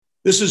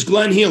This is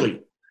Glenn Healy.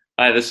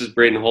 Hi, this is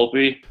Braden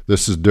Holtby.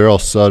 This is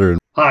Daryl Sutter.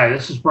 Hi,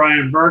 this is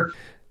Brian Burke.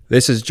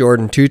 This is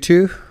Jordan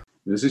Tutu.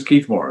 This is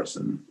Keith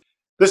Morrison.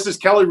 This is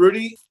Kelly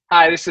Rudy.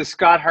 Hi, this is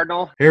Scott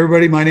Hartnell. Hey,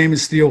 everybody. My name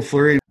is Steele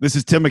Fleury. This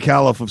is Tim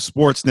McAuliffe of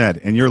Sportsnet,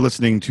 and you're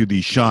listening to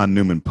the Sean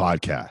Newman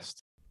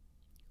Podcast.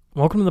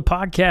 Welcome to the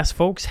podcast,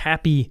 folks.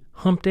 Happy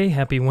Hump Day.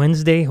 Happy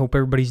Wednesday. Hope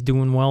everybody's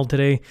doing well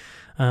today.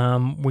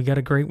 We got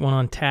a great one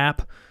on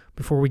tap.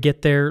 Before we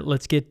get there,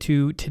 let's get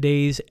to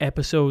today's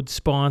episode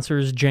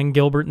sponsors. Jen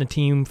Gilbert and the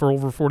team for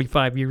over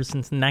 45 years,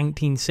 since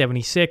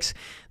 1976.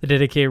 The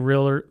dedicated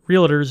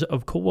realtors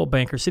of Coldwell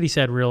Banker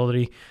Cityside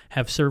Realty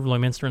have served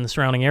Lloydminster and the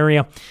surrounding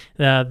area.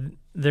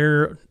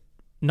 They're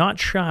not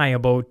shy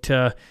about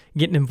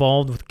getting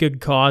involved with good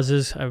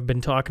causes. I've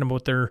been talking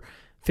about their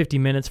 50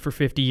 Minutes for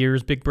 50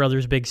 Years, Big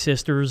Brothers, Big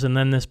Sisters, and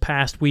then this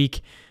past week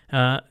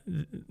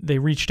they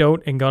reached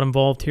out and got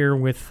involved here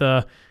with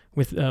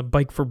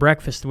Bike for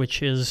Breakfast,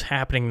 which is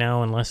happening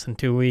now in less than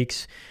 2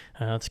 weeks.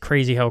 It's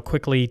crazy how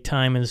quickly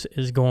time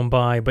is going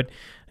by. But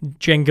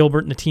Jen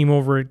Gilbert and the team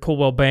over at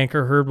Coldwell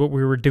Banker heard what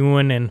we were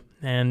doing,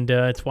 and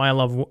it's why I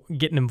love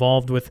getting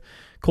involved with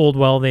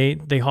Coldwell.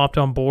 They hopped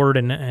on board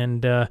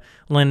and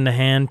lend a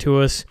hand to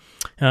us.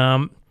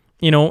 In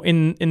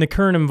the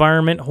current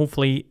environment,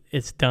 hopefully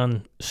it's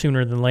done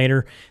sooner than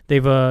later.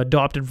 They've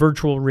adopted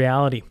virtual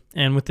reality,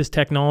 and with this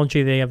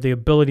technology, they have the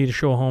ability to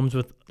show homes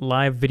with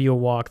live video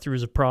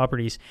walkthroughs of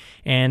properties,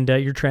 and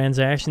your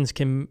transactions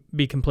can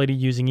be completed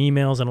using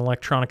emails and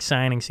electronic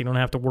signing, so you don't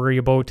have to worry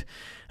about,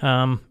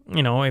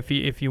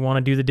 if you want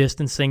to do the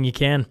distance thing, you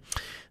can.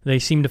 They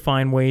seem to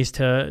find ways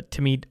to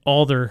meet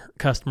all their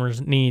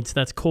customers' needs.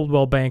 That's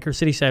Coldwell Banker,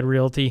 Cityside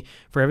Realty,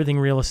 for everything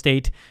real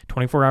estate,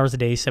 24 hours a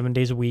day, 7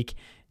 days a week.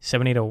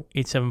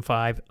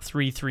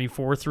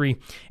 780-875-3343.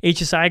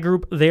 HSI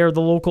Group, they are the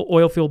local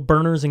oil field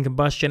burners and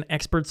combustion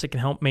experts that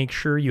can help make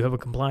sure you have a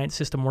compliant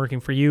system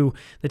working for you.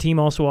 The team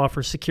also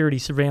offers security,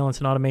 surveillance,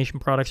 and automation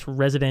products for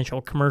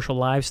residential, commercial,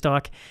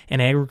 livestock,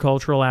 and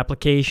agricultural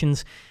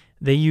applications.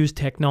 They use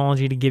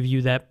technology to give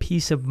you that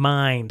peace of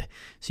mind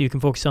so you can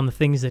focus on the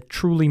things that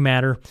truly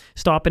matter.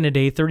 Stop in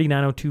today,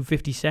 3902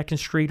 52nd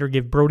Street, or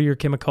give Brody or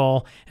Kim a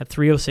call at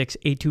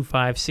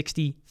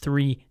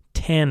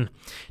 306-825-6310.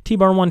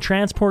 T-Bar One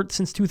Transport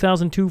since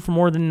 2002 for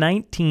more than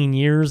 19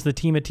 years. The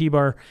team at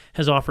T-Bar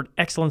has offered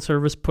excellent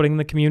service, putting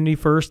the community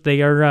first.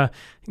 They are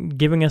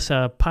giving us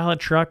a pilot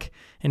truck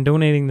and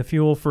donating the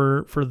fuel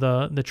for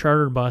the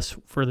charter bus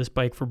for this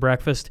Bike for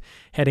Breakfast,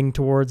 heading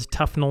towards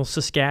Tufnell,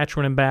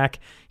 Saskatchewan and back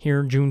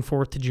here June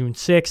 4th to June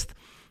 6th.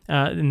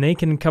 And they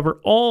can cover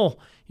all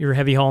your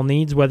heavy haul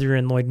needs, whether you're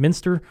in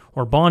Lloydminster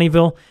or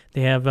Bonnyville.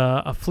 They have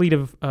a fleet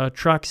of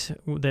trucks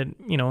that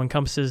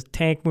encompasses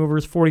tank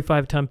movers,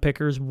 45-ton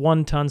pickers,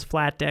 1-tons,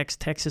 flat decks,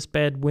 Texas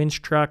bed,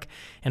 winch truck,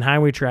 and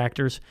highway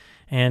tractors.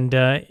 And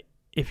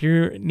if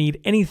you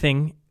need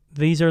anything,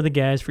 these are the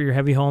guys for your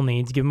heavy haul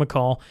needs. Give them a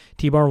call,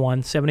 T-Bar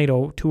 1,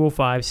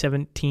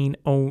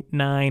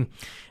 780-205-1709.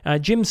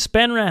 Jim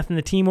Spenrath and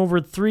the team over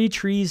at Three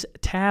Trees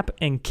Tap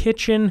and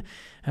Kitchen.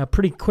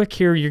 Pretty quick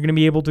here, you're going to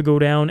be able to go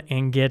down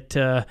and get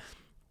a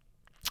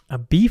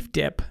beef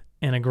dip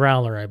and a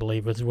growler, I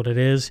believe is what it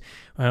is,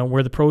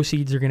 where the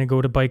proceeds are going to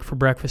go to Bike for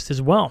Breakfast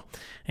as well.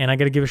 And I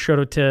got to give a shout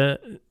out to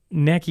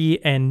Necky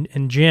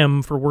and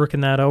Jim for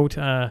working that out.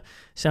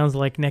 Sounds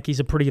like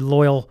Necky's a pretty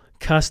loyal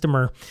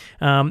customer.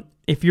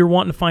 If you're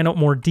wanting to find out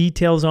more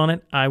details on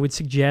it, I would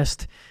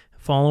suggest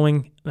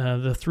following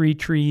the Three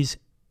Trees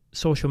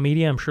social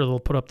media. I'm sure they'll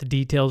put up the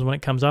details when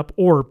it comes up,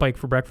 or Bike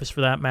for Breakfast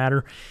for that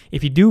matter.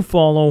 If you do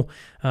follow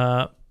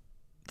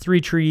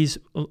Three Trees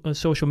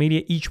social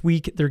media, each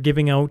week they're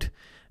giving out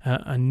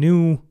a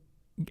new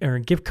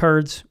gift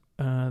cards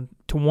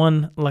to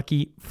one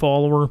lucky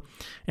follower.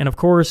 And of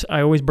course, I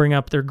always bring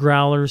up their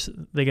growlers.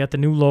 They got the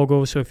new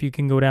logo, so if you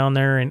can go down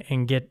there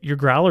and get your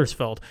growlers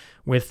filled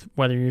with,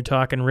 whether you're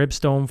talking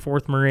Ribstone,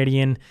 Fourth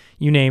Meridian,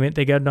 you name it,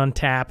 they got it on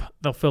tap.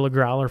 They'll fill a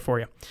growler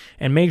for you.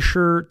 And make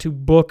sure to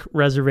book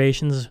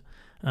reservations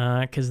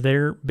because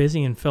they're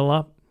busy and fill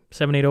up.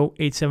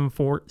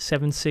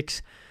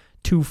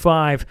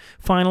 780-874-7625.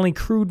 Finally,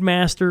 Crude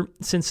Master.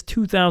 Since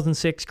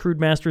 2006, Crude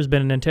Master has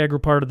been an integral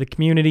part of the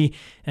community.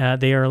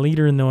 They are a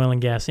leader in the oil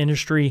and gas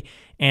industry,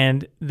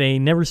 and they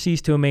never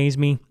cease to amaze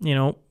me.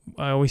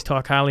 I always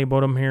talk highly about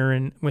them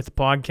here with the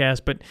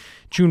podcast, but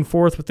June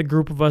 4th, with a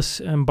group of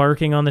us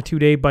embarking on the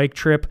 2-day bike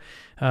trip,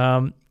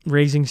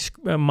 raising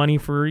money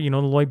for the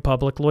Lloyd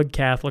Public, Lloyd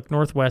Catholic,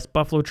 Northwest,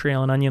 Buffalo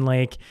Trail, and Onion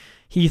Lake.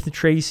 Heath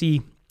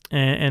Tracy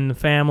and the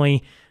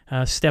family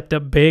stepped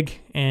up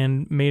big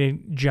and made a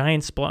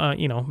giant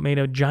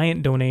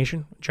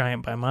donation,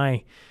 giant by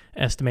my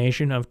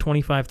estimation, of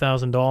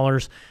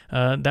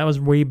 $25,000. That was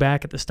way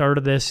back at the start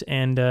of this,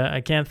 and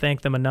I can't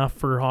thank them enough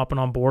for hopping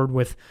on board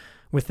with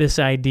this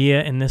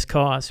idea and this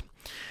cause.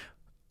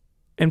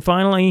 And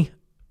finally,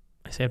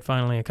 I said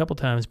finally a couple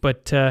times,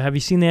 but have you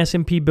seen the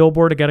SMP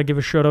billboard? I got to give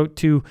a shout out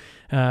to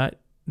the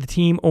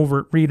team over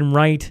at Read and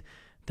Write,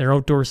 their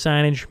outdoor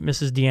signage,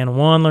 Mrs. Deanna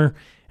Wandler.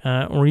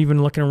 Or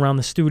even looking around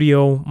the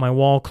studio, my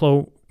wall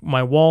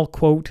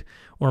quote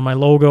or my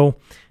logo.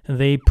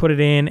 They put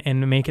it in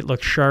and make it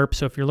look sharp.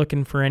 So if you're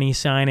looking for any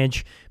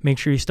signage, make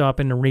sure you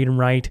stop in to Read and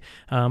Write.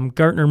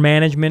 Gartner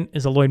Management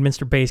is a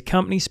Lloydminster-based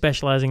company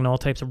specializing in all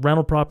types of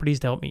rental properties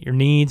to help meet your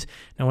needs.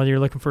 Now, whether you're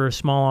looking for a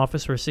small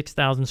office or a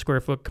 6,000 square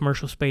foot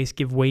commercial space,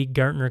 give Wade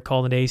Gartner a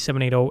call today,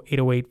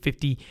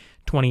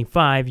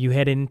 780-808-5025. You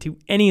head into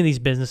any of these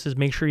businesses,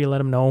 make sure you let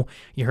them know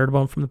you heard about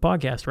them from the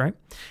podcast, right?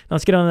 Now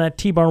let's get on to that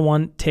T-Bar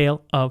 1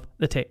 Tale of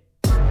the Tape.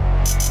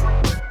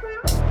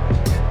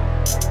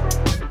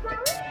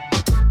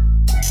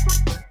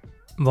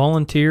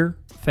 Volunteer,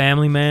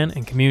 family man,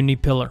 and community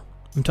pillar.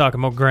 I'm talking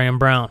about Graham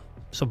Brown.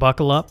 So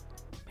buckle up.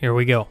 Here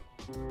we go.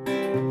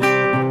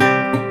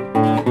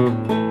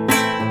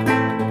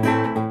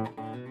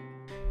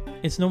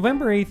 It's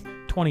November 8th,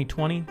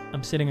 2020.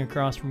 I'm sitting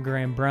across from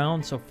Graham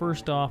Brown. So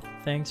first off,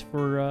 thanks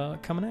for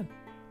coming in.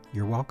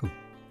 You're welcome.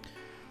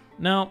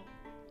 Now,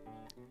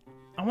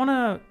 I want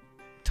to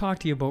talk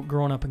to you about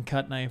growing up in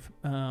Cutknife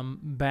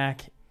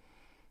back,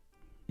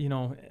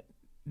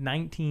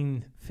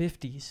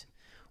 1950s.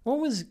 What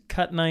was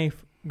Cutknife,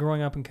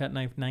 growing up in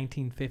Cutknife,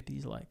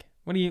 1950s like?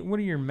 What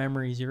are your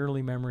memories, your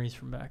early memories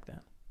from back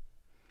then?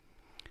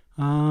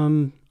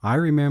 I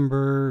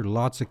remember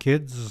lots of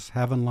kids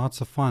having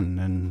lots of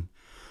fun,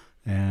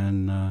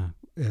 and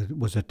it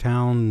was a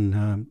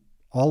town.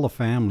 All the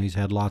families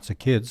had lots of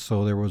kids,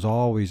 so there was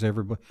always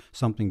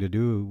something to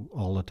do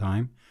all the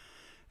time,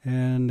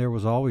 and there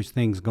was always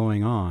things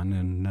going on.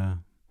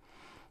 And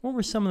what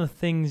were some of the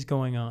things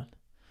going on?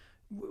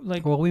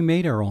 Well, we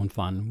made our own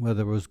fun,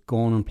 whether it was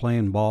going and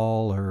playing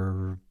ball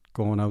or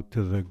going out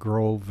to the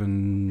grove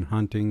and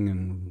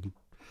hunting,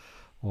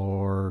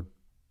 or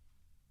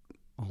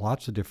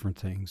lots of different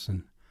things,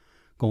 and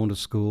going to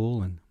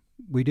school. And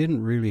we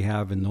didn't really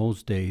have in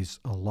those days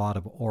a lot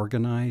of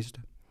organized,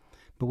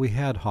 but we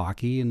had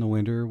hockey in the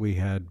winter, we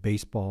had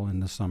baseball in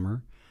the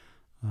summer.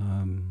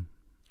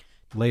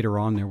 Later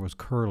on there was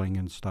curling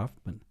and stuff.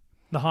 But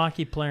the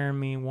hockey player in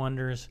me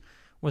wonders,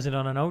 was it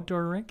on an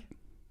outdoor rink?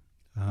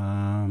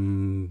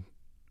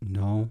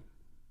 No.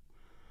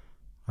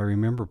 I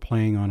remember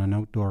playing on an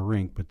outdoor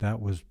rink, but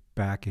that was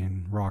back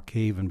in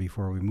Rockhaven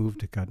before we moved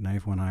to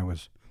Cutknife,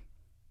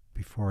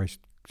 before I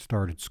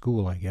started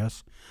school, I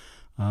guess.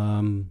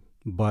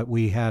 But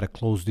we had a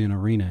closed-in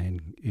arena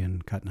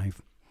in Cutknife,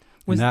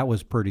 and that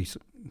was pretty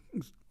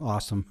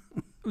awesome.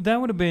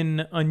 That would have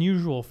been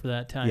unusual for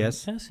that time.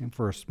 Yes,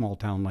 for a small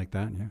town like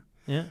that, yeah.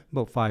 Yeah.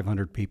 About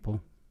 500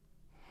 people.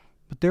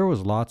 But there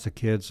was lots of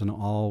kids and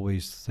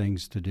always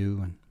things to do,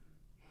 and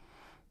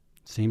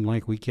it seemed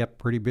like we kept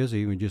pretty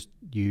busy.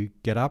 You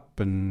get up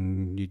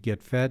and you'd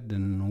get fed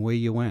and away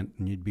you went,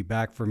 and you'd be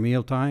back for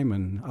mealtime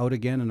and out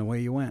again and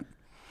away you went.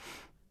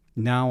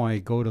 Now I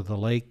go to the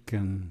lake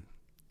and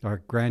our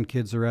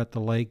grandkids are at the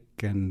lake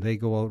and they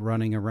go out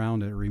running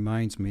around. It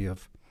reminds me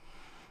of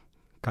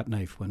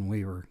Cutknife when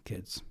we were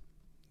kids,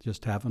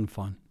 just having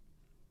fun.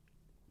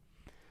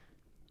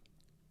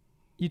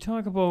 You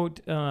talk about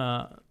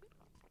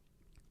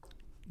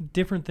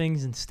different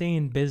things and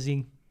staying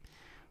busy.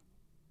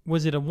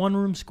 Was it a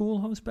one-room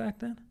schoolhouse back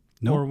then?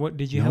 No. Or what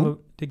did you have?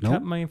 Did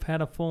Cutknife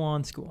had a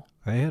full-on school?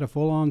 I had a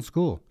full-on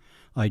school.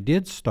 I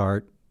did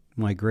start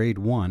my grade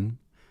 1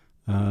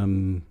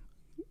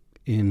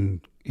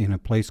 in a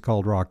place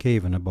called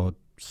Rockhaven, about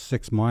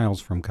 6 miles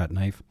from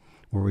Cutknife,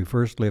 where we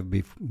first lived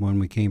when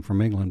we came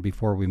from England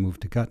before we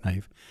moved to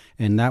Cutknife.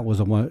 And that was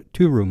a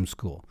 2-room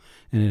school.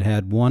 And it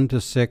had 1 to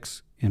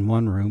 6 in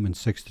one room and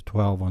 6 to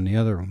 12 on the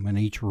other room, and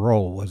each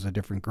row was a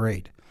different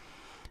grade.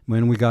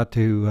 When we got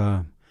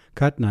to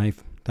Cutknife,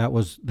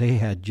 they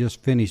had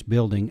just finished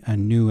building a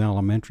new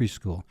elementary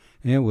school.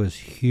 And it was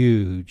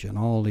huge, and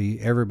all these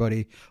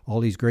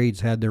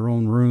grades had their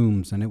own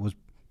rooms, and it was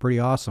pretty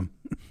awesome.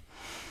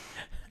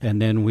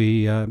 And then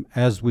we,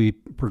 as we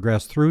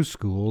progressed through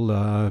school,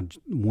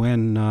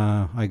 when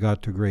I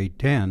got to grade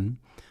 10,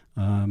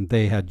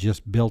 they had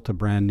just built a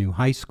brand new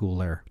high school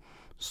there.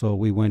 So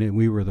we went in,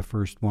 we were the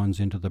first ones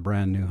into the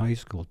brand new high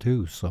school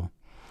too. So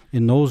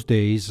in those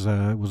days,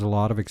 it was a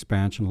lot of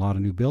expansion, a lot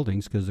of new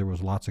buildings because there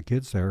was lots of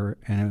kids there,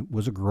 and it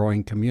was a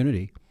growing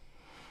community.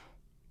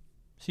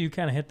 So you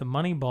kind of hit the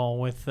money ball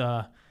with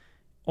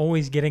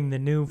always getting the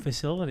new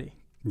facility.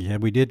 Yeah,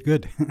 we did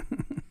good.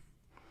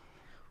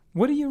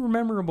 What do you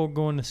remember about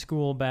going to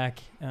school back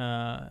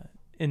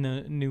in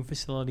the new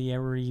facility?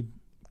 Every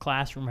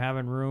classroom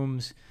having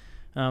rooms.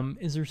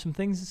 Is there some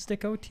things that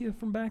stick out to you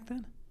from back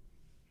then?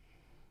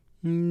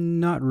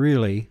 Not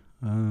really.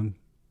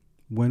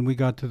 When we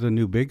got to the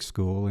new big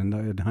school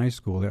in high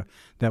school,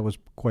 that was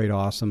quite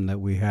awesome that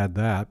we had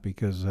that,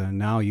 because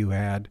now you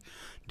had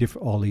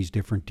all these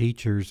different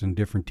teachers and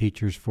different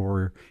teachers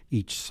for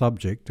each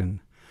subject, and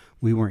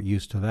we weren't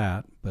used to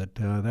that. But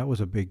that was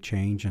a big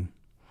change, and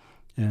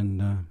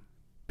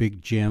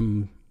big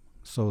gym,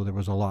 so there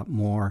was a lot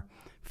more.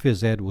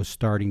 Phys Ed was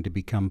starting to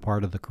become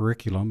part of the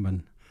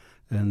curriculum,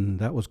 and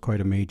that was quite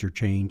a major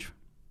change.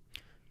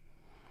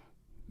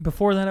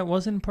 Before that, it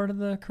wasn't part of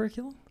the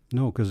curriculum?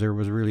 No, because there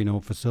was really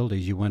no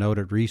facilities. You went out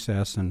at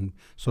recess, and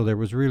so there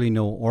was really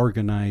no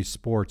organized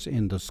sports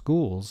in the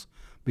schools,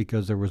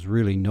 because there was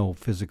really no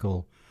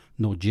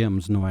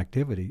gyms, no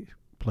activity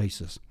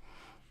places.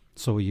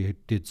 So you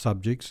did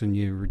subjects and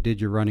you did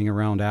your running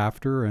around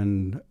after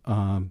and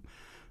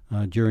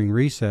during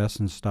recess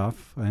and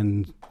stuff.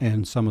 And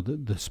some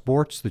of the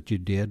sports that you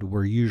did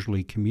were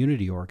usually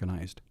community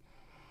organized.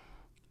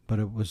 But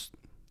it was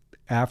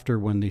after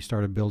when they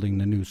started building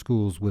the new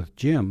schools with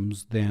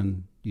gyms,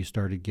 then you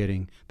started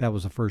getting, that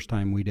was the first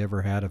time we'd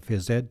ever had a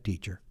phys ed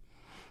teacher.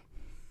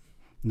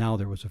 Now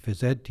there was a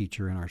phys ed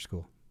teacher in our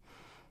school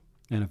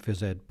and a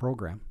phys ed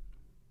program.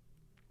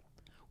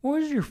 What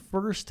was your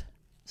first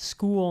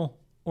school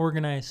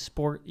organized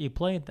sport you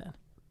played then?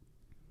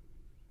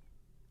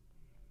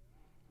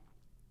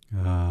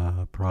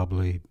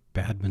 Probably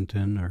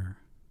badminton.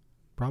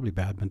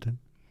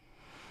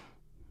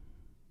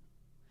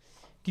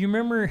 Do you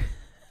remember?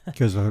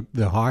 Because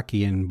the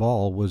hockey and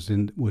ball was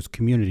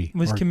community.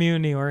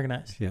 Community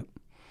organized. Yep.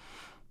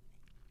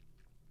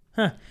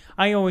 Huh.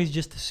 I always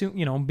just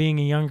assume, being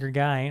a younger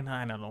guy, and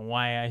I don't know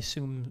why I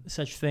assume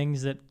such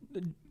things, that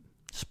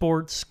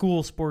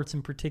school sports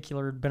in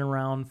particular, had been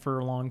around for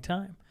a long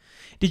time.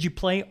 Did you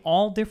play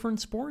all different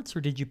sports,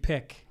 or did you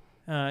pick?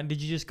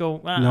 Did you just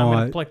go, I'm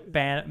going to play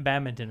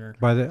badminton? Or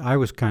I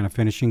was kind of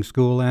finishing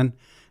school then,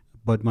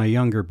 but my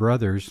younger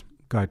brothers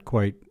got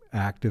quite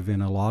active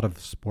in a lot of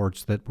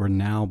sports that were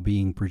now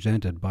being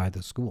presented by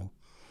the school.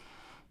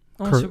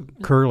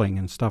 Curling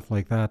and stuff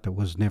like that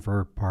was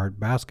never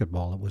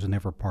basketball. It was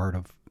never part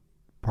of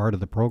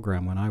the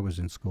program when I was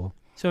in school.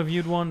 So if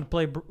you'd wanted to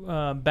play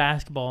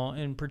basketball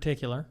in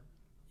particular,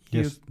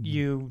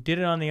 you did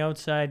it on the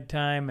outside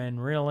time,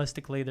 and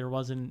realistically there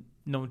wasn't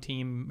no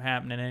team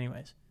happening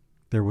anyways.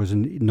 There was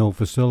no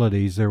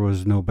facilities. There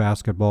was no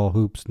basketball,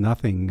 hoops,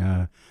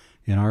 nothing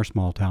in our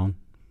small town.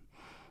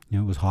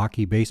 It was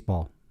hockey,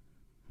 baseball.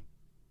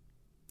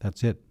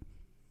 That's it.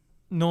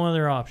 No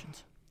other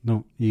options.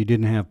 No, you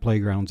didn't have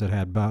playgrounds that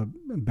had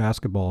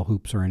basketball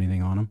hoops or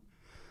anything on them.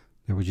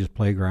 There were just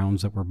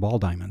playgrounds that were ball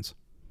diamonds.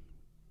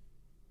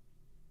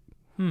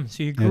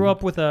 So you grew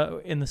up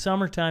in the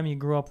summertime, you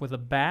grew up with a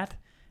bat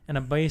and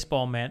a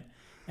baseball mitt,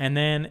 and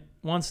then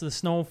once the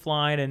snow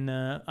flied and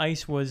the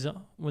ice was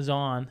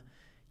on,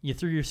 you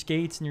threw your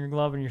skates and your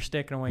glove and your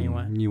stick, and away you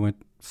went. You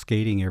went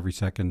skating every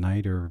second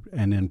night,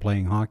 and then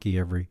playing hockey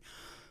as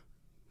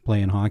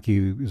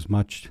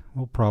much,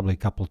 probably a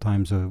couple of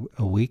times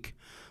a week.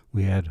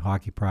 We had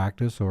hockey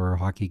practice or a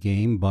hockey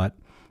game, but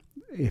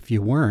if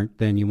you weren't,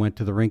 then you went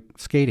to the rink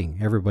skating.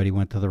 Everybody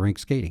went to the rink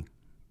skating.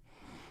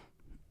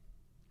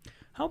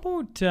 How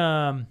about,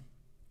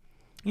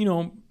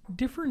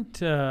 different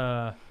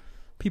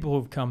people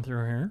who've come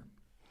through here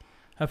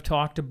have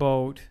talked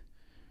about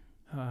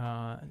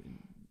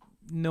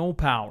no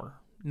power,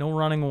 no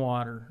running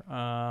water,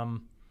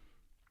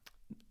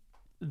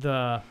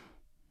 the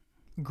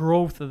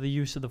growth of the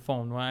use of the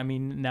phone. I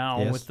mean,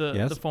 now with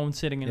the phone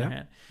sitting in their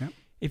hand. Yep.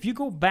 If you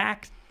go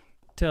back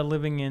to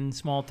living in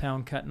small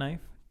town Cutknife,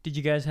 did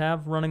you guys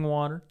have running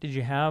water? Did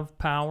you have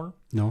power?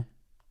 No.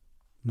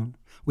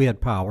 We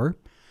had power,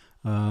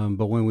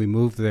 but when we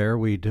moved there,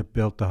 we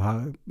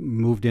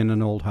moved in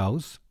an old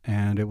house,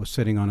 and it was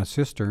sitting on a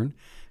cistern,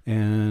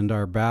 and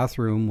our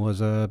bathroom was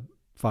a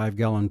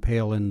 5-gallon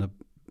pail in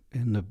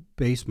the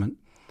basement,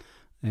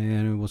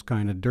 and it was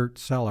kind of dirt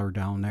cellar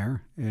down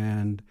there,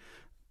 and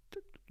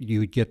you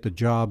would get the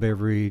job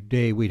every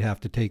day. We'd have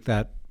to take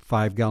that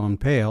 5-gallon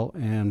pail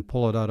and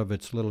pull it out of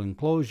its little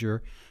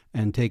enclosure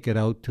and take it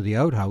out to the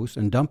outhouse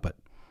and dump it.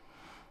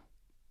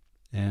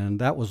 And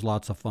that was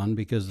lots of fun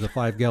because the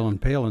 5-gallon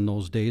pail in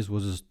those days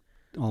was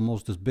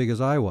almost as big as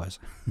I was.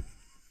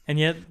 And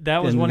yet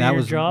that was one of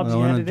your jobs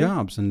you had to do?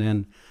 Jobs. And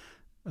then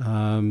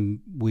our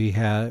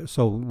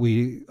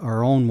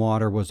own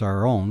water was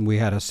our own. We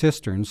had a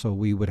cistern, so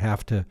we would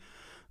have to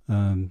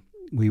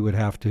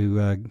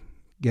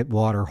get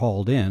water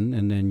hauled in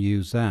and then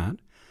use that.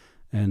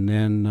 And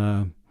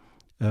then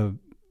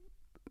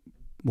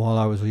while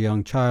I was a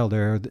young child,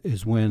 there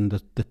is when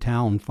the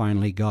town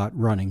finally got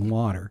running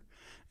water,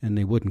 and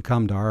they wouldn't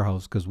come to our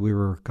house because we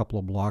were a couple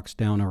of blocks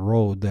down a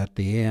road at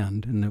the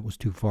end, and it was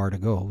too far to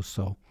go.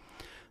 So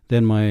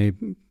then my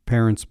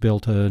parents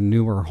built a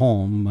newer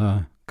home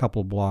a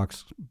couple of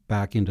blocks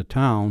back into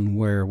town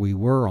where we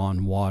were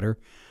on water.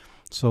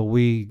 So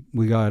we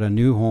got a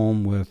new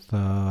home with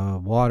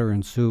water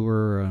and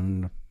sewer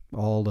and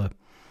all the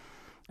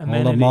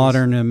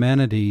modern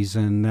amenities,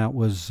 and that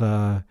was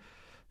that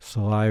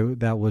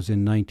was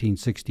in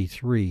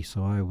 1963.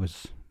 So I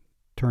was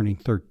turning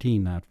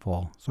 13 that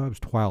fall. So I was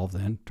 12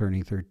 then,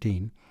 turning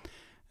 13,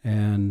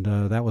 and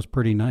that was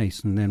pretty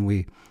nice. And then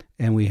we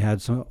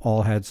had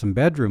some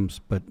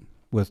bedrooms, but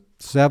with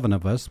 7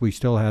 of us, we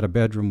still had a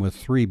bedroom with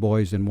 3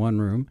 boys in one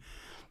room,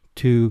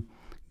 2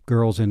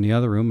 girls in the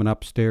other room, and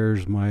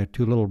upstairs my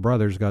 2 little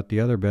brothers got the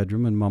other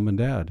bedroom, and Mom and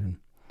Dad.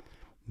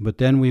 But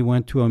then we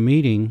went to a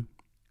meeting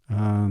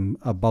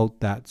about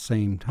that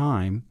same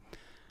time.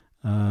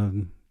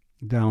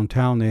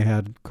 Downtown, they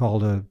had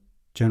called a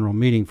general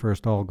meeting for us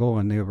to all go,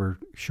 and they were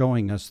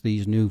showing us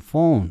these new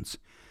phones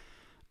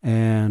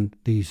and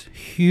these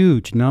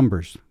huge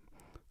numbers.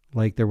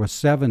 like there was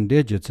 7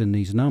 digits in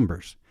these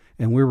numbers,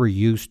 and we were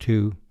used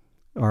to,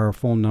 our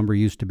phone number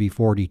used to be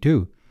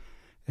 42.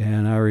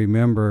 And I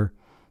remember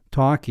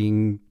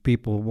talking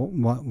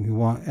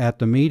people at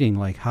the meeting,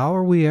 like, how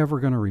are we ever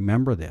going to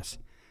remember this?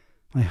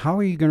 Like, how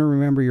are you going to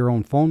remember your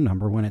own phone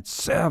number when it's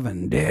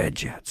 7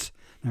 digits?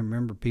 I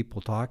remember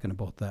people talking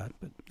about that,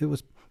 but it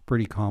was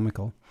pretty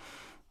comical.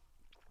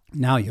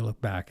 Now you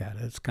look back at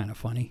it, it's kind of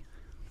funny.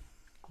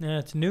 Yeah,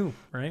 it's new,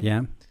 right?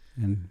 Yeah,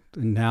 and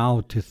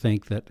now to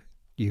think that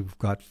you've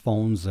got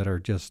phones that are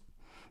just,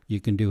 you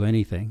can do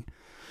anything.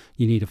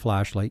 You need a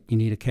flashlight, you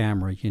need a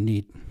camera, you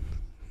need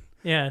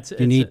it's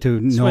to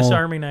know, Swiss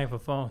Army knife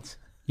of phones.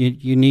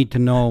 You need to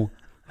know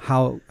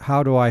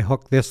how do I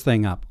hook this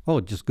thing up? Oh,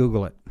 just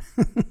Google it.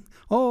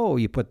 Oh,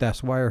 you put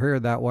this wire here,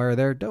 that wire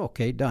there.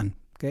 Okay, done.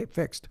 Okay,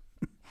 fixed.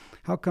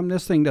 How come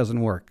this thing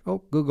doesn't work?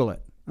 Oh, Google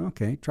it.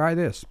 Okay, try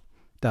this.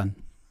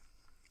 Done.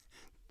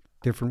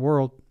 Different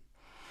world.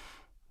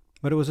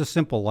 But it was a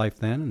simple life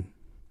then,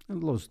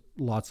 and it was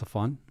lots of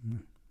fun.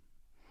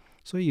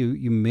 So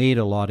you made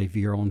a lot of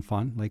your own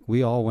fun. Like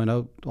we all went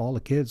out, all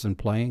the kids, and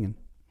playing and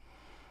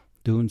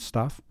doing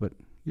stuff, but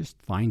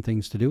just find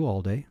things to do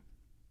all day.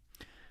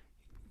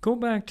 Go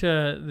back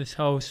to this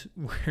house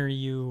where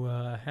you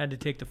had to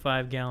take the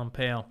 5-gallon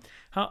pail.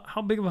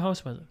 How big of a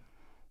house was it?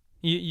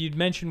 You'd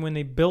mentioned when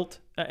they built,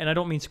 and I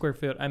don't mean square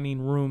foot, I mean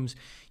rooms.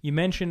 You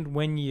mentioned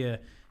when you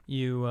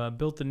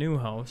built the new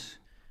house,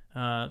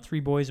 3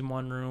 boys in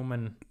one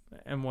room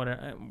and what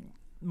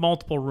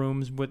multiple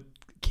rooms with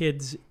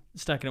kids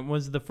stuck in it.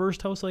 Was the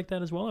first house like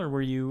that as well, or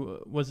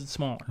was it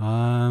smaller?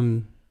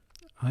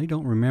 I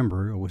don't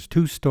remember. It was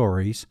 2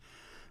 stories.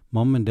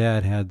 Mom and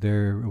Dad had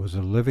it was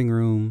a living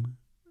room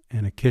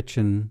and a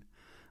kitchen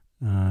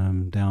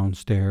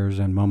downstairs,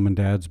 and Mom and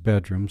Dad's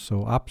bedroom.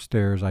 So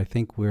upstairs, I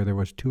think where there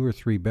was 2 or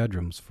 3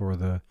 bedrooms for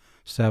the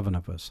 7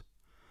 of us.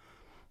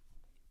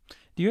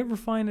 Do you ever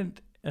find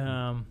it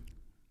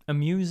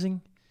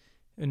amusing?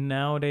 And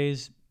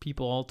nowadays,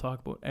 people all talk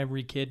about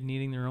every kid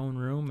needing their own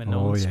room and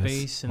own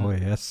space.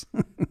 And yes.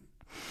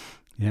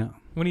 Yeah.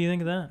 What do you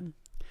think of that?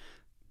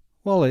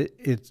 Well,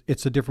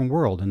 it's a different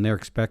world, and they're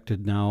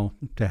expected now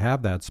to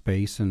have that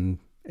space, and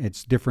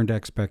it's different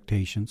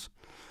expectations.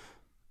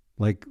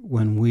 Like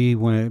when we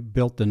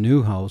built the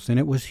new house, and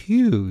it was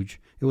huge,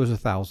 it was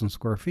 1,000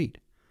 square feet.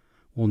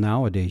 Well,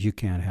 nowadays you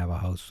can't have a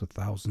house with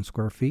 1,000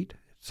 square feet.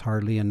 It's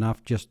hardly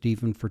enough just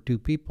even for 2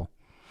 people.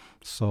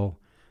 So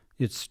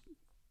it's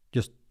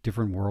just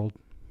different world.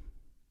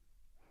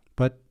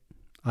 But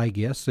I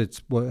guess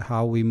it's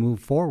how we move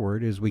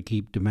forward is we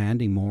keep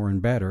demanding more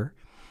and better.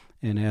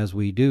 And as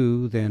we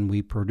do, then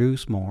we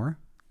produce more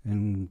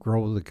and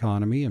grow the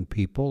economy and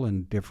people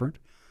and different.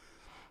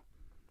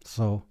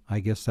 So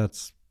I guess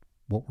that's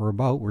what we're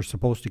about. We're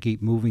supposed to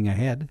keep moving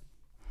ahead.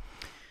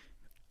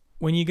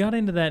 When you got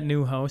into that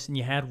new house and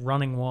you had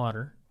running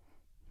water,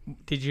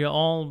 did you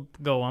all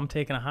go, I'm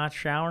taking a hot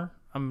shower?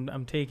 We're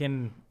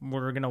going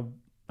to,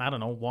 I don't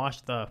know,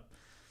 wash the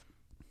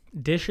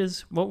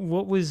dishes?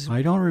 What was...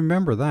 I don't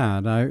remember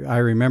that. I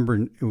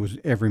remember it was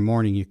every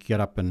morning you get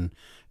up and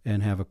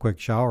have a quick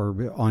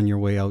shower on your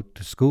way out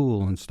to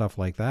school and stuff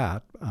like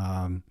that.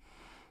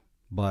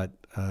 But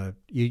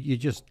you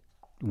just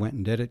went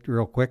and did it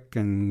real quick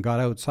and got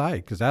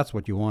outside because that's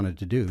what you wanted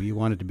to do. You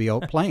wanted to be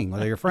out playing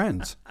with your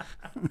friends.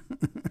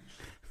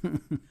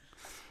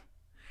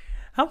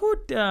 How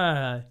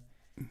about,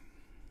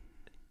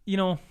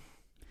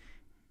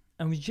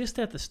 I was just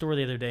at the store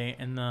the other day,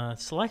 and the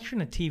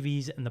selection of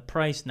TVs and the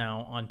price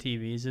now on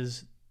TVs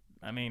is,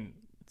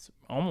 it's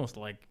almost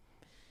like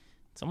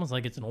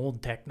it's an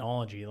old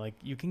technology. Like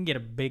you can get a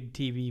big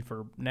TV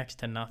for next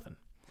to nothing.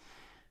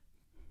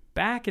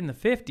 Back in the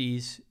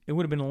 50s, it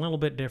would have been a little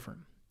bit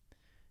different.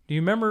 Do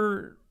you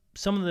remember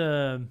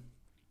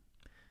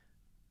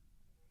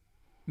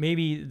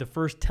maybe the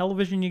first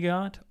television you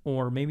got,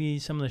 or maybe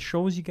some of the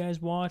shows you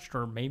guys watched,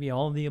 or maybe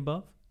all of the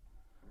above?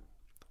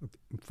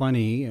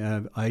 Funny,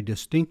 I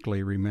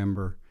distinctly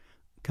remember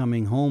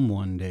coming home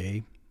one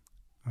day.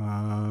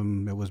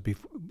 It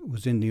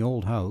was in the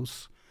old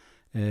house,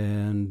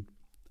 and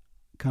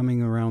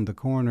coming around the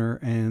corner,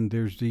 and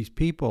there's these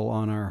people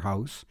on our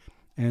house,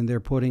 and they're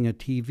putting a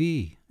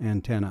TV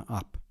antenna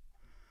up.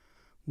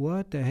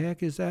 What the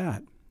heck is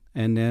that?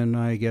 And then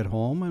I get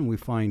home, and we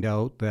find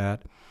out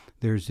that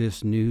there's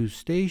this new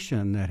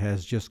station that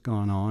has just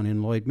gone on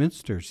in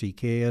Lloydminster,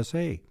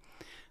 CKSA,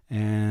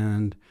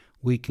 and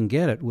we can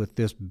get it with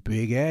this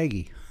big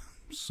Aggie.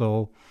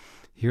 So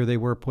here they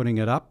were putting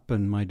it up,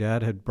 and my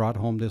dad had brought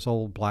home this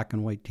old black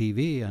and white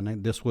TV,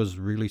 and this was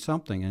really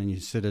something. And you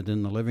sit it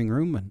in the living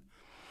room,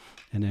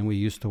 and then we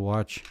used to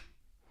watch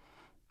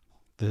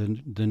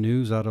the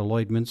news out of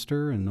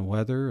Lloydminster and the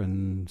weather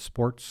and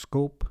Sports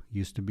Scope,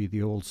 used to be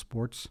the old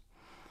sports,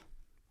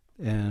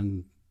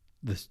 and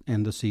the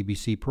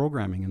CBC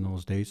programming in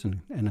those days.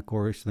 And of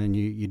course, then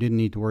you didn't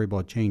need to worry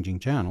about changing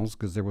channels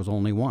because there was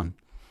only one.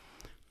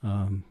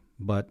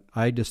 But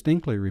I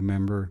distinctly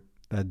remember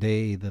that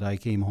day that I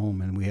came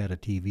home and we had a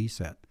TV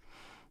set,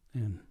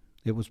 and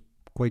it was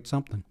quite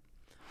something.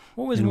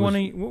 What was And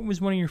it what was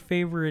one of your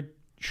favorite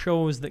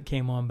shows that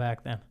came on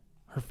back then?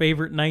 Her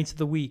favorite nights of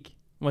the week?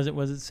 Was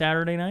it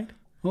Saturday night?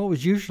 Well, it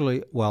was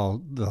usually,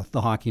 the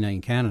Hockey Night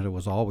in Canada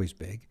was always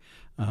big.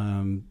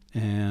 And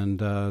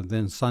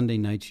then Sunday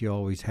nights you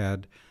always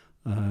had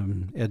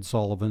Ed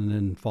Sullivan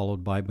and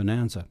followed by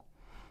Bonanza.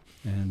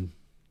 And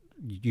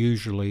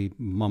usually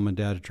Mom and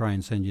Dad would try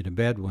and send you to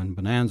bed when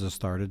Bonanza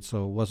started,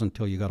 so it wasn't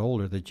until you got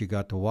older that you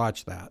got to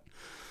watch that.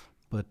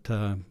 But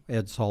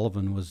Ed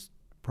Sullivan was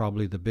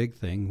probably the big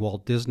thing.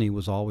 Walt Disney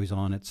was always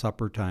on at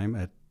supper time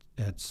at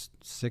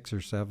 6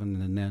 or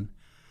 7, and then,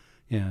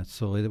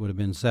 so it would have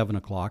been 7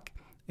 o'clock.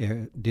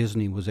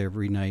 Disney was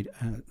every night,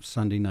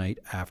 Sunday night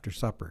after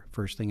supper.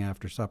 First thing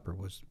after supper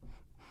was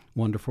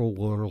Wonderful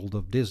World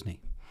of Disney.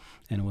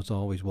 And it was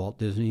always Walt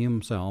Disney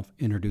himself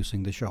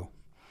introducing the show.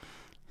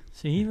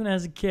 See, even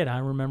as a kid, I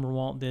remember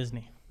Walt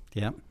Disney.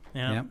 Yep.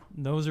 Yeah, Yep.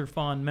 those are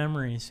fond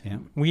memories.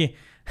 Yep.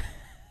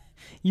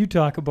 You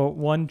talk about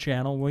one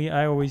channel.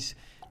 I always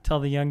tell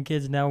the young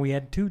kids now we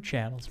had 2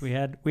 channels. We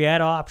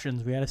had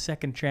options. We had a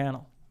second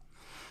channel.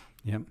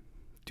 Yep.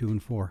 2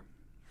 and 4.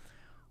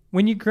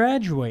 When you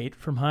graduate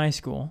from high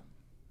school,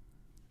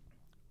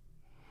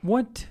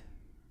 what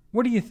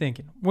are you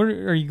thinking? What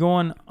are you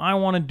going? I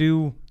want to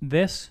do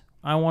this.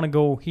 I want to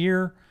go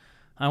here.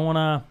 I want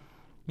to.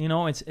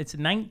 It's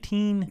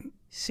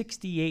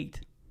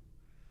 1968.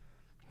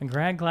 A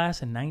grad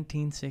class in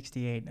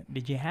 1968.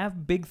 Did you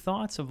have big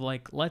thoughts of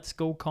let's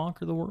go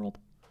conquer the world?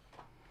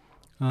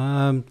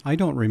 I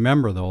don't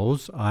remember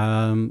those.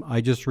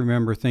 I just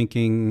remember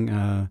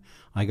thinking,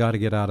 I got to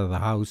get out of the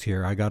house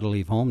here. I got to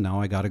leave home now.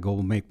 I got to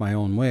go make my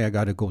own way. I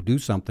got to go do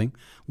something.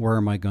 Where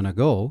am I going to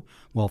go?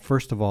 Well,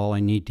 first of all,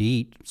 I need to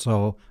eat,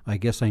 so I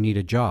guess I need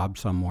a job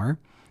somewhere.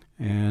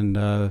 And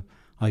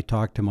I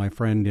talked to my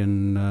friend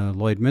in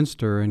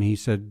Lloydminster, and he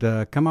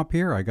said, come up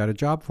here. I got a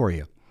job for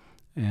you.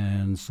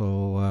 And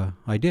so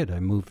I did.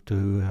 I moved to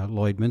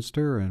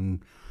Lloydminster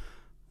and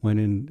went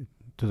in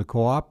to the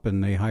co-op,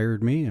 and they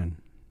hired me. And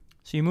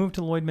So you moved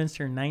to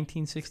Lloydminster in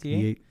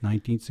 1968?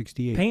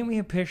 1968. Paint me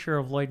a picture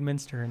of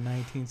Lloydminster in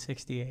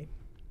 1968.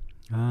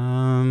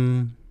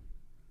 A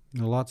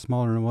lot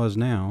smaller than it was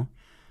now.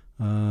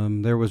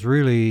 There was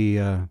really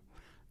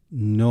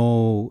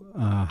no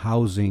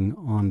housing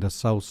on the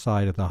south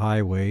side of the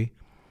highway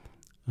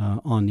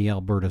on the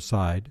Alberta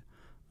side.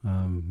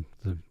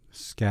 The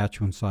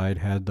Saskatchewan side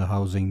had the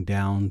housing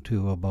down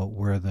to about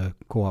where the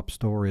co-op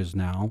store is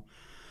now.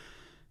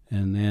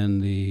 And then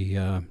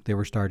they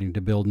were starting to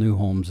build new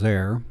homes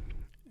there.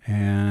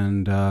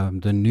 And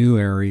the new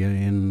area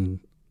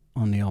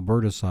on the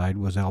Alberta side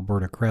was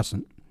Alberta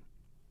Crescent.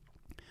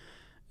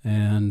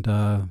 And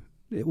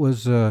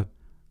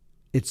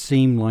it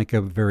seemed like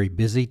a very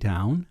busy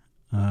town.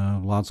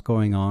 Lots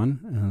going on.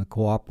 The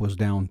co-op was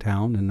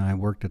downtown, and I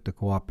worked at the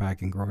co-op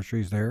packing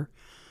groceries there.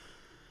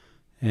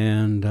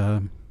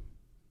 And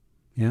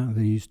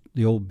the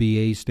old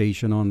BA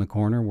station on the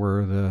corner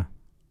where the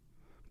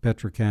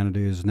Petro-Canada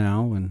is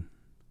now, and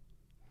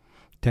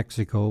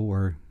Texaco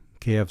where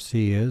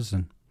KFC is,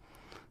 and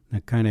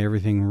that kind of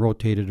everything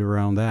rotated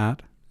around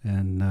that.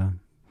 And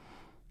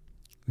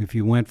if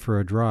you went for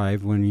a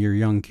drive, when you're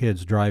young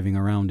kids driving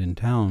around in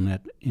town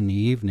in the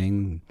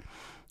evening,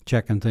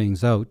 checking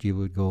things out, you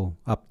would go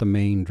up the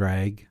main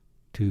drag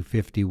to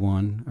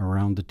 51,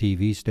 around the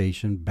TV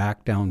station,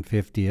 back down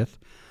 50th,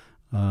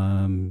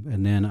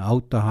 and then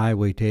out the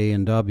highway to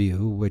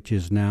A&W, which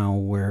is now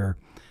where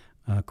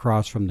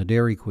across from the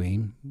Dairy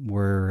Queen,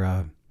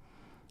 where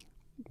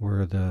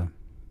the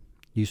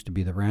used to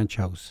be the ranch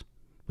house,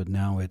 but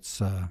now it's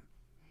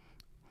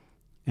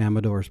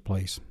Amador's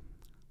place.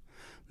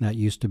 That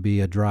used to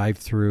be a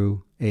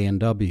drive-through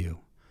A&W,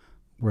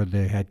 where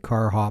they had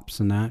car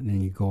hops and that,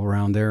 and you go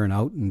around there and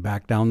out and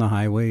back down the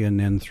highway, and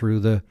then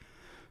through the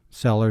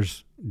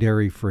Sellers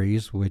Dairy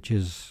Freeze, which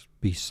is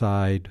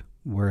beside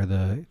where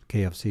the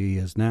KFC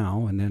is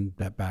now, and then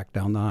that back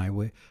down the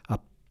highway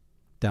up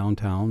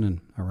downtown and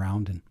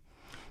around, and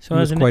So it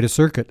was quite a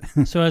circuit.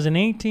 So as an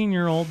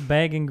 18-year-old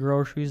bagging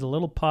groceries, a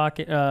little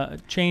pocket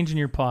change in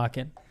your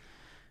pocket,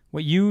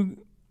 what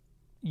you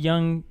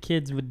young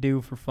kids would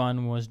do for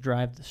fun was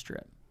drive the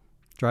strip.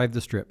 Drive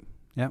the strip,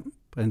 yep.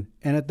 And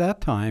at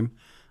that time,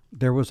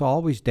 there was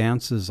always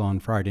dances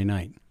on Friday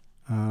night,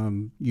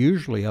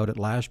 usually out at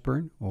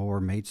Lashburn or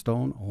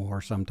Maidstone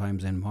or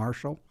sometimes in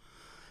Marshall.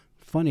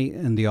 Funny,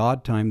 in the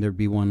odd time, there'd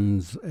be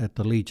ones at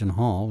the Legion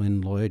Hall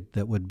in Lloyd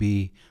that would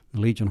be, the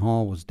Legion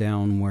Hall was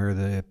down where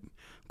the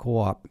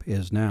co-op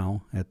is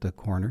now at the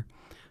corner.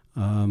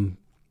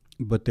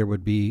 But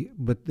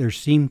there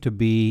seemed to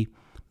be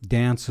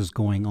dances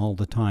going all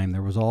the time.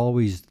 There was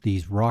always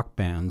these rock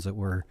bands that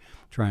were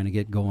trying to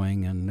get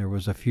going, and there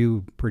was a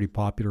few pretty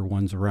popular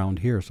ones around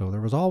here. So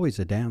there was always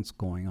a dance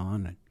going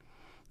on, and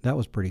that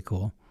was pretty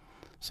cool.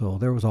 So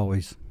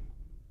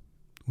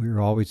we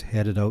were always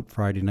headed out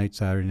Friday night,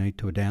 Saturday night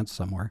to a dance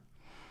somewhere.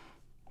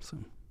 So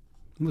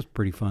it was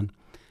pretty fun.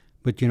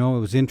 But, it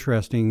was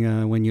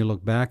interesting when you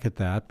look back at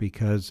that,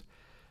 because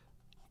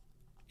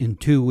in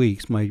 2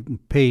 weeks, my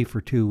pay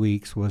for 2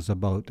 weeks was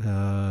about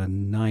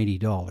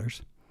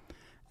 $90.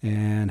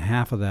 and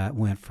half of that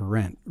went for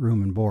rent,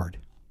 room and board.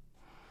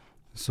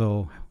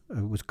 So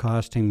it was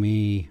costing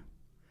me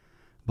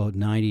about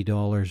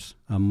 $90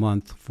 a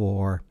month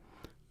for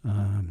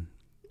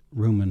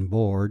room and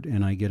board,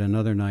 and I get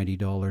another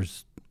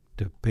 $90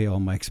 to pay all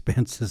my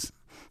expenses.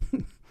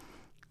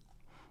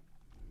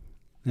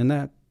 And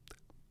that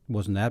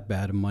wasn't that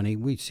bad of money.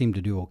 We seemed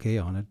to do okay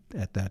on it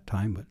at that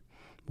time, but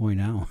boy,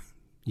 now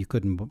you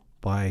couldn't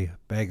buy a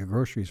bag of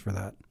groceries for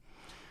that.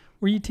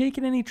 Were you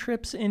taking any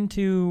trips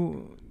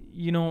into,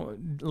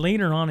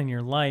 later on in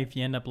your life,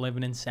 you end up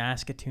living in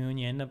Saskatoon,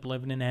 you end up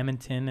living in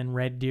Edmonton and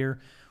Red Deer.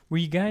 Were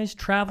you guys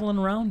traveling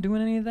around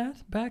doing any of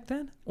that back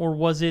then? Or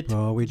was it...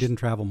 Oh, we didn't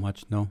travel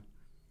much, no.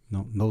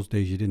 No, in those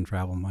days you didn't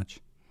travel much.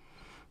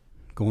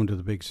 Going to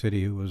the big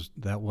city,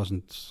 that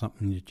wasn't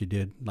something that you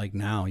did. Like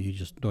now, you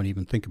just don't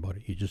even think about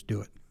it. You just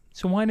do it.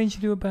 So why didn't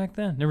you do it back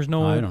then? There was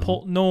I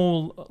don't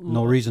know.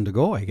 No reason to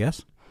go, I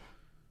guess.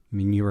 I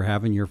mean, you were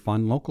having your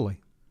fun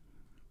locally.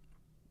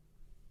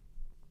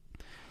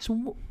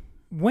 So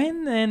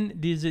when then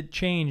does it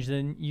change?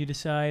 Then you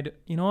decide,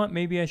 you know what?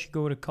 Maybe I should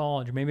go to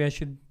college. Or maybe I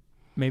should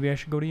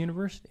go to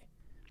university.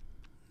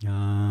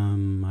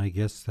 I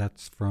guess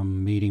that's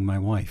from meeting my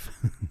wife.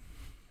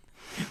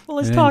 Well,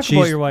 let's talk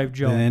about your wife,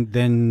 Joan. And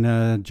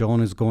then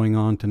Joan is going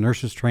on to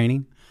nurses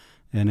training.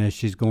 And as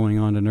she's going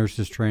on to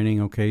nurses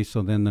training, okay,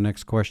 so then the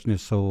next question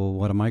is, so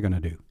what am I going to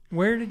do?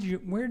 Where did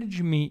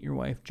you meet your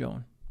wife,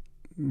 Joan?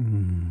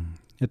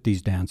 At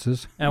these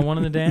dances. At one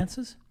of the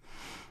dances?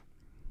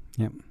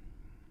 Yep.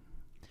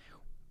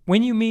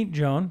 When you meet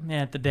Joan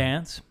at the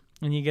dance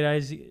and you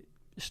guys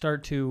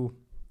start to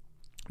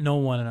know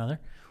one another,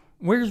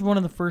 where's one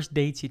of the first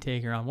dates you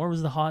take her on? Where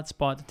was the hot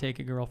spot to take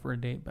a girl for a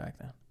date back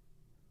then?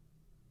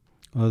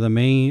 Well,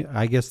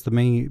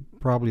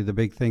 probably the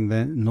big thing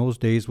then in those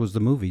days was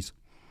the movies.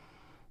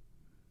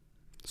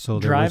 So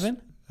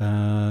drive-in?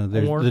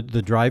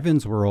 The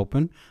drive-ins were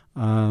open.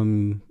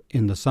 In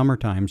the summer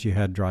times, you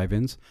had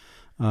drive-ins,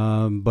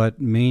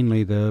 but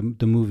mainly the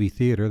movie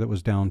theater that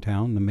was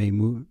downtown, the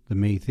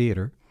May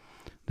Theater,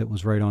 that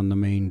was right on the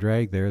main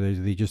drag there.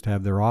 They just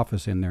have their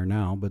office in there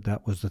now, but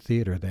that was the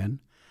theater then,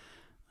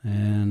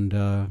 and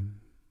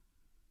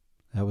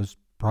that was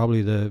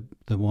probably the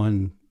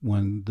one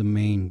when the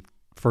main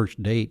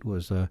first date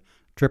was a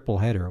triple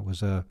header. It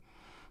was a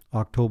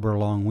October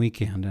long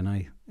weekend, and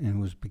it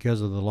was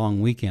because of the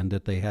long weekend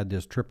that they had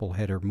this triple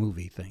header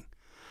movie thing.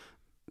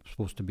 It was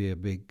supposed to be a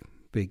big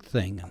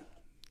thing, and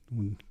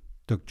we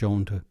took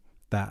Joan to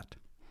that.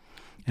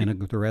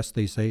 And the rest,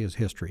 they say, is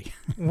history.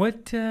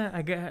 What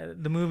I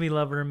got the movie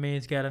lover in me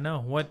has got to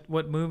know.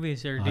 What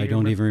movies are? I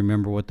don't even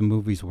remember what the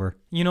movies were.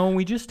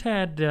 We just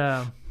had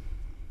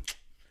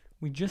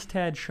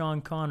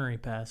Sean Connery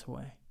pass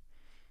away,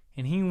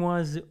 and he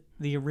was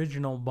the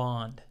original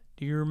Bond.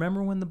 Do you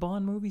remember when the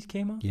Bond movies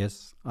came out?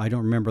 Yes, I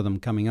don't remember them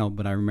coming out,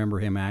 but I remember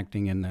him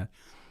acting in the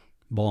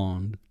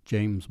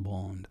James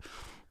Bond.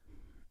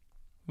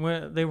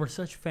 Well, they were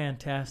such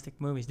fantastic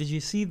movies. Did you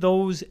see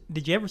those?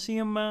 Did you ever see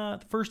them the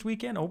first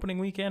weekend, opening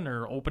weekend,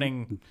 or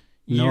opening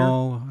year?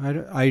 No,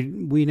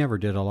 we never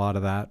did a lot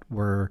of that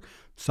where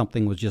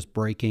something was just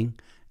breaking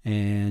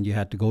and you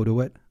had to go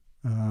to it.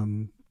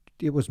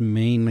 It was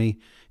mainly,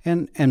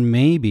 and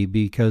maybe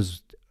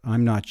because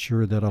I'm not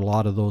sure that a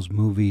lot of those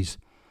movies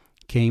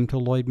came to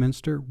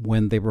Lloydminster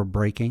when they were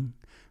breaking.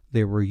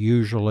 They were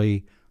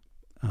usually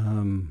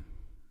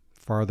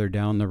farther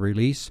down the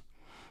release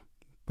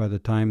by the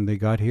time they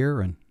got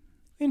here. And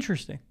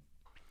interesting.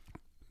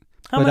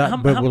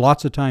 But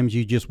lots of times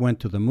you just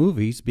went to the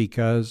movies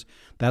because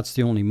that's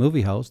the only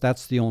movie house.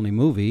 That's the only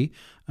movie.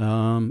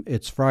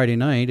 It's Friday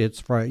night.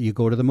 You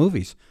go to the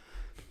movies.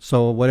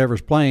 So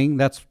whatever's playing,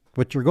 that's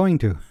what you're going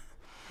to.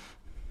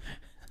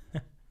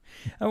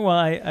 Well,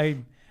 I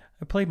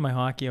played my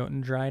hockey out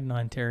in Dryden,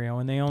 Ontario,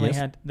 and they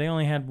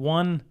only had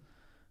one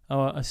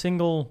a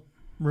single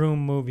room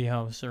movie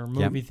house or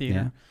movie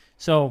theater. Yeah.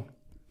 So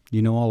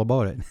you know all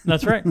about it.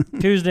 That's right.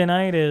 Tuesday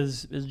night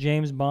is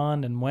James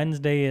Bond, and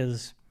Wednesday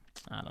is,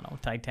 I don't know,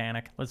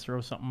 Titanic. Let's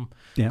throw something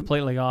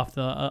completely off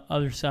the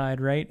other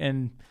side, right?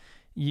 And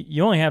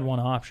you only had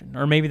one option,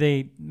 or maybe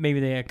they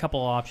had a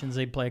couple of options.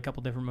 They'd play a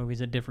couple different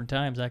movies at different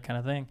times, that kind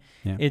of thing.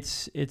 Yeah.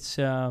 It's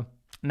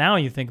now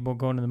you think about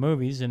going to the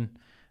movies and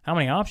how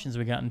many options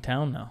we got in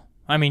town now.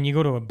 I mean, you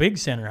go to a big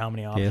center, how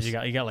many options you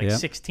got? You got like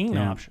 16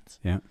 options.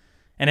 Yeah.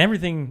 And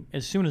everything,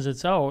 as soon as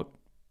it's out,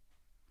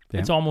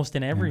 it's almost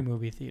in every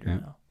movie theater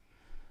now.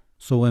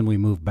 So when we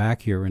moved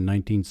back here in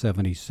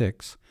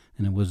 1976,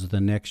 and it was the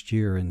next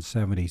year in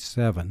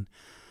 77,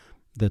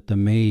 that the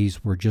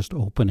Mays were just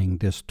opening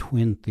this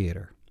twin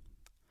theater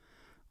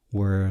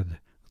where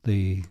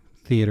the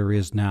theater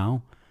is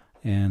now,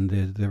 and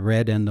the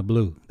red and the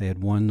blue. They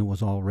had one that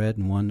was all red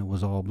and one that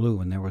was all blue,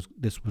 and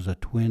this was a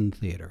twin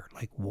theater.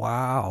 Like,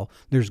 wow,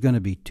 there's going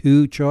to be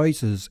two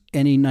choices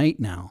any night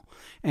now,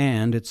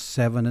 and it's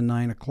 7 and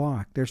 9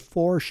 o'clock. There's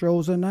 4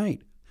 shows a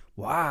night.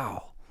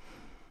 Wow.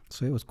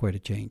 So it was quite a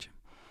change.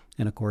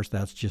 And of course,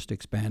 that's just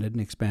expanded and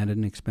expanded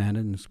and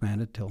expanded and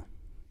expanded till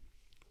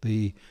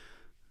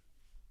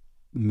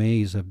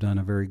Mays have done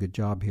a very good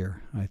job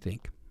here, I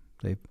think.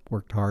 They've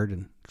worked hard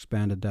and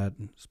expanded that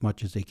as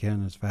much as they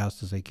can, as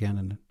fast as they can,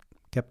 and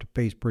kept the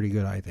pace pretty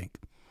good, I think.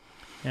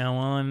 Yeah,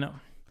 well, and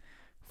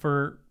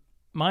for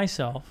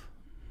myself,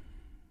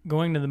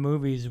 going to the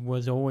movies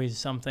was always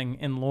something.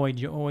 In Lloyd,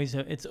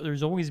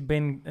 there's always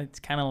been, it's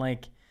kind of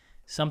like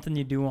something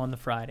you do on the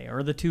Friday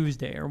or the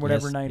Tuesday or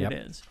whatever Yes, night yep. it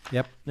is.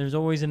 Yep. There's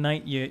always a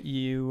night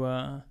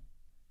you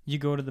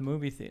go to the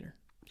movie theater.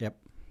 Yep.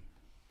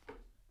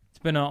 It's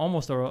been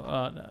almost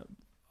a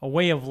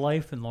way of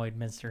life in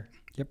Lloydminster.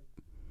 Yep.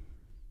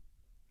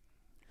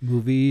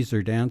 Movies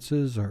or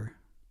dances or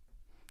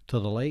to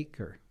the lake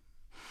or.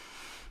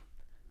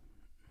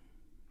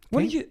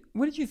 What Okay.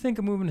 did you think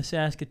of moving to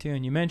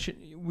Saskatoon? You mentioned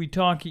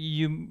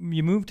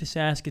you moved to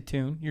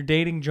Saskatoon. You're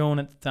dating Joan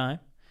at the time.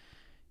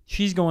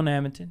 She's going to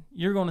Edmonton.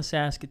 You're going to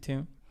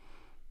Saskatoon.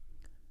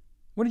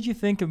 What did you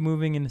think of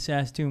moving into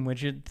Saskatoon,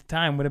 which at the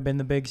time would have been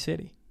the big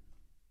city?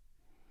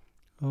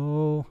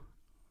 Oh,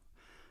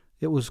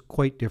 it was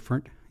quite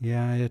different.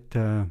 Yeah, it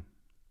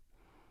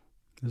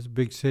was a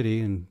big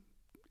city, and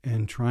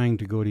trying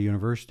to go to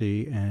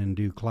university and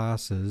do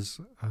classes,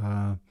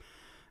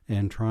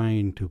 and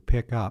trying to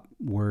pick up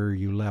where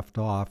you left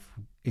off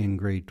in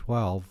grade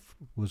 12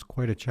 was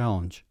quite a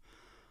challenge,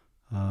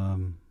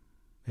 and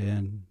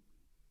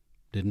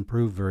didn't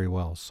prove very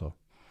well. So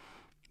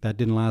that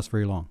didn't last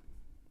very long.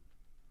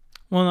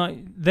 Well,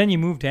 then you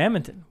moved to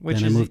Edmonton,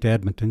 Then I moved to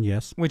Edmonton.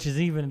 Yes. which is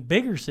even a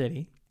bigger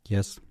city.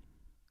 Yes.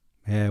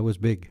 Yeah, it was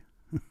big.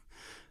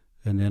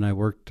 And then I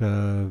worked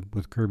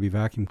with Kirby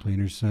Vacuum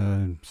Cleaners,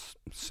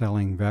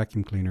 selling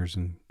vacuum cleaners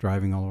and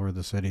driving all over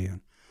the city. And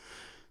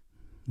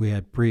we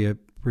had pre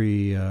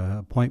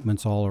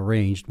appointments all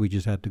arranged. We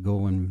just had to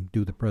go and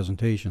do the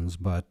presentations.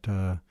 But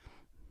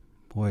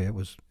boy, it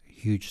was a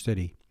huge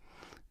city.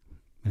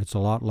 It's a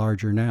lot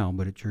larger now,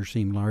 but it sure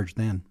seemed large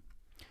then.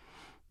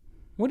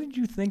 What did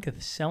you think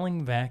of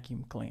selling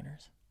vacuum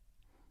cleaners?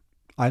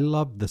 I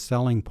loved the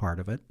selling part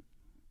of it,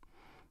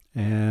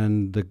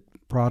 and the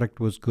product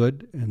was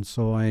good, and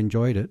so I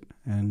enjoyed it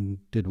and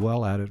did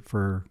well at it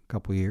for a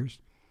couple of years.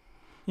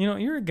 You know,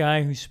 you're a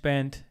guy who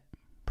spent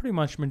pretty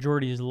much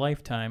majority of his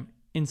lifetime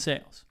in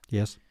sales.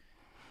 Yes,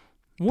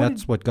 What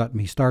that's what got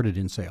me started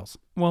in sales.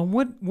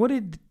 what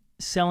did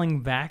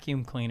selling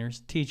vacuum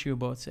cleaners teach you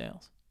about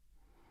sales?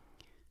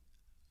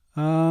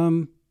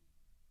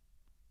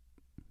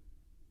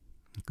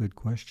 Good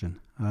question.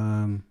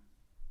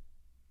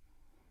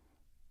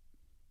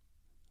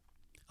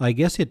 I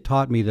guess it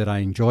taught me that I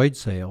enjoyed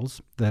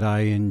sales, that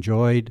I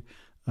enjoyed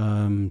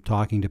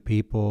talking to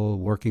people,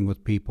 working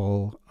with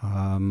people,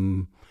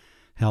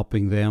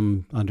 helping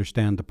them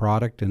understand the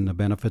product and the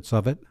benefits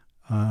of it,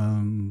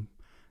 and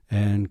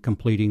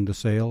completing the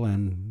sale,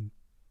 and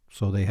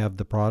so they have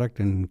the product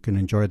and can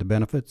enjoy the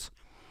benefits.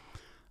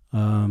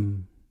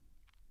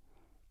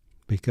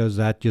 Because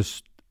that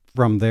just,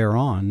 from there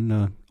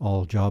on,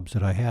 all jobs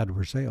that I had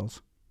were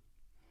sales.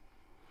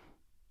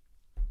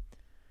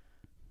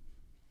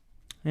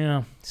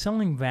 Yeah,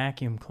 selling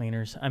vacuum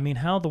cleaners. I mean,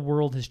 how the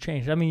world has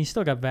changed. I mean, you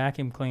still got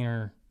vacuum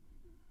cleaner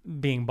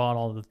being bought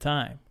all the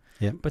time.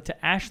 Yep. But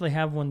to actually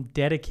have one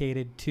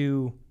dedicated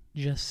to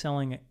just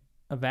selling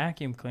a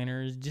vacuum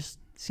cleaner just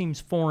seems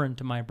foreign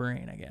to my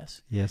brain, I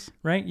guess. Yes.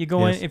 Right? You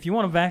go Yes. in, if you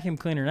want a vacuum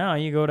cleaner now,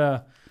 you go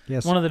to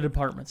Yes. one of the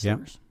department Yep.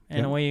 stores, and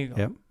Yep. away you go.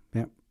 Yep.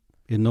 Yep.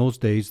 In those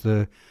days,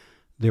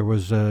 there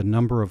was a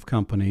number of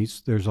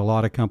companies. There's a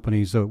lot of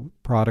companies that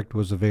product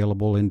was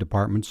available in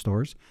department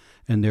stores,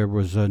 and there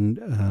was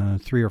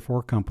 3 or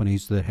 4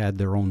 companies that had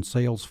their own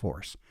sales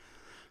force.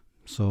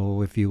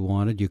 So if you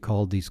wanted, you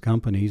called these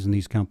companies, and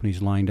these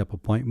companies lined up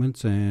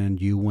appointments,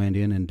 and you went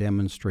in and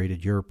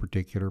demonstrated your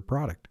particular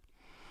product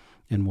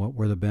and what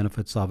were the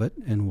benefits of it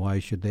and why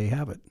should they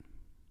have it.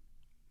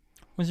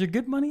 Was there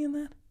good money in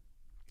that?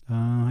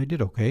 I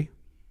did okay.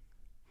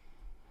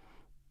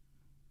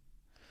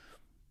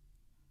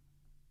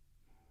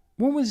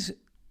 What was,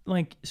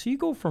 like, so you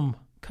go from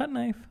Cut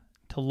Knife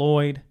to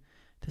Lloyd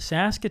to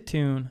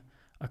Saskatoon,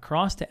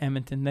 across to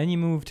Edmonton, then you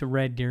move to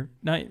Red Deer.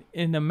 Now,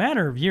 in a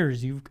matter of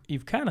years,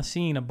 you've kind of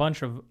seen a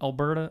bunch of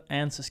Alberta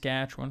and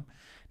Saskatchewan.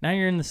 Now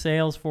you're in the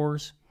sales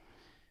force.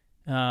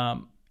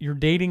 You're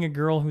dating a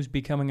girl who's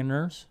becoming a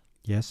nurse.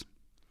 Yes.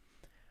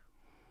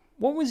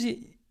 What was it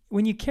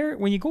when you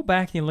go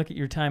back and you look at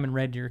your time in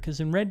Red Deer? Because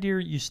in Red Deer,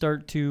 you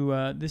start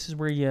to this is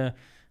where you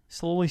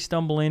slowly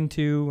stumble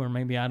into, or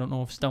maybe I don't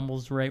know if stumble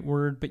is the right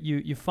word, but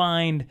you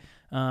find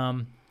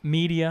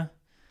media.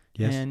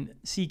 Yes. And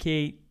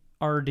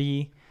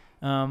CKRD.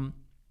 When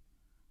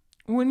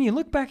you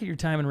look back at your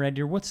time in Red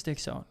Deer, what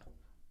sticks out?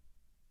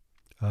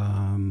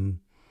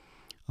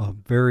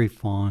 Very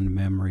fond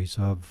memories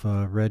of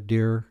Red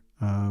Deer.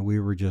 We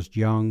were just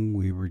young.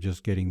 We were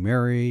just getting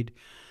married,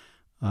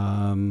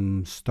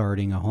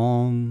 starting a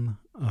home,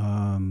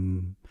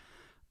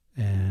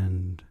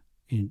 and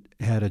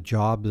had a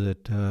job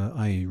that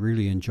I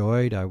really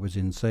enjoyed. I was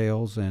in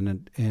sales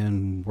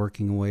and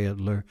working away at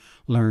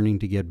learning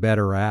to get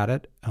better at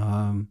it,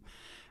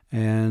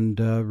 and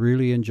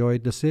really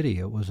enjoyed the city.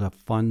 It was a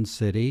fun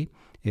city.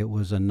 It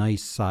was a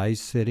nice size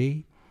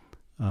city.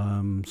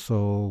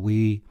 So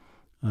we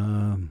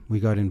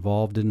got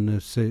involved in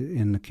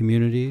the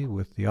community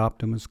with the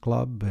Optimist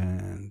Club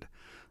and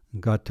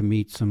got to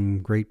meet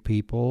some great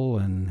people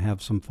and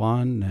have some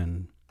fun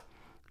and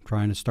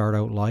trying to start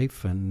out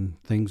life,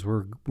 and things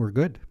were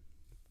good.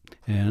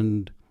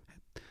 And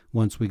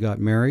once we got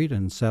married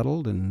and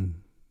settled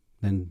and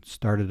then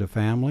started a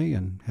family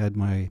and had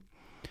my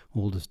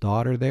oldest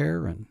daughter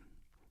there, and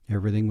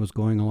everything was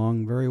going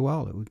along very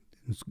well. It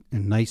was a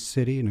nice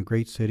city and a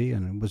great city,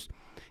 and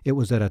it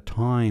was at a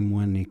time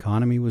when the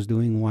economy was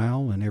doing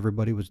well and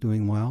everybody was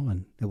doing well,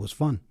 and it was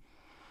fun.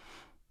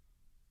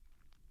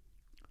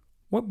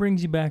 What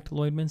brings you back to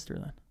Lloydminster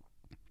then?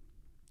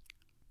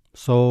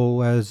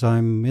 So as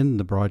I'm in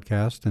the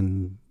broadcast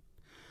and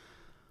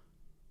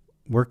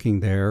working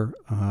there,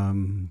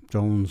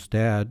 Joan's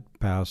dad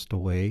passed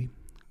away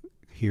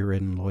here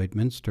in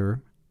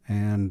Lloydminster,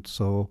 and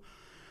so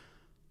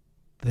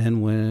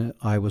then when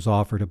I was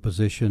offered a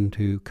position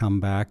to come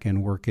back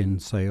and work in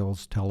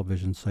sales,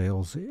 television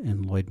sales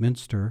in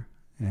Lloydminster,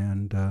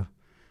 and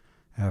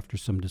after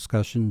some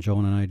discussion,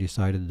 Joan and I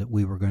decided that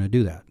we were going to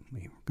do that.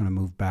 We were going to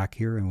move back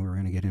here, and we were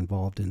going to get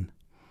involved in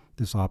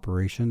this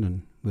operation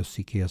and with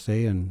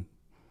CKSA and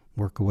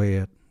work away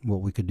at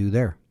what we could do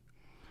there.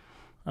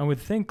 I would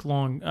think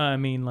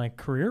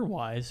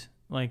career-wise,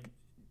 like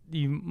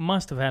you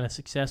must have had a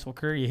successful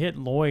career. You hit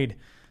Lloyd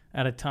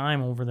at a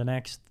time over the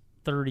next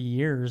 30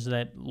 years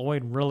that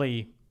Lloyd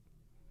really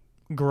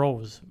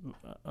grows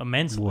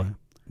immensely.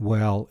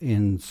 Well,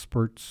 in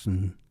spurts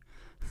and...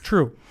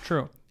 True.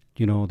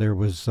 You know, there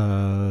was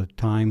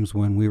times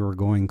when we were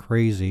going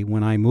crazy.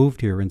 When I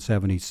moved here in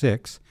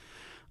 76,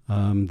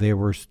 they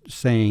were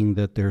saying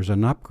that there's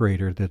an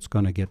upgrader that's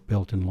going to get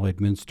built in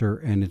Lloydminster,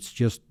 and it's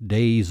just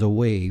days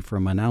away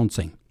from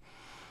announcing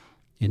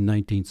in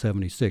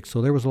 1976.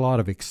 So there was a lot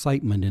of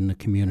excitement in the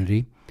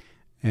community,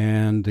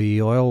 and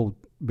the oil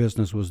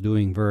business was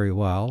doing very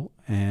well,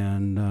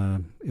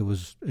 and it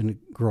was a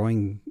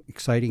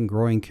exciting,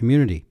 growing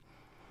community.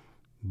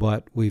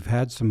 But we've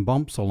had some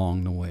bumps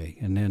along the way,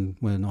 and then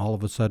when all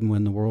of a sudden,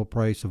 when the world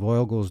price of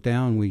oil goes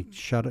down, we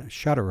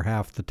shutter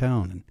half the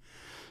town. And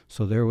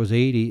so there was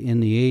in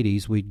the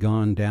 80s, we'd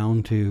gone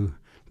down to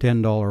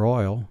 $10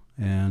 oil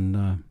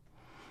and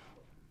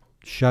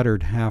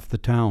shuttered half the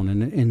town.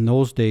 And in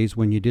those days,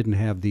 when you didn't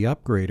have the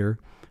upgrader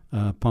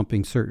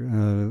pumping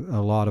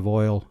a lot of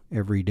oil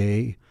every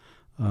day,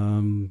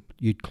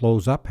 you'd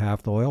close up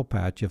half the oil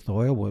patch if the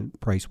oil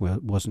price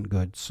wasn't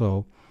good.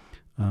 So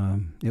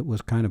it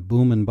was kind of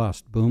boom and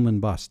bust.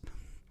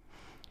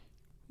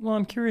 Well,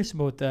 I'm curious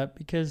about that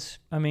because,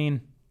 I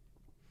mean,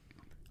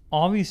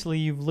 obviously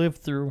you've lived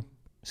through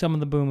some of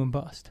the boom and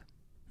bust.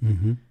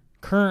 Mm-hmm.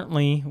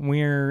 Currently,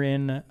 we're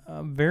in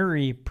a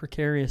very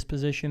precarious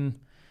position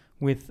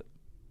with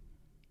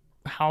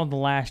how the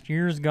last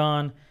year's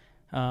gone,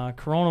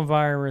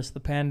 coronavirus, the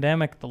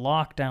pandemic, the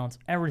lockdowns,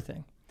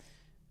 everything.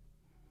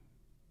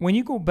 When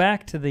you go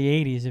back to the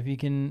 80s, if you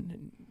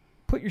can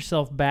put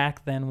yourself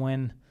back then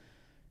when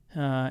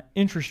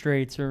interest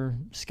rates are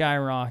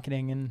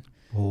skyrocketing, and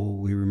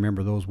we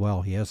remember those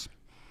well. Yes.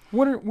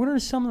 What are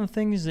some of the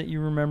things that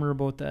you remember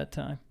about that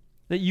time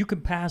that you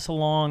could pass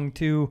along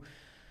to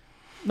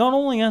not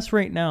only us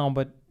right now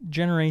but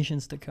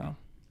generations to come?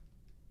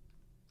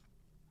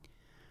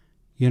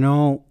 You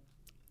know,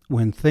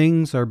 when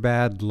things are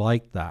bad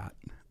like that,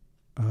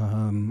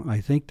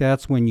 I think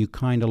that's when you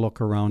kind of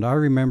look around. I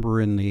remember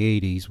in the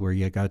 80s where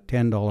you got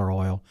 $10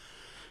 oil,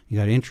 you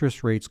got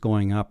interest rates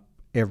going up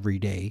every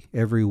day.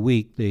 Every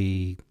week,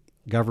 the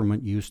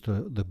government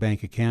the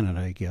Bank of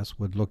Canada, I guess,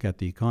 would look at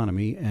the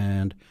economy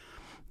and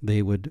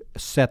they would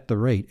set the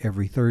rate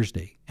every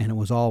Thursday. And it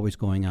was always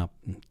going up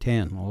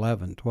 10,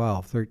 11,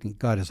 12, 13,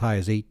 got as high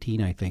as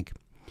 18, I think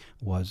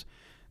was.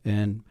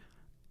 And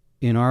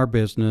in our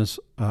business,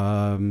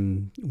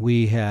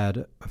 we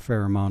had a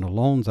fair amount of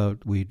loans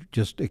out. We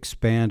just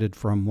expanded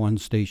from one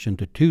station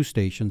to two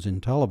stations in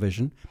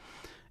television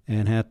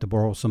and had to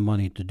borrow some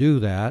money to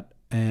do that.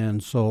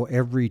 And so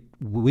every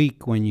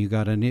week when you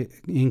got an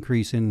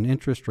increase in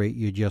interest rate,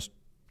 you just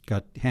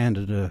got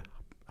handed a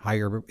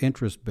higher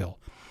interest bill.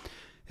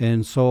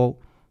 And so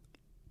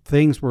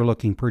things were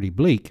looking pretty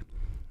bleak.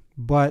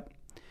 But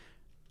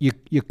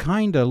you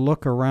kind of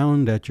look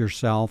around at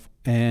yourself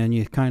and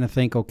you kind of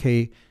think,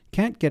 okay,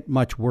 can't get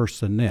much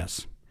worse than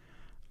this.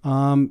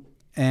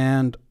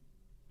 And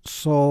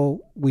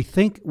so we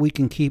think we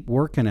can keep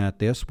working at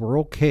this. We're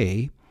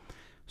okay.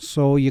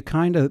 So you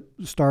kind of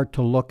start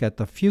to look at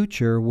the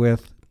future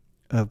with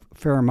a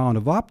fair amount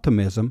of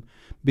optimism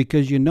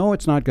because you know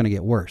it's not going to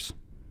get worse.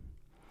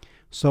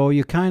 So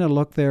you kind of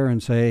look there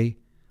and say,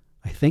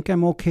 I think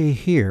I'm okay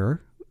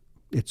here.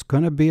 It's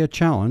going to be a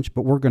challenge,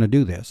 but we're going to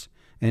do this.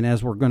 And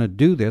as we're going to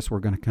do this, we're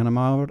going to come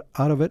out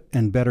of it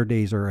and better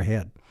days are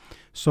ahead.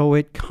 So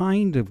it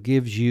kind of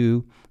gives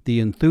you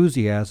the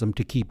enthusiasm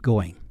to keep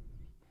going.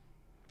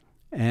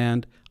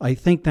 And I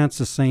think that's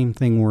the same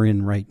thing we're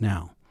in right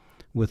now.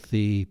 With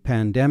the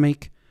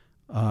pandemic,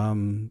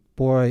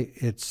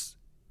 it's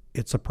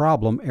a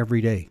problem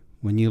every day.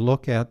 When you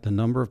look at the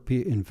number of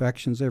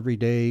infections every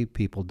day,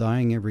 people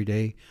dying every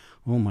day,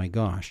 oh my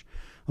gosh.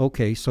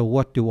 Okay, so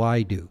what do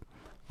I do?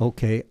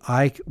 Okay,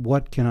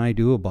 what can I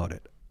do about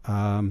it?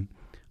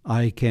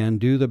 I can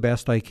do the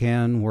best I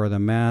can, wear the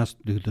mask,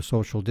 do the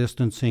social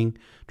distancing,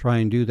 try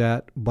and do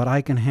that, but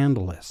I can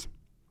handle this.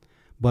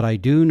 But I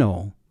do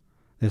know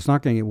it's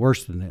not going to get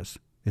worse than this.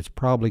 It's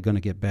probably going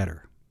to get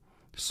better.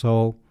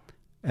 So,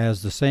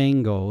 as the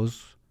saying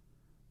goes,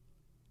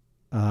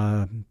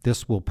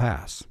 this will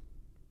pass.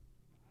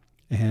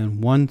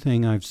 And one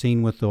thing I've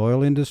seen with the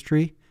oil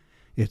industry,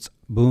 it's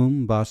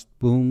boom, bust,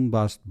 boom,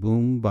 bust,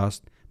 boom,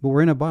 bust. But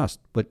we're in a bust.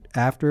 But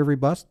after every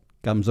bust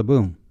comes a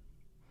boom.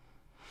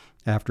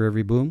 After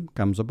every boom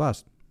comes a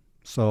bust.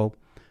 So,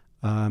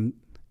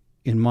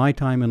 in my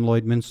time in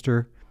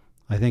Lloydminster,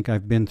 I think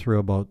I've been through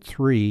about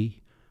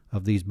 3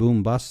 of these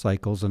boom-bust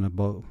cycles, and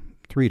about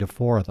 3 to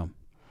 4 of them.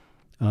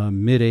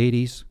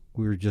 Mid-'80s,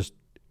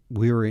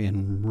 we were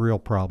in real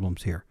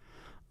problems here.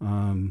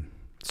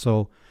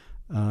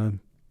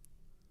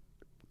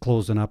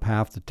 Closing up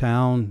half the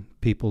town,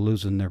 people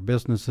losing their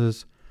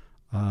businesses.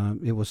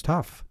 It was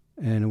tough,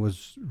 and it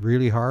was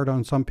really hard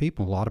on some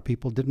people. A lot of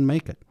people didn't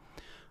make it.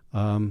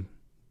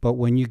 But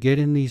when you get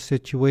in these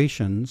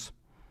situations,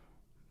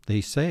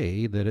 they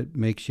say that it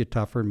makes you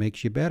tougher,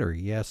 makes you better.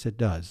 Yes, it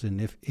does.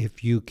 And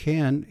if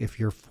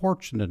you're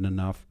fortunate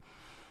enough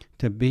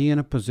to be in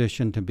a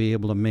position to be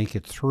able to make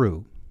it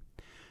through,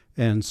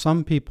 and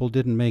some people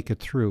didn't make it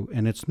through,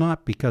 and it's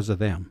not because of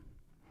them.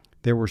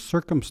 There were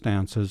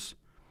circumstances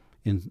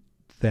in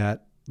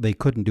that they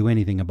couldn't do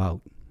anything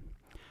about.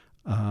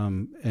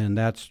 And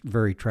that's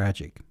very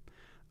tragic.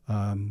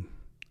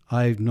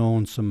 I've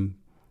known some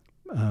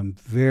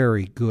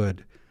very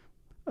good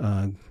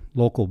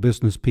local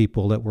business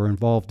people that were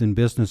involved in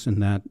business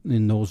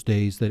in those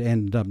days that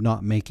ended up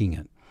not making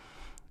it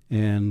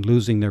and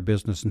losing their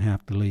business and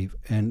have to leave.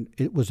 And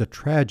it was a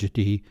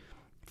tragedy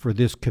for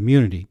this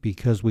community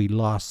because we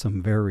lost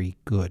some very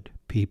good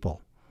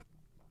people.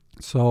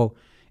 So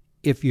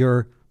if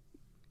you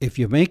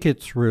make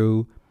it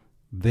through,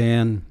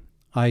 then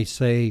I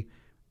say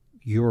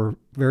you're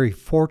very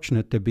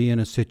fortunate to be in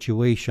a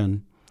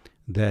situation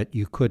that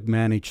you could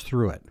manage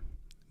through it.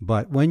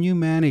 But when you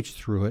manage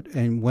through it,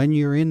 and when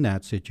you're in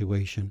that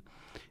situation,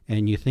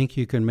 and you think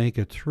you can make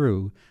it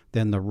through,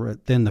 then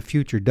the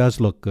future does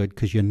look good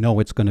because you know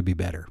it's going to be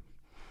better.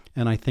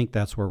 And I think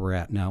that's where we're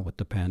at now with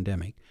the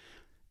pandemic.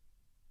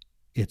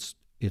 It's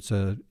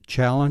a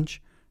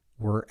challenge.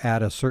 We're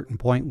at a certain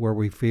point where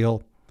we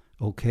feel,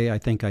 okay, I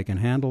think I can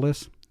handle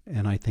this,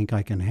 and I think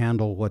I can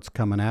handle what's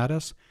coming at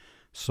us.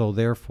 So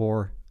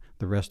therefore,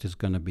 the rest is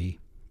going to be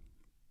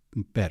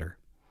better.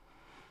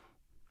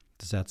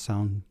 Does that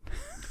sound?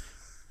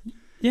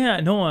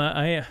 Yeah, no,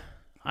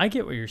 I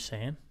get what you're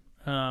saying.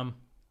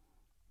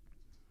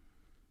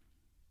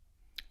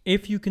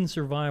 If you can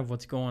survive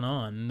what's going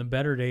on, the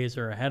better days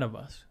are ahead of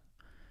us.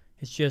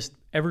 It's just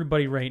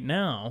everybody right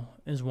now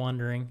is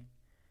wondering,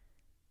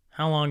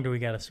 how long do we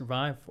got to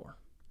survive for?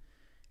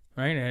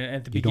 Right?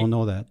 At the You don't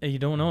know that. You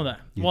don't know that.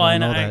 You don't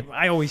know I that.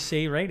 I always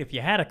say, right, if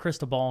you had a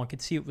crystal ball and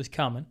could see it was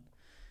coming,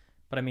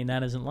 but I mean,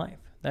 that isn't life.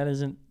 That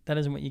isn't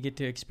what you get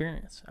to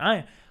experience.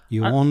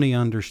 You only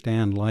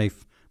understand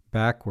life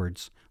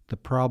backwards. The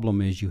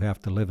problem is you have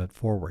to live it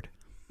forward.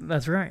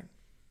 That's right.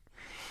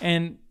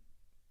 And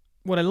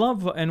what I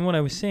love, and what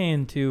I was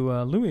saying to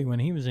Louis when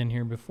he was in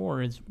here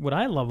before, is what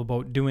I love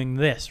about doing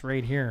this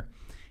right here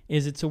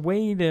is it's a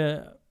way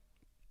to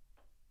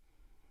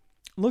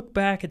look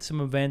back at some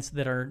events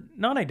that are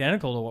not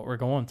identical to what we're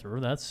going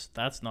through.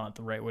 That's not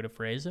the right way to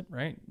phrase it,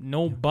 right?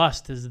 No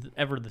bust is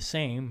ever the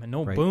same, and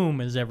no boom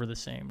is ever the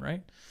same,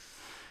 right?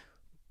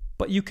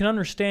 But you can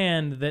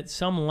understand that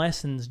some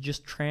lessons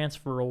just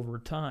transfer over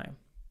time.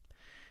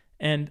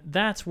 And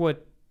that's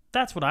what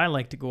I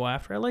like to go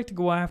after. I like to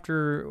go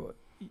after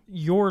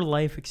your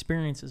life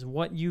experiences,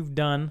 what you've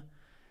done,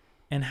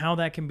 and how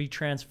that can be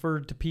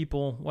transferred to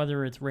people,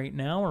 whether it's right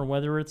now or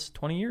whether it's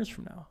 20 years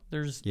from now.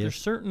 There's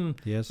certain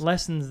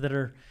lessons that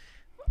are,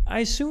 I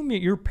assume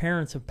that your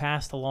parents have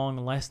passed along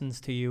lessons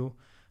to you,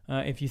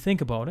 if you think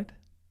about it,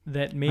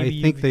 that maybe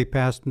I think they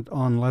passed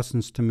on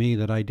lessons to me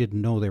that I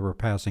didn't know they were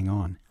passing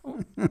on.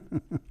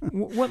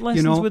 What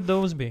lessons would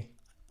those be?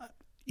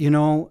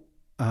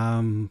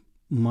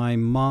 My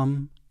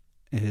mom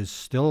is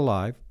still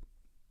alive,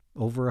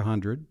 over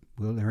 100.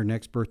 Well, her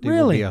next birthday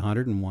will be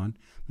 101.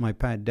 My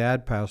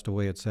dad passed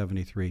away at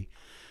 73.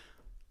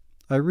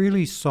 I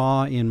really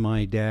saw in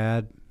my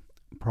dad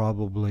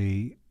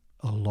probably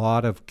a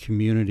lot of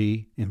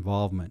community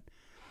involvement.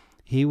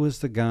 He was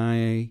the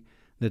guy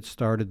that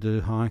started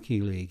the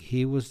hockey league.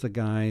 He was the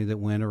guy that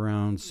went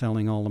around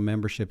selling all the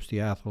memberships to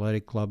the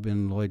athletic club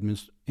in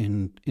Lloydminster,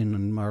 in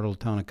our little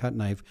town of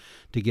Cutknife,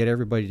 to get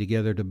everybody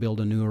together to build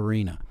a new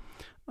arena.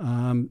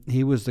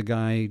 He was the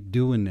guy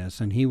doing this,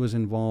 and he was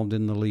involved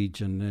in the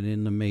Legion and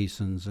in the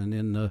Masons and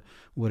in the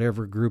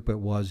whatever group it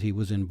was. He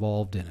was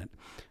involved in it.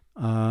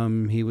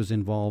 He was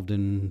involved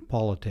in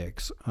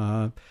politics,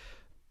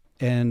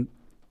 and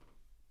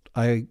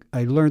I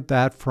learned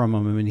that from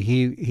him. I mean,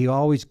 he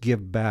always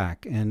give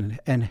back and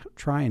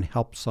try and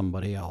help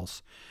somebody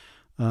else.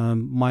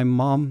 My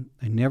mom,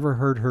 I never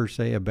heard her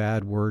say a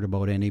bad word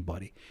about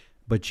anybody,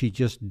 but she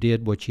just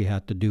did what she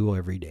had to do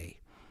every day.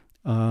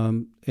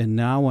 And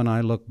now when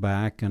I look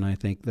back and I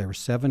think there were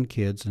 7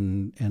 kids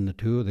and the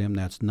 2 of them,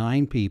 that's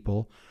 9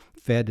 people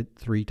fed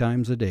 3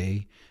 times a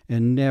day,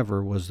 and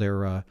never was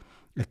there a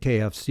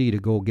KFC to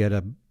go get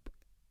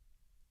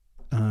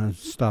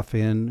stuff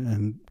in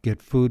and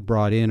get food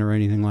brought in or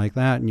anything like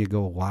that. And you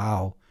go,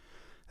 wow,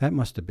 that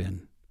must have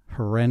been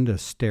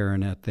horrendous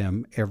staring at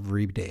them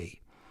every day.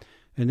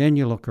 And then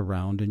you look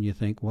around and you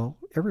think, well,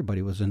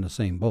 everybody was in the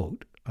same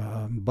boat.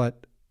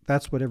 But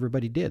that's what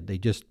everybody did. They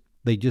just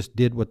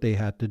did what they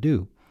had to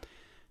do.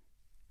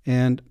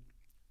 And,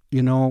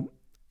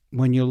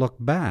 when you look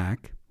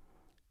back,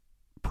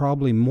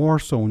 probably more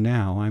so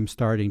now, I'm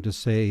starting to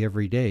say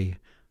every day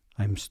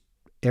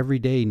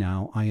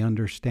now, I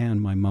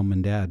understand my mom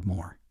and dad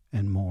more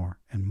and more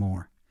and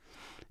more.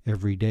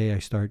 Every day I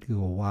start to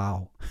go,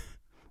 wow,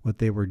 what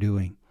they were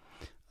doing.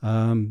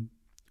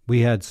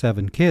 We had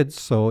 7 kids,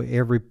 so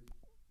every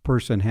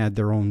person had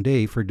their own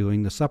day for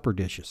doing the supper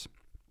dishes.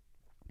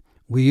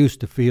 We used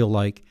to feel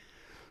like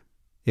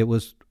it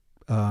was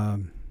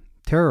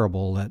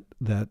terrible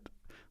that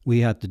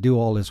we had to do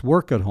all this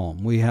work at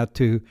home. We had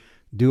to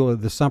do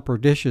the supper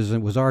dishes.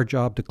 It was our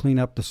job to clean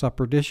up the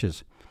supper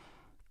dishes.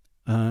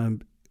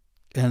 And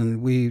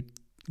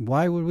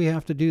why would we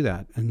have to do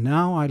that? And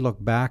now I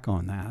look back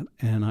on that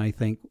and I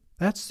think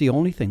that's the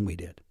only thing we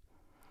did.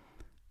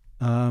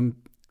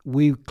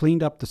 We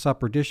cleaned up the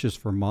supper dishes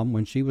for Mom.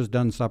 When she was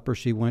done supper,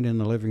 she went in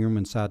the living room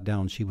and sat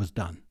down. She was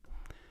done.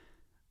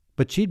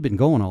 But she'd been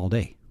going all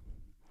day.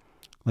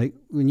 Like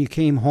when you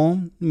came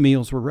home,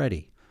 meals were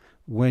ready.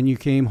 When you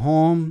came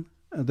home,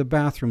 the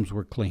bathrooms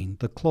were cleaned.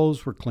 The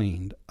clothes were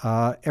cleaned.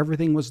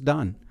 Everything was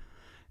done.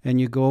 And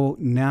you go,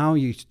 now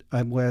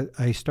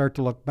I start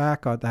to look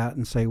back at that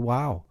and say,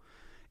 wow,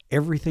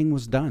 everything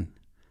was done.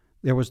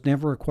 There was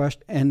never a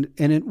question. And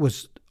it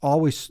was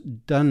always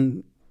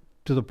done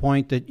to the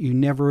point that you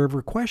never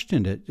ever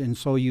questioned it. And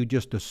so you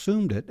just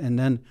assumed it.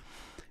 And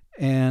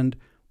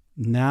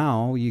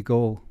now you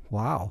go,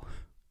 wow,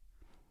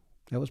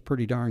 that was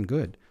pretty darn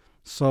good.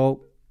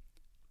 So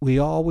we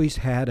always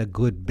had a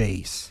good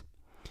base.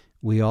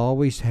 We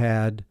always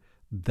had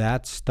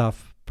that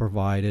stuff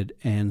provided,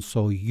 and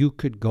so you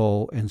could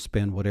go and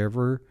spend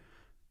whatever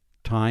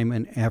time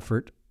and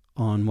effort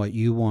on what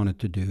you wanted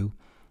to do,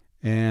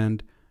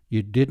 and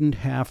you didn't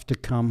have to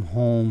come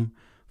home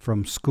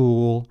from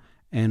school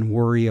and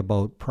worry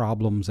about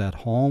problems at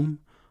home.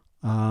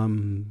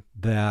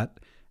 That,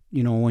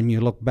 when you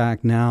look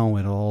back now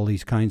at all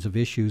these kinds of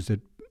issues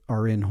that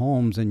are in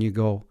homes, and you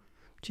go,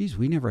 geez,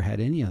 we never had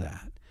any of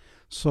that.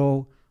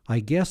 So I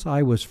guess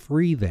I was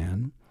free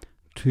then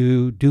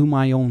to do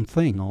my own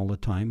thing all the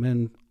time,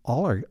 and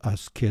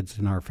us kids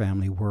in our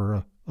family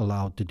were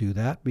allowed to do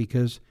that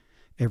because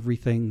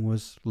everything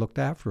was looked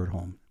after at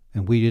home,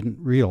 and we didn't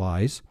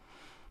realize,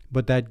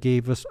 but that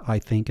gave us, I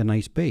think, a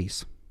nice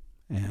base,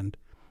 and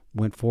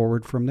went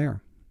forward from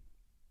there.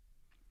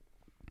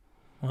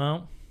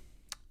 Well,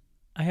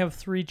 I have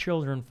 3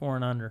 children, 4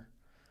 and under,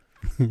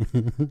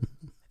 and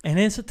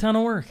it's a ton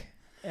of work.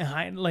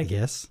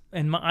 Yes.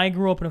 And I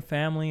grew up in a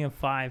family of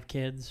 5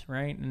 kids,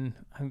 right? And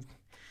I'm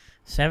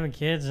 7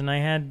 kids, and I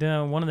had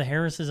one of the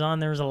Harrises on.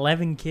 There was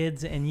 11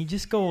 kids, and you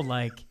just go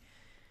like,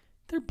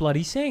 they're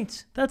bloody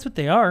saints. That's what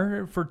they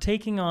are for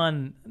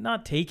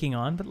not taking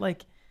on, but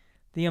like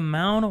the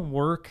amount of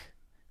work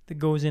that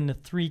goes into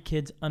 3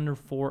 kids under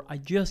 4. I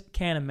just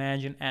can't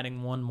imagine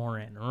adding 1 more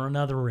in, or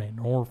another in,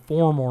 or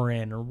 4 more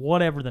in, or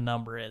whatever the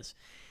number is.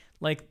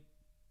 Like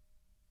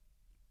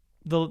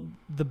the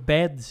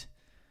beds,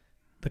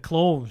 the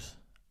clothes,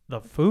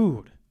 the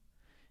food,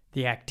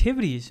 the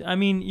activities. I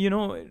mean,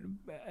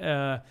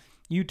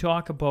 you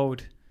talk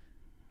about,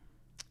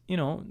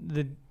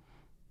 the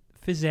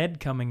phys ed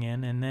coming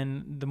in, and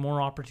then the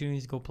more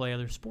opportunities to go play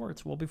other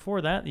sports. Well,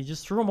 before that, you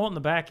just threw them out in the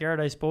backyard,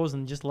 I suppose,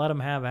 and just let them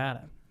have at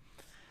it.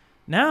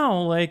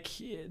 Now,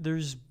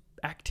 there's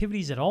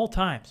activities at all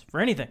times for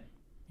anything.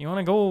 You want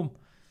to go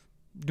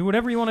do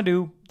whatever you want to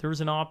do,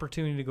 there's an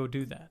opportunity to go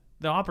do that.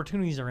 The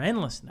opportunities are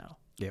endless now.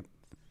 Yep.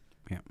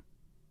 Yeah.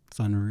 It's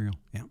unreal.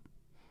 Yeah.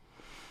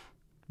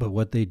 But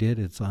what they did,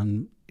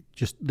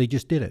 they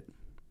just did it.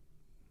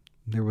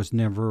 There was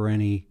never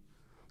any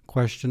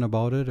question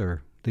about it,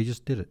 or they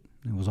just did it.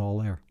 It was all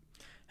there.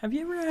 Have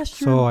you ever asked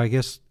So I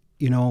guess,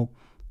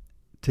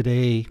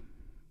 today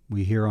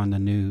we hear on the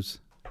news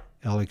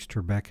Alex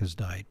Trebek has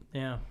died.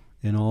 Yeah.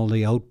 And all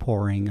the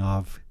outpouring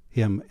of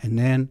him. And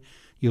then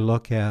you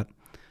look at,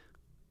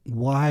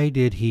 why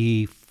did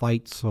he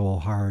fight so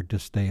hard to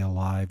stay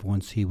alive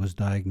once he was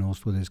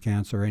diagnosed with his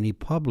cancer? And he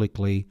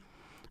publicly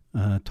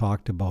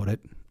talked about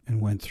it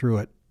and went through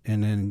it.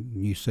 And then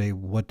you say,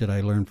 what did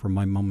I learn from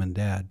my mom and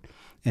dad?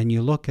 And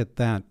you look at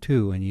that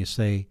too, and you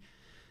say,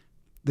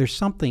 there's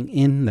something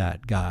in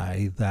that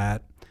guy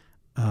that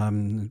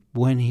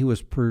when he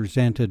was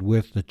presented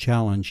with the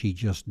challenge, he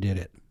just did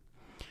it.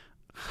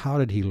 how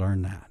did he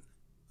learn that?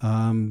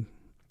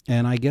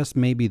 And I guess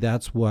maybe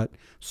that's what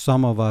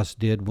some of us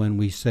did when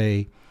we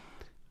say,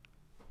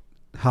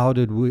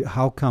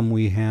 how come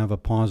we have a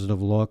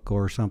positive look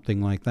or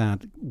something like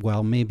that?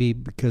 Well, maybe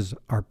because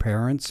our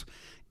parents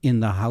in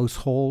the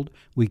household,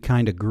 we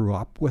kind of grew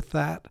up with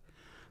that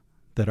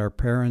our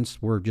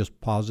parents were just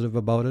positive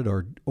about it,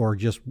 or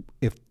just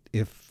if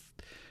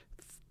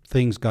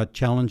things got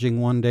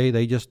challenging one day,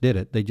 they just did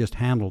it. They just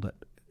handled it.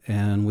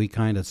 And we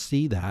kind of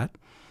see that.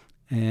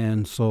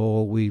 And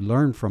so we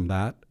learn from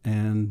that,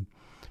 and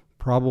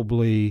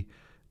probably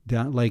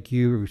like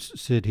you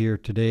sit here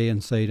today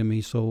and say to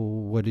me, so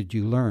what did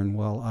you learn?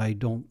 Well, I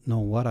don't know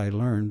what I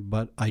learned,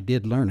 but I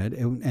did learn it.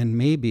 And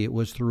maybe it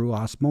was through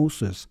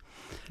osmosis.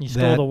 You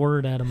stole the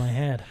word out of my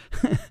head.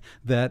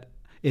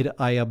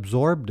 I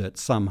absorbed it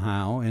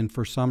somehow, and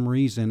for some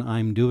reason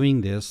I'm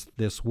doing this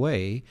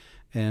way,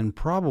 and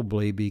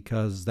probably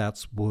because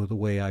that's the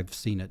way I've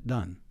seen it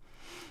done.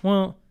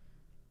 Well,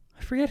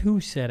 I forget who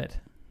said it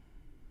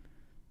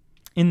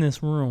in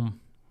this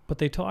room, but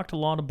they talked a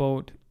lot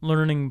about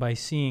learning by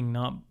seeing,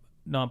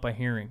 not by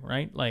hearing,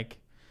 right? Like,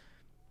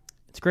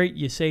 it's great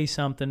you say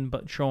something,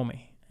 but show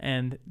me.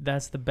 And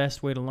that's the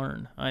best way to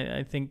learn.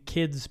 I think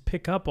kids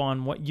pick up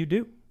on what you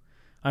do.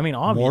 I mean,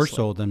 obviously. More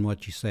so than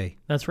what you say.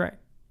 That's right.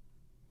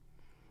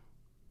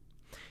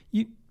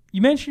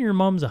 You mentioned your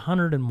mom's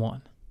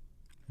 101.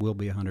 Will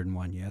be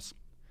 101, yes.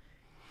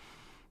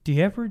 Do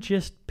you ever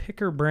just pick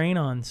her brain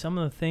on some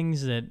of the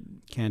things that...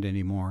 Can't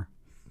anymore.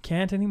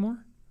 Can't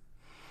anymore?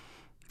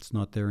 It's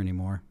not there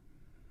anymore.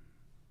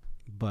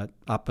 But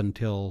up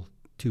until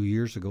 3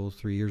 years ago,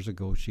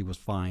 she was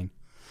fine.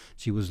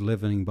 She was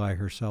living by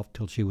herself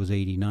till she was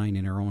 89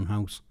 in her own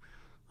house.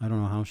 I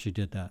don't know how she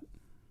did that.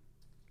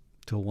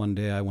 Till one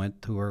day I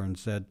went to her and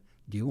said,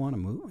 do you want to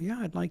move? Yeah,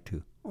 I'd like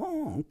to.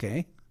 Oh,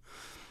 okay.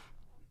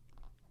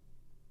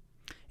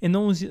 In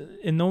those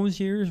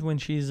years when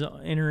she's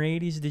in her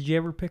 80s, did you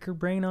ever pick her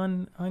brain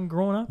on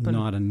growing up?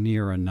 Not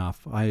near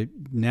enough.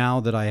 Now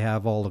that I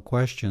have all the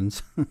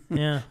questions,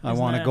 yeah, I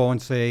want to go and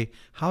say,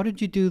 how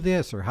did you do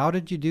this or how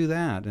did you do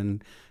that?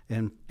 And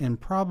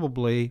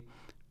probably,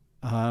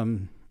 I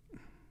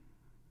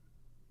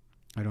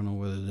don't know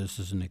whether this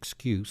is an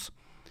excuse,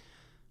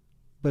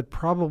 but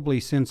probably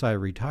since I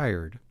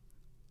retired,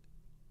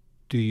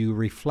 do you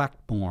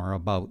reflect more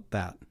about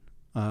that?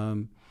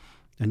 And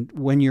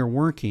when you're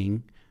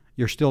working,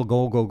 you're still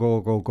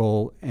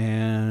go,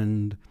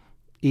 and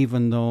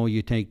even though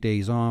you take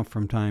days off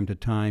from time to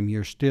time,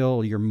 your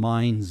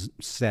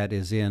mindset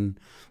is in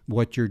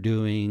what you're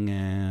doing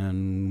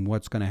and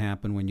what's going to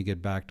happen when you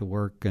get back to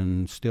work,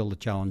 and still the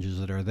challenges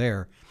that are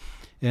there.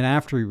 And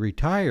after you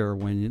retire,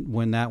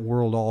 when that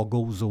world all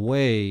goes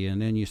away, and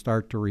then you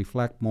start to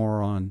reflect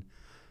more on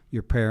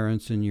your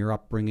parents and your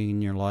upbringing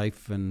in your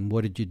life, and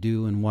what did you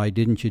do and why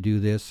didn't you do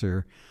this,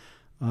 or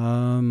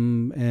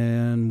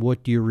and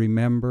what do you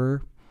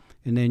remember?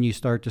 And then you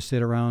start to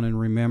sit around and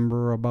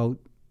remember about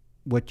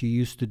what you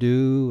used to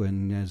do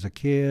and as a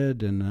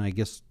kid, and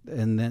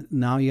and then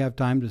now you have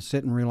time to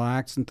sit and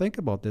relax and think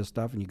about this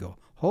stuff, and you go,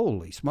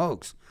 holy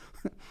smokes.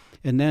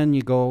 And then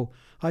you go,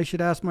 I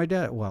should ask my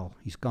dad. Well,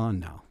 he's gone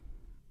now.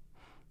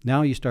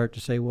 Now you start to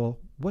say, well,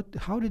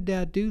 how did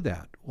Dad do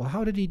that? Well,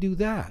 how did he do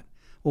that?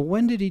 Well,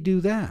 when did he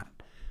do that?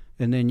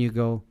 And then you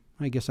go,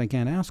 I guess I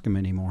can't ask him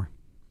anymore.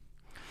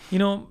 You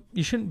know,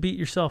 you shouldn't beat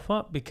yourself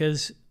up,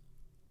 because,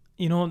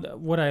 you know,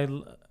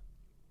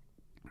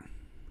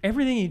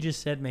 everything you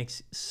just said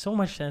makes so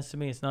much sense to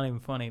me. It's not even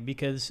funny,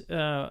 because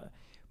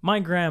my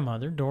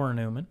grandmother, Dora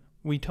Newman,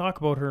 we talk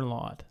about her a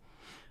lot.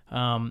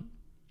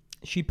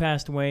 She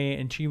passed away,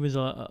 and she was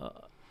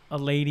a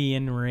lady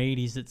in her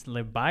 80s that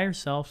lived by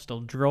herself, still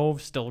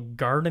drove, still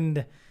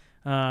gardened.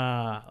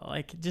 Thing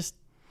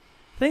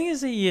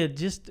is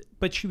that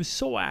but she was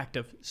so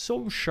active,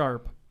 so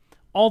sharp,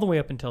 all the way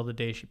up until the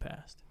day she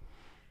passed.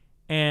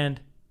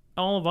 And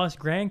all of us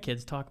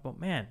grandkids talk about,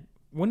 man,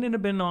 wouldn't it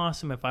have been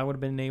awesome if I would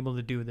have been able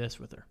to do this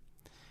with her?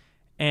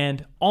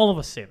 And all of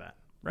us say that,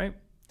 right?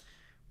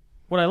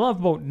 What I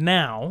love about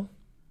now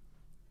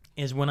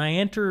is when I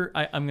enter,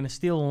 I'm going to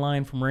steal a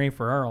line from Ray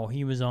Ferraro.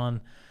 He was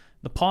on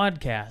the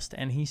podcast,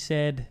 and he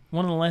said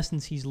one of the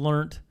lessons he's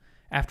learned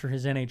after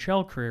his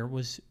NHL career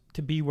was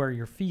to be where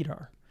your feet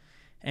are.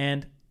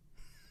 And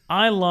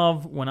I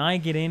love when I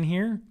get in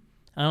here,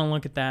 I don't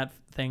look at that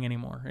thing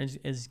anymore.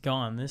 It's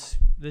gone. This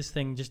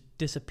thing just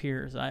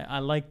disappears. I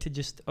like to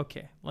just,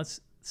 okay, let's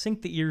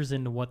sink the ears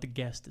into what the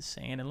guest is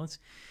saying, and let's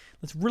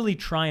really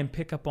try and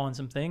pick up on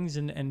some things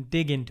and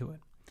dig into it.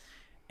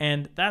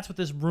 And that's what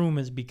this room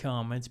has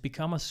become. It's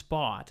become a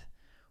spot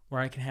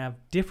where I can have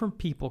different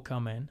people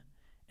come in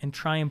and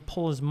try and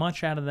pull as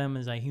much out of them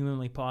as I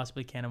humanly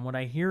possibly can. And what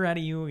I hear out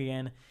of you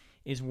again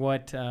is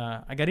what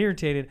I got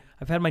irritated.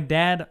 I've had my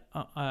dad,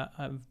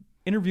 I've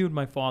interviewed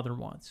my father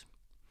once,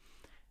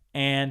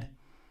 and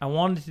I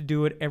wanted to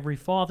do it every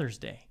Father's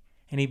Day.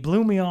 And he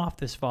blew me off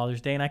this Father's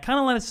Day, and I kind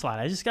of let it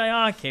slide. I just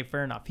got, okay,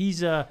 fair enough.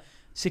 He's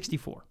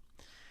 64.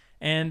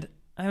 And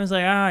I was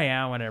like,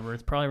 yeah, whatever.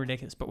 It's probably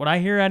ridiculous. But what I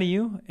hear out of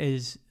you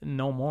is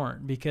no more,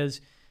 because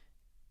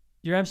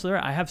You're absolutely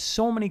right. I have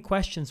so many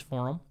questions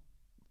for him.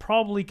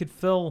 Probably could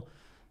fill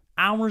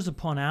hours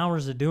upon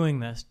hours of doing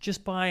this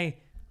just by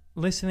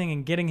listening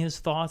and getting his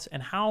thoughts.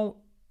 And how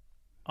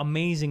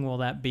amazing will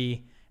that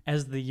be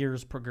as the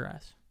years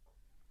progress?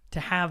 To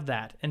have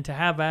that and to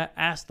have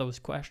asked those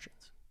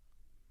questions.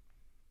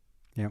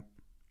 Yep.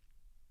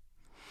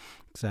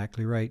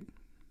 Exactly right.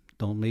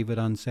 Don't leave it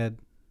unsaid.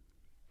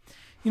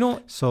 You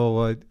know,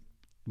 So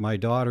my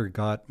daughter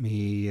got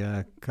me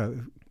a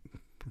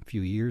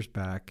few years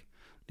back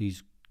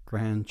these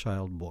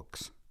grandchild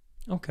books.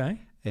 okay.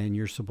 And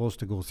you're supposed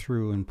to go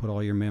through and put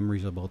all your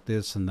memories about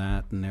this and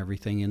that and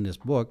everything in this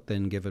book,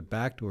 then give it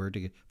back to her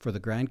for the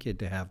grandkid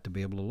to have to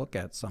be able to look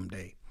at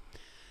someday.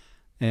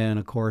 And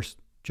of course,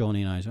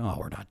 Joni and I said, "Oh,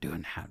 we're not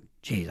doing that.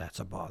 Gee, that's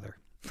a bother."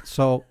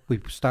 So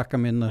we stuck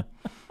them in the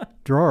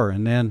drawer.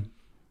 And then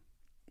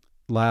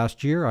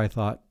last year I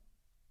thought,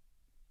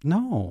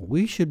 no,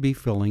 we should be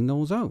filling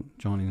those out.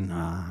 Joni,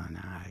 nah,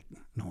 I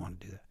don't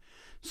want to do that.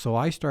 So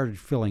I started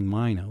filling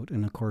mine out,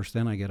 and of course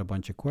then I get a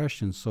bunch of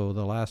questions. So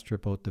the last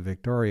trip out to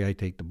Victoria, I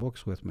take the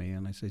books with me,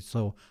 and I say,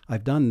 "So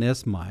I've done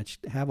this much.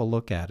 Have a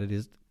look at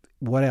it.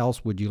 What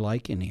else would you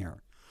like in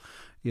here?"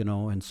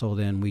 And so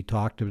then we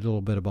talked a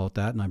little bit about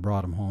that, and I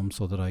brought them home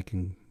so that I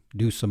can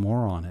do some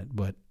more on it.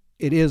 But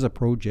it is a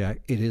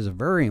project. It is a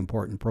very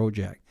important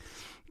project,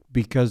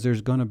 because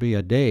there's going to be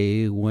a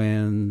day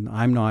when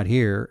I'm not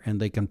here,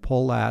 and they can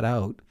pull that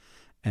out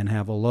and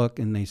have a look,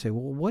 and they say,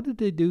 "Well, what did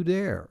they do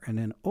there?" And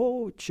then,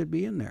 "Oh, it should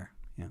be in there."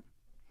 Yeah.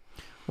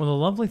 Well, the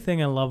lovely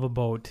thing I love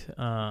about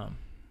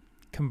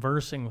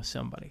conversing with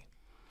somebody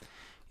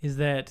is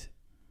that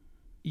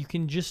you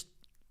can just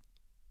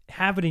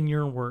have it in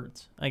your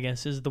words, I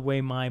guess, is the way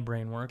my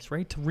brain works,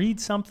 right? To read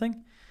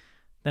something,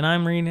 then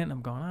I'm reading it and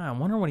I'm going, I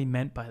wonder what he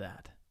meant by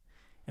that.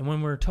 And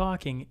when we're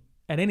talking,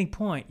 at any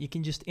point, you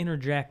can just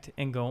interject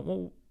and go,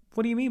 well,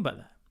 what do you mean by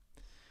that?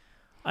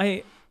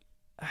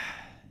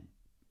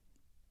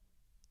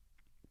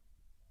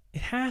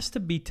 It has to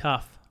be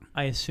tough,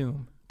 I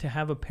assume, to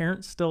have a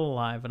parent still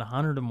alive at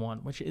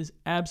 101, which is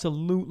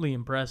absolutely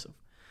impressive.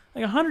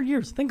 Like 100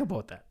 years, think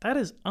about that. That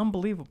is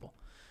unbelievable.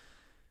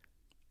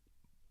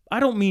 I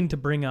don't mean to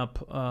bring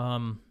up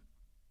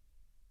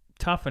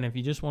tough, and if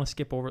you just want to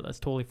skip over it, that's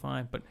totally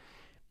fine. But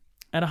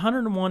at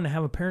 101, to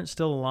have a parent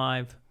still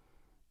alive,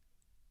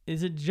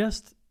 is it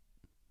just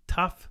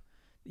tough?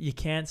 You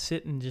can't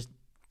sit and just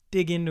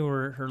dig into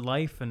her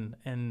life and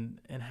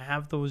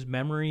have those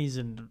memories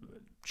and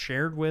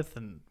shared with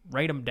and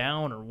write them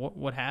down or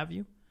what have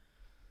you?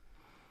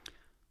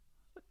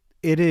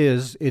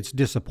 It's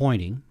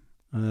disappointing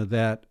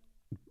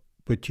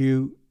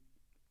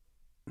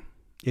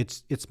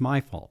it's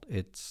my fault.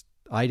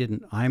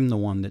 I'm the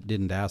one that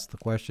didn't ask the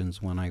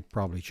questions when I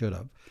probably should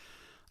have.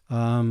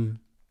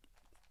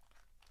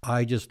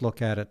 I just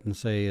look at it and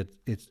say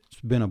it's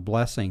been a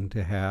blessing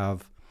to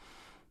have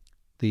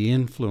the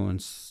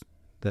influence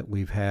that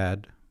we've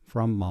had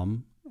from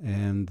Mom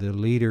and the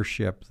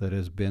leadership that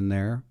has been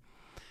there.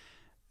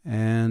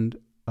 And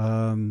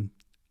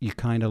you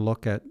kind of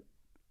look at,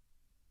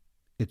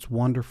 it's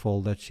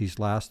wonderful that she's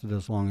lasted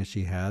as long as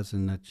she has,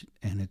 and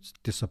it's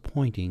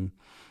disappointing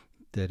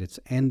that it's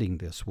ending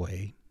this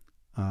way.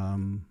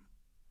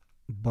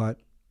 But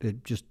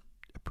just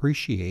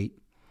appreciate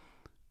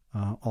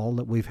all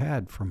that we've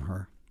had from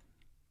her.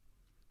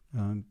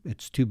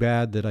 It's too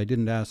bad that I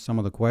didn't ask some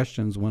of the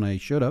questions when I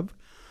should have.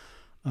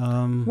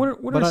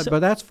 But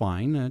that's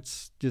fine.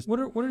 It's just what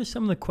are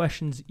some of the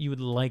questions you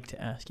would like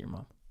to ask your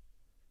mom?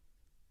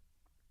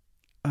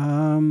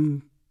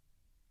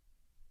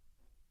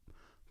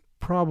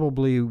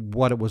 Probably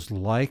what it was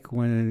like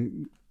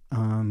when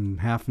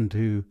having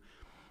to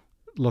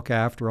look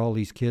after all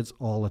these kids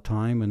all the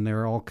time, and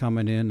they're all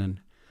coming in, and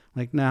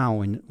like now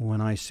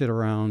when I sit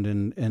around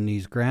and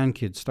these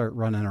grandkids start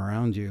running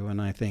around you,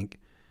 and I think,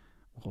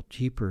 well,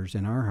 jeepers,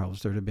 in our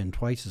house there'd have been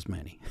twice as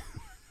many.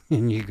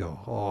 And you go,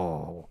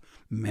 oh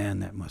man,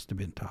 that must have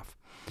been tough.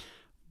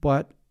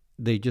 But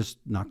they just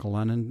knuckle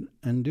on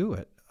and do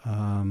it.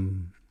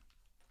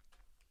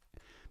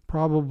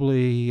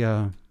 Probably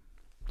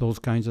those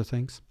kinds of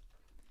things.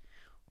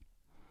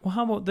 Well,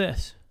 how about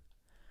this?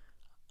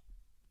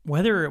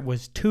 Whether it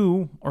was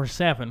 2 or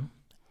 7,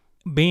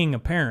 being a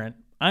parent,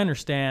 I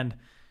understand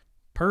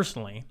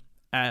personally,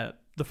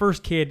 the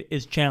first kid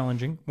is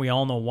challenging. We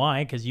all know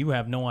why, because you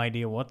have no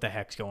idea what the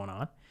heck's going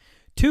on.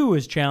 2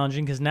 is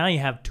challenging because now you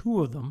have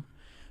 2 of them.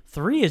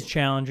 3 is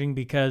challenging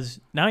because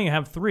now you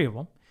have 3 of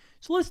them.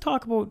 So let's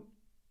talk about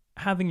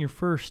having your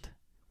first.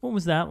 What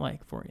was that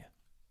like for you?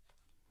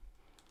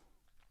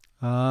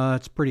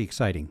 It's pretty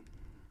exciting.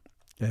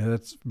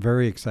 It's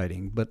very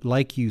exciting. But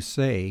like you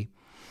say,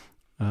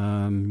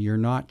 you're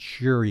not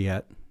sure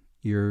yet.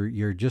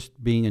 You're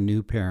just being a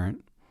new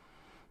parent.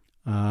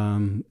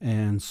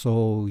 And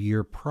so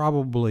you're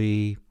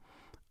probably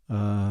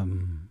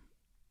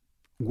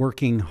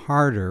working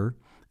harder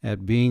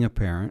at being a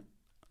parent.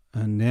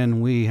 And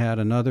then we had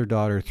another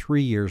daughter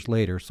 3 years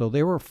later. So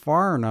they were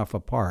far enough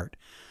apart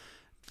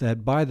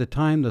that by the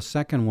time the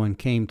second one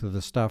came to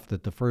the stuff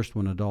that the first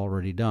one had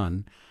already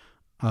done,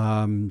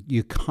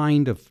 you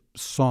kind of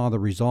saw the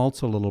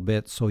results a little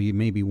bit, so you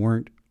maybe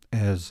weren't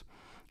as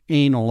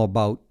anal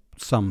about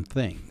some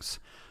things.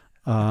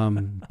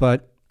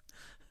 But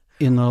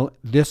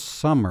this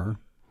summer,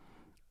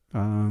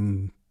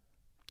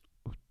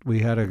 we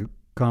had a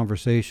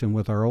conversation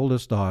with our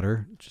oldest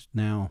daughter, just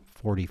now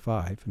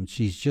 45, and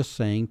she's just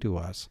saying to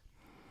us,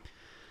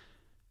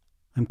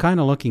 I'm kind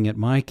of looking at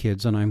my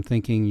kids and I'm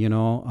thinking,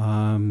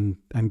 I'm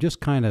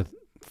just kind of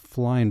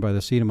flying by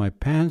the seat of my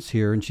pants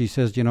here. And she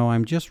says,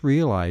 I'm just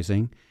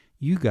realizing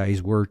you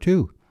guys were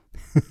too.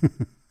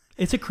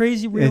 It's a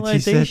crazy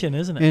realization,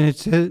 isn't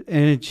it?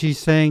 And she's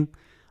saying,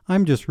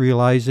 I'm just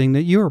realizing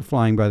that you were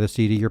flying by the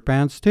seat of your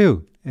pants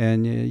too.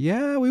 And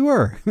yeah, we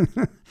were.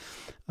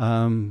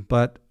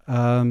 But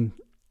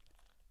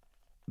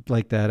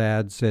like that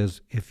ad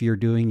says, if you're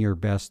doing your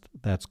best,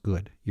 that's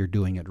good. You're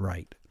doing it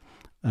right.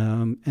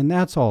 And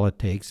that's all it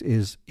takes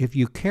is if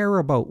you care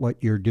about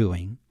what you're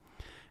doing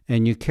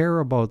and you care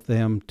about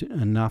them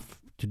enough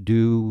to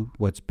do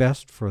what's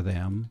best for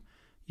them,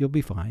 you'll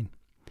be fine.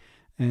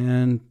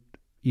 And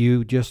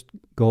you just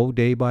go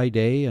day by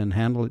day and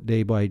handle it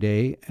day by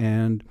day.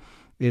 And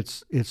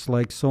it's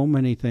like so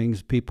many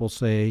things people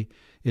say,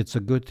 it's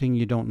a good thing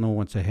you don't know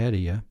what's ahead of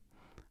you,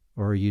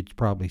 or you'd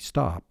probably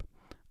stop.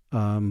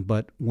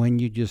 But when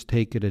you just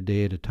take it a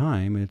day at a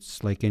time,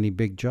 it's like any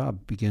big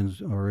job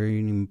begins, or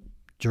any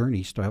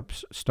journey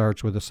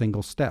starts with a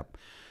single step.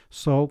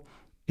 So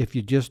if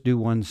you just do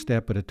one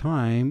step at a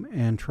time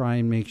and try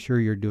and make sure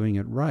you're doing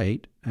it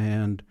right,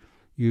 and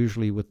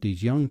usually with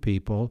these young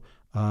people,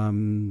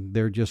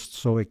 they're just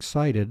so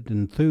excited,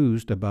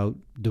 enthused about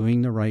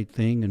doing the right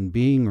thing and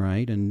being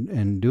right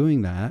and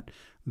doing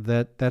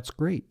that's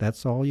great.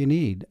 That's all you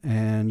need.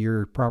 And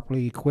you're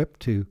properly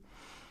equipped to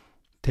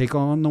take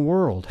on the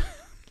world.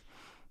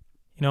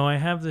 I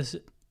have this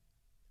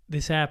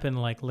happened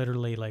like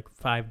literally like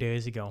 5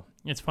 days ago.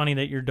 It's funny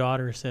that your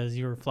daughter says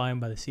you were flying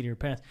by the seat of your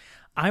pants.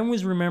 I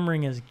was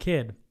remembering as a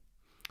kid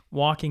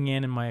walking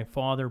in and my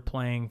father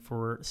playing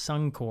for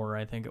Suncor,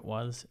 I think it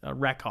was, a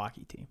rec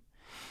hockey team,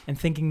 and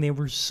thinking they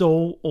were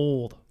so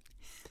old.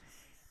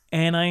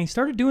 And I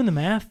started doing the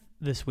math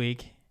this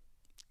week.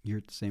 You're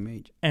at the same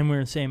age. And we're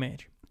the same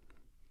age.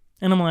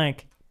 And I'm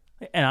like,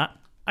 and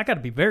I got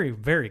to be very,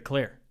 very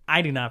clear.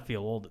 I do not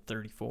feel old at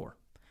 34.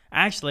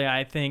 Actually,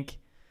 I think,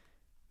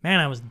 man,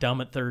 I was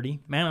dumb at 30.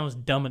 Man, I was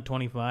dumb at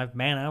 25.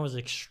 Man, I was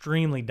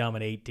extremely dumb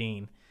at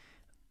 18.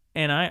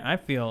 And I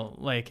feel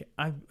like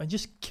I'm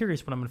just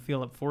curious what I'm going to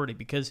feel at 40,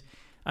 because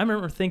I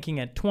remember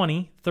thinking at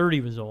 20, 30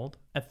 was old.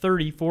 At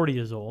 30, 40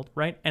 is old,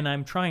 right? And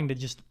I'm trying to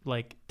just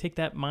like take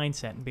that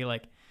mindset and be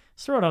like,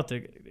 let's throw it out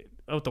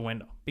the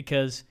window,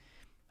 because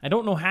I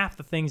don't know half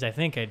the things I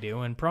think I do,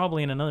 and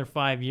probably in another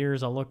 5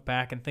 years I'll look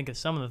back and think of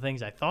some of the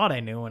things I thought I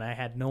knew and I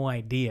had no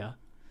idea.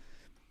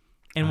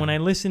 And when I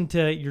listen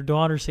to your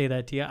daughter say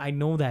that to you, I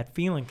know that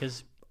feeling,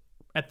 because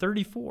at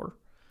 34,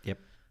 yep,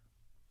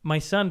 my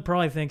son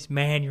probably thinks,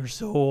 man, you're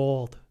so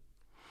old.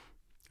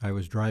 I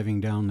was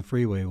driving down the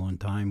freeway one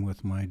time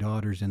with my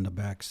daughters in the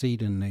back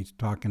seat, and they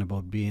talking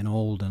about being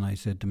old, and I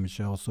said to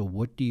Michelle, so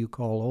what do you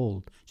call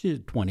old? She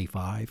said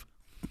 25.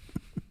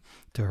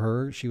 To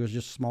her, she was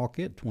just a small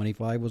kid.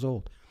 25 was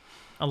old.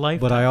 A lifetime.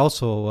 But I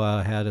also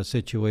had a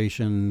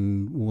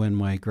situation when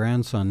my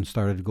grandson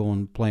started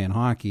playing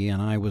hockey,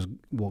 and I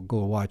will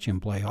go watch him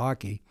play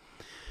hockey,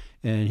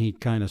 and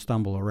he'd kind of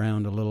stumble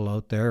around a little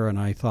out there, and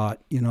I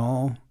thought,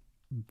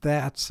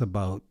 that's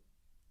about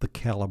the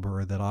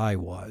caliber that I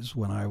was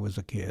when I was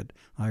a kid.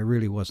 I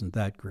really wasn't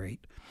that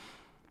great.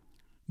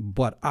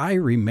 But I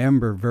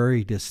remember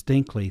very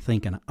distinctly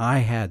thinking I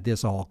had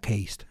this all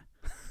cased.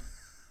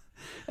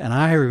 And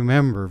I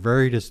remember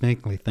very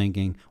distinctly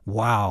thinking,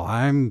 wow,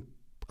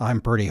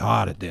 I'm pretty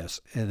hot at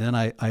this. And then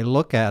I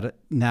look at it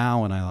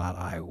now and I thought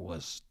I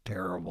was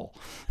terrible.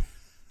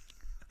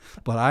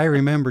 But I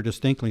remember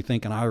distinctly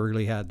thinking I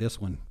really had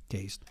this one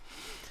cased.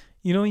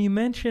 You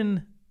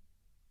mentioned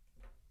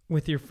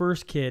with your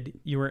first kid,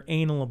 you were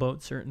anal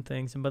about certain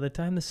things. And by the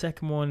time the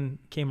second one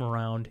came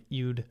around,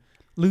 you'd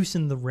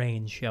loosen the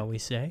reins, shall we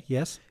say.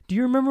 Yes. Do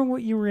you remember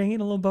what you were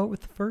anal about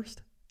with the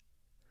first?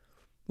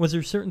 Was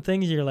there certain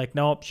things you're like,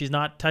 nope, she's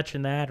not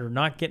touching that, or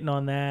not getting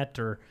on that,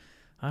 or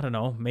I don't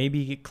know,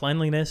 maybe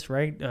cleanliness,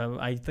 right?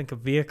 I think of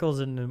vehicles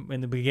in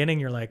the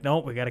beginning, you're like,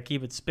 nope, we got to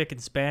keep it spick and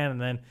span.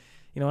 And then,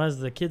 as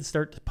the kids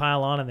start to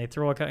pile on and they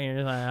throw a cut,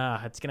 you're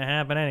like, it's going to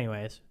happen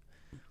anyways.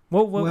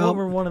 What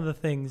were one of the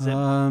things that...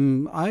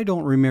 I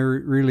don't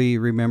really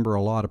remember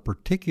a lot of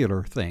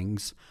particular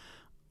things.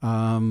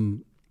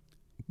 When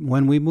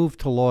we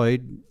moved to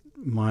Lloyd,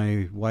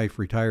 my wife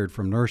retired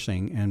from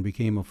nursing and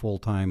became a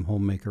full-time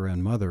homemaker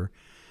and mother,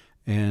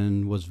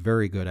 and was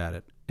very good at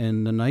it.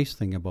 And the nice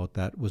thing about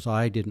that was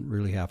I didn't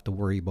really have to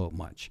worry about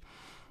much.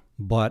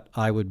 But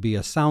I would be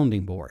a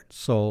sounding board,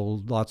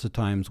 so lots of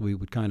times we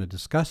would kind of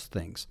discuss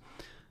things.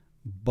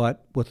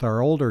 But with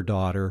our older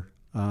daughter,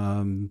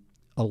 a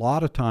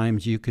lot of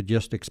times you could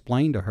just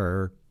explain to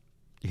her,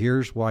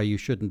 here's why you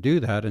shouldn't do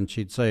that, and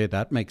she'd say,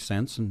 that makes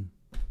sense, and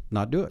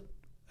not do it.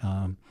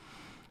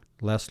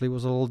 Leslie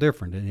was a little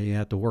different, and he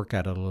had to work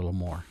at it a little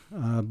more.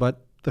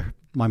 But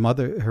my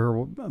mother,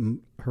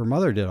 her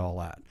mother did all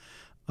that,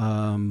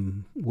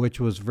 which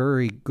was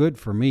very good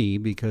for me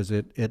because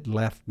it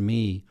left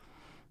me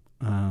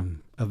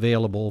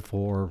available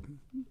for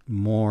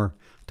more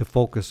to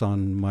focus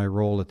on my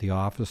role at the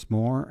office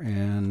more,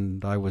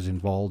 and I was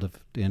involved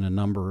in a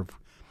number of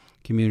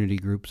community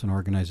groups and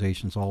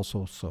organizations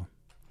also. So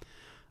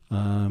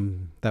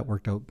that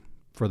worked out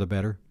for the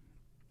better.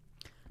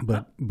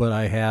 But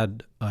I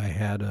had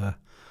a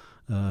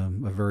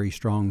very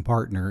strong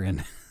partner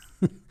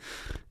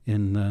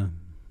in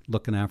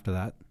looking after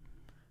that.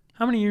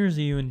 How many years have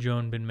you and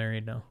Joan been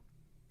married now?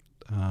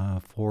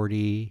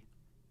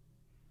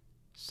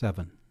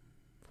 47.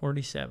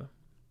 47.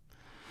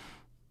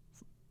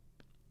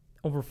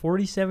 Over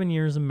 47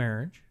 years of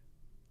marriage.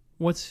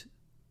 What's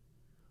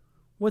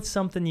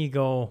something you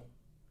go,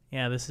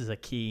 yeah, this is a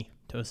key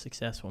to a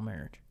successful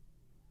marriage?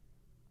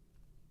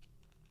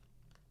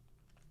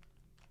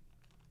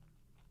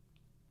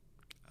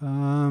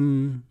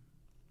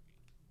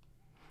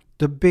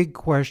 The big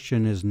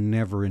question is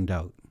never in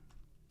doubt.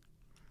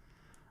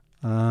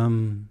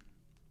 When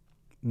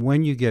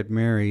you get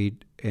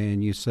married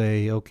and you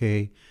say,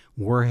 okay,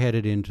 we're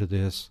headed into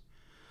this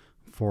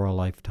for a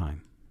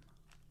lifetime,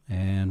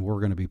 and we're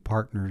going to be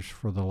partners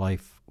for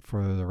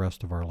the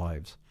rest of our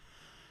lives.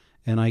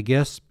 And I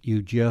guess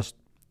you just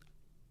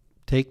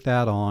take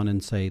that on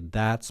and say,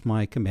 that's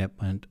my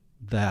commitment,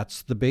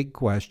 that's the big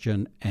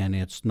question, and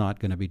it's not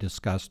going to be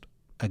discussed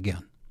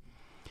again.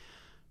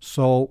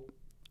 So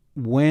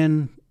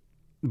when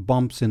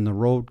bumps in the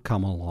road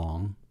come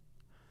along,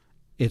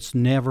 it's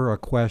never a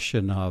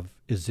question of,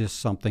 is this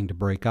something to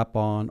break up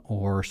on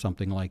or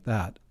something like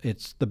that?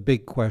 It's the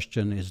big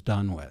question is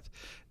done with.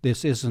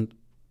 This isn't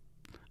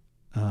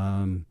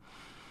a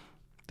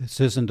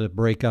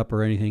breakup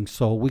or anything,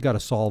 so we got to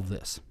solve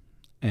this.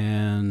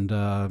 And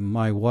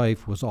my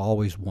wife was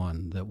always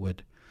one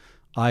that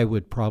I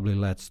would probably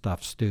let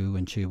stuff stew,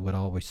 and she would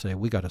always say,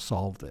 we got to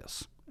solve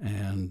this.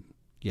 And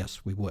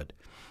yes, we would.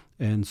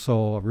 And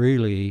so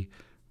really,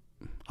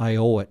 I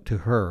owe it to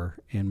her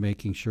in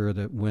making sure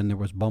that when there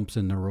was bumps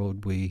in the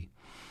road, we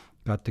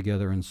got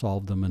together and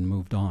solved them and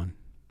moved on.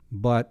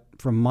 But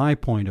from my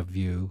point of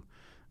view,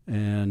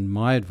 and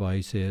my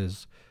advice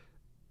is,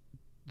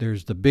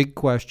 there's the big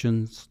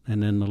questions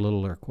and then the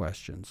littler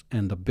questions.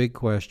 And the big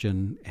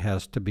question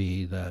has to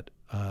be that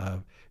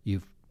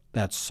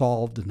that's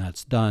solved and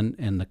that's done,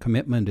 and the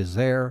commitment is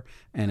there,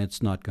 and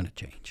it's not going to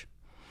change.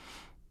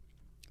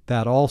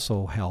 That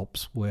also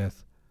helps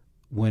with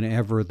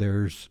whenever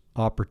there's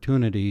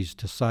opportunities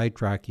to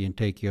sidetrack you and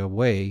take you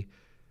away.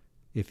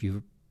 If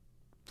you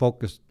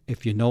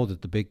know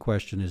that the big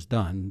question is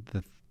done,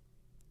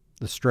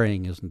 the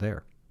straying isn't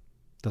there.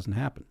 It doesn't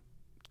happen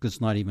because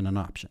it's not even an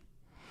option.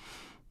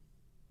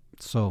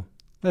 So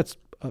that's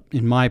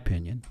in my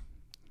opinion.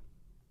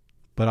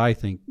 But I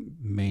think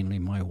mainly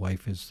my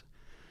wife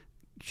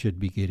should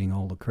be getting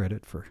all the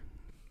credit for.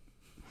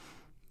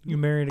 You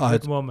married a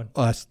good woman.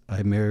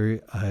 I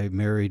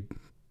married.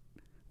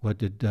 What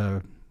did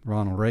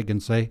Ronald Reagan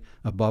say?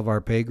 Above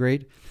our pay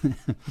grade.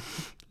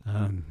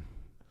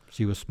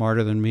 She was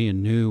smarter than me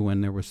and knew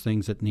when there was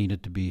things that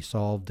needed to be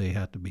solved, they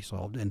had to be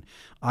solved. And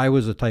I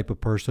was the type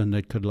of person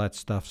that could let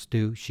stuff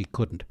stew. She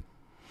couldn't.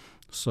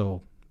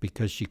 So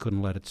because she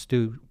couldn't let it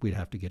stew, we'd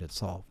have to get it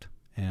solved.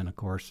 And of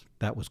course,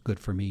 that was good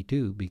for me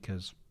too,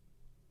 because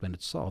when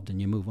it's solved, then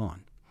you move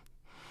on.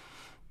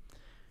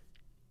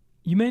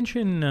 You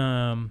mentioned,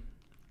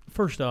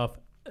 first off,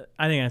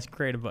 I think that's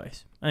great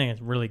advice. I think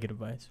that's really good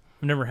advice.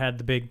 I've never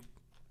had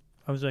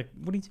I was like,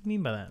 what do you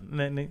mean by that?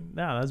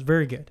 No, that's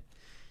very good.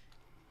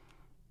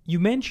 You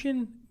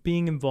mentioned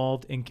being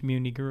involved in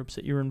community groups,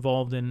 that you're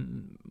involved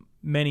in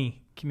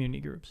many community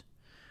groups,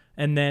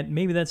 and that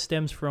maybe that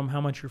stems from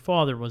how much your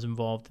father was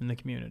involved in the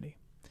community.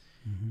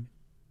 Mm-hmm.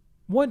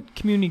 What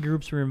community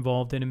groups were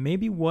involved in, and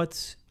maybe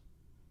what's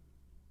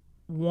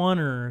one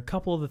or a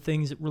couple of the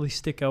things that really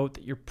stick out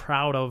that you're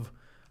proud of,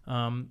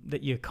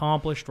 that you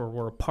accomplished or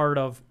were a part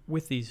of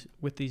with these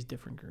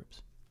different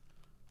groups?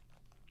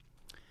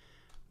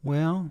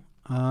 Well,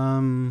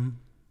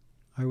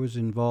 I was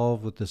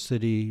involved with the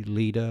city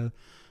LEDA,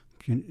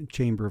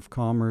 Chamber of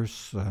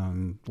Commerce,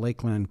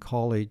 Lakeland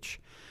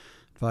College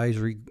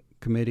advisory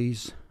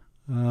committees,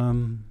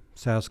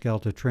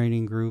 SaskAlta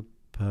Training Group.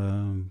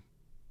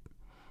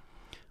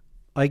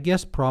 I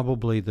guess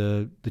probably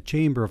the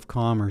Chamber of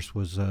Commerce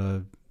was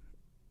a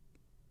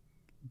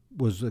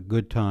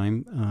good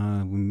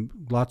time.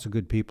 Lots of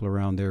good people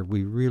around there.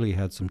 We really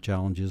had some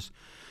challenges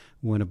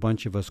when a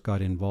bunch of us got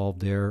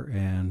involved there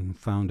and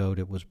found out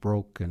it was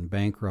broke and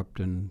bankrupt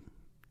and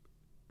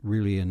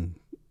really in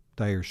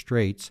dire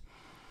straits.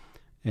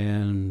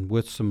 And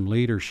with some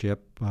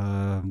leadership,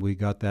 we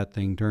got that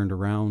thing turned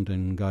around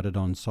and got it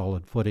on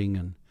solid footing.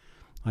 And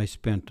I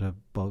spent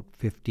about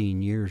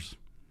 15 years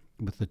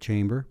with the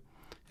chamber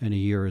and a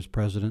year as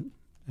president.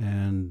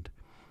 And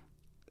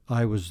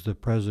I was the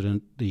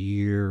president the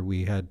year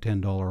we had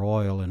 $10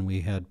 oil and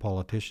we had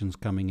politicians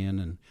coming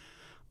in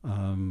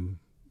and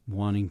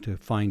wanting to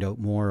find out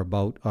more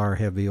about our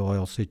heavy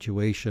oil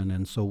situation.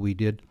 And so we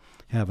did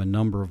have a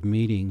number of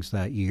meetings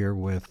that year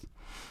with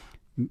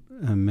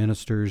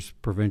ministers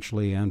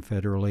provincially and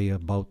federally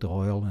about the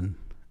oil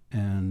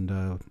and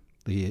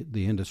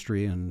the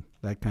industry and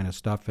that kind of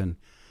stuff. And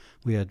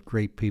we had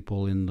great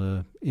people in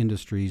the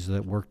industries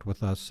that worked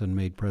with us and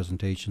made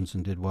presentations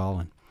and did well.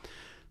 And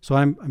so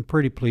I'm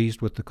pretty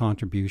pleased with the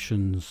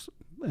contributions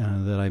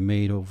that I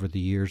made over the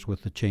years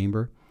with the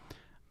chamber.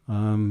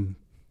 And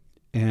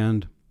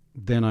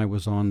then I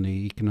was on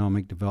the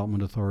Economic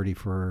Development Authority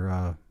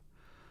for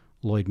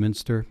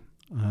Lloydminster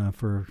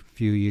for a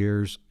few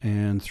years,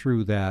 and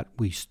through that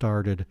we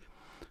started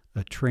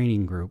a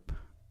training group,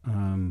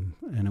 and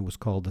it was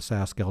called the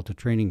SaskAlta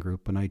Training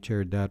Group, and I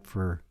chaired that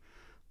for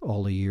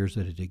all the years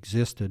that it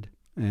existed.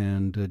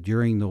 And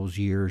during those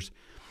years,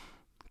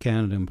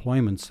 Canada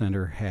Employment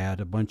Centre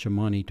had a bunch of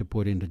money to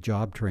put into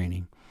job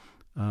training,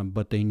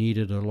 but they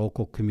needed a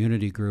local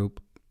community group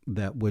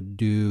that would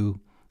do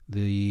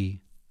the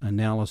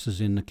analysis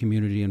in the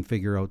community and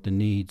figure out the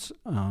needs.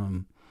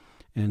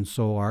 And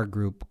so our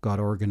group got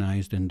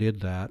organized and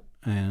did that,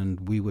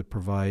 and we would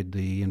provide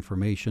the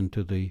information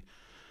to the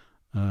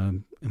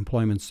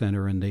Employment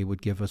Center, and they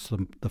would give us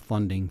the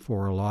funding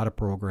for a lot of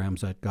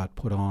programs that got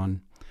put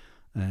on.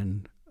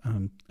 And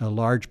a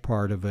large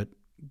part of it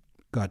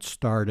got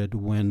started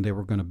when they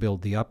were going to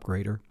build the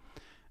upgrader,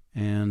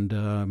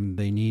 and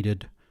they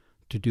needed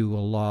to do a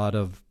lot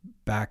of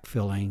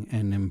backfilling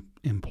and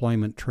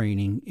employment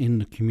training in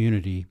the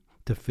community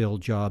to fill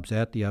jobs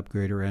at the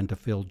upgrader and to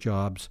fill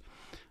jobs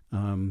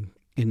in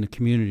the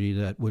community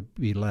that would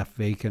be left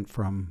vacant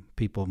from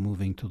people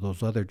moving to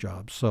those other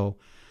jobs. So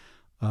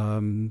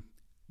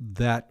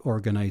that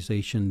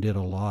organization did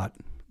a lot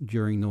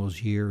during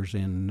those years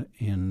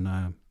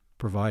in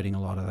providing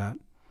a lot of that.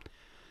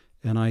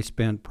 And I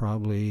spent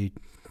probably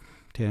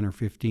 10 or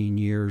 15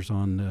 years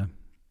on the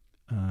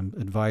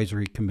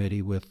advisory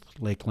committee with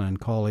Lakeland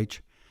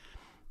College,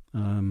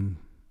 and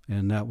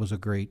that was a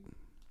great.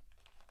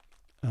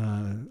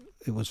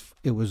 It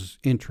was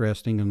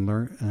interesting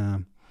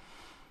and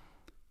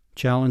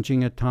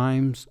challenging at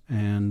times,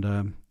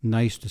 and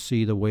nice to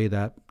see the way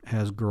that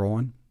has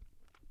grown.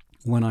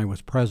 When I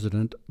was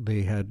president,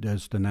 they had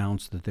just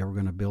announced that they were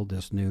going to build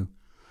this new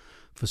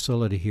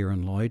facility here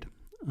in Lloyd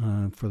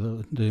for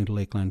the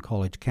Lakeland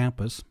College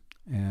campus,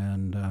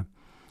 and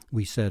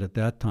we said at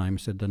that time,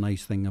 the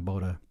nice thing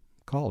about a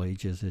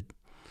college is it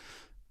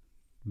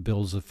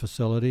builds a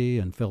facility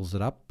and fills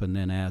it up and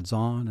then adds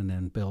on and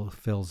then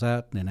fills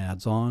that and then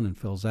adds on and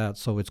fills that.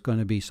 So it's going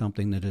to be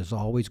something that is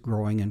always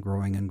growing and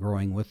growing and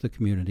growing with the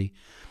community,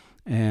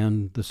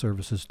 and the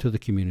services to the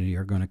community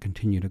are going to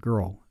continue to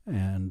grow.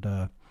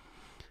 And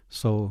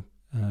so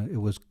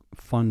it was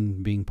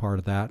fun being part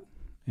of that.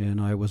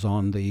 And I was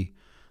on the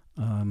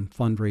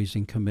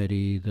fundraising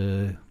committee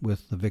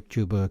with the Vic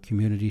Juba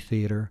Community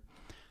Theatre.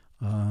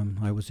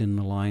 I was in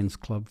the Lions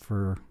Club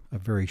for a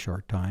very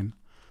short time,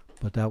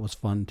 but that was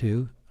fun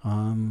too.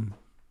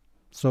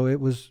 So it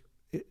was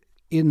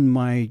in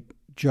my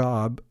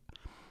job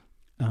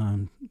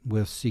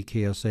with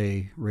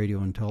CKSA Radio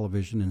and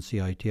Television and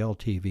CITL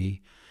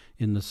TV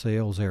in the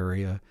sales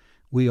area.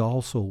 We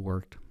also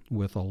worked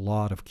with a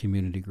lot of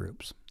community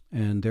groups,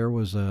 and there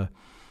was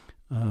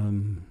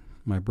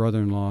my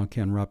brother-in-law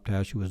Ken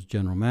Ruptash, who was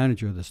general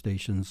manager of the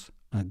stations,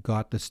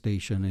 got the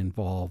station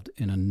involved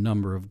in a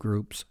number of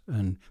groups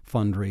and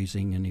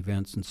fundraising and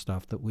events and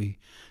stuff that we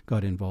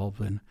got involved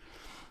in.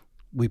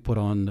 We put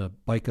on the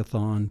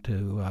bike-a-thon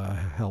to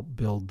help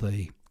build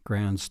the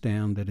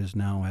grandstand that is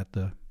now at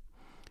the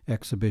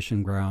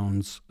exhibition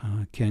grounds.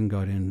 Ken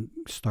got in,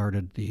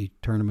 started the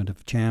Tournament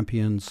of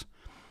Champions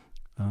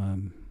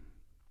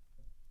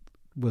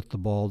with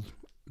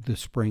the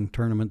spring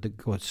tournament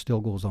that still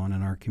goes on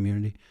in our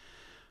community.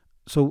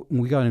 So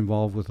we got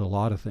involved with a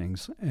lot of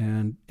things,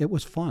 and it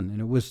was fun.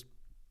 And it was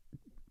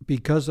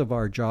because of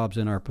our jobs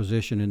and our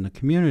position in the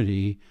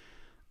community,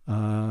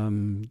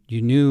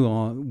 you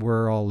knew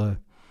where all the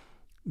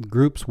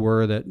groups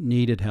were that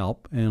needed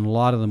help, and a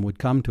lot of them would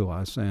come to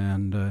us,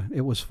 and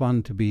it was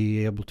fun to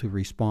be able to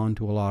respond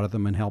to a lot of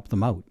them and help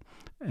them out.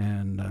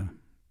 And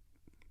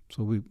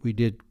so we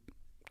did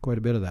quite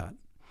a bit of that.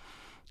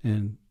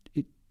 And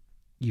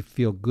you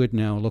feel good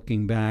now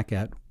looking back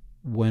at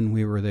when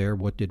we were there,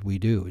 what did we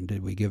do, and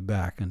did we give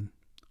back? And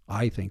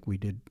I think we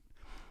did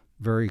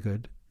very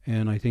good.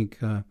 And I think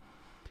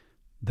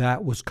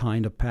that was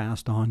kind of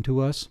passed on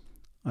to us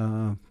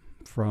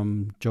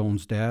from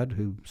Joan's dad,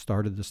 who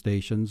started the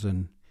stations,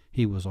 and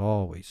he was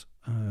always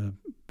a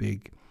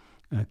big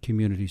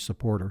community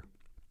supporter.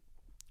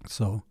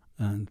 So,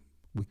 and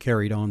we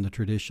carried on the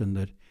tradition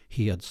that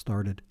he had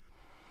started.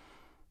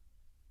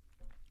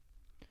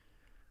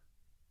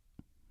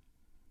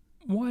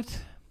 What?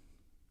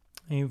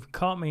 You've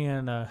caught me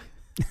in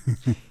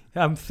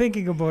I'm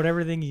thinking about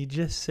everything you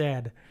just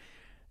said,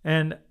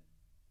 and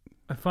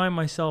I find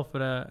myself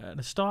at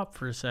a stop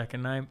for a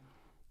second. I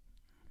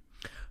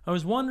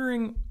was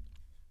wondering,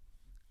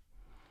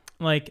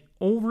 like,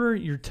 over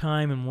your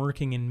time and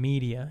working in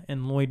media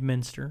in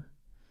Lloydminster,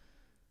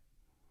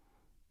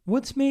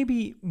 What's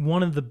maybe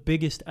one of the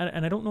biggest,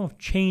 and I don't know if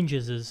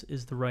changes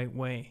is the right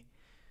way,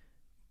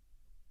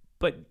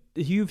 but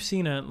you've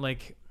seen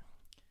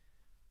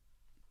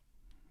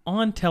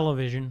on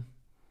television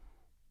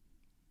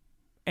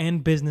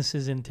and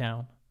businesses in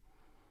town,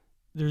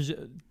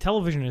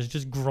 television has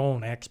just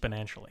grown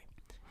exponentially.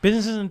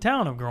 Businesses in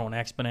town have grown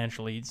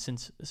exponentially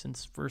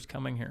since first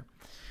coming here.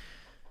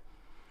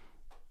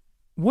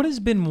 What has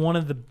been one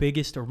of the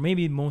biggest or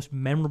maybe most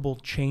memorable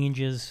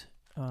changes,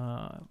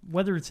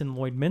 whether it's in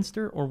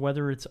Lloydminster or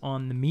whether it's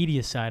on the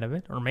media side of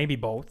it, or maybe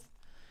both,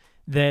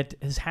 that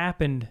has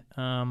happened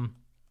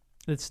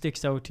that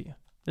sticks out to you,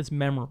 that's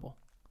memorable?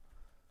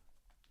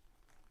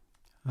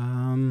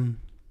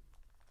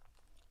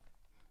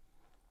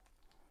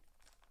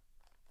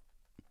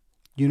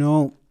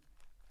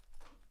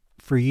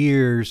 For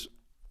years,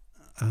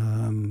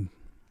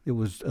 it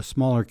was a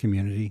smaller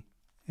community,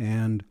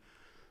 and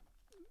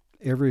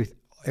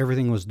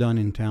everything was done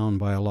in town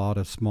by a lot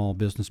of small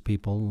business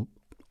people.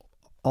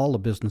 All the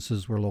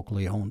businesses were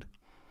locally owned.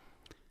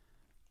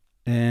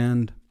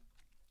 And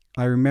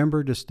I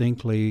remember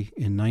distinctly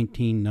in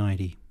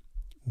 1990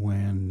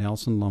 when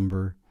Nelson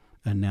Lumber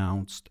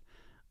announced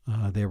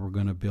they were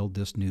going to build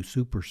this new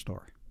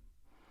superstore.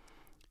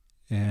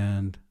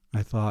 And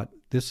I thought,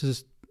 this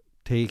is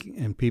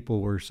and people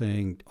were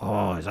saying,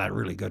 oh, is that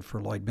really good for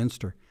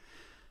Lloydminster?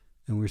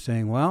 And we're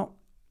saying, well,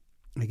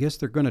 I guess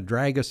they're going to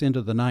drag us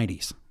into the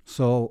 90s.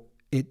 So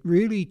it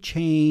really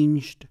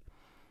changed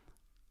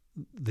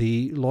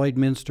the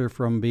Lloydminster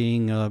from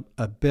being a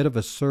bit of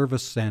a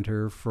service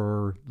center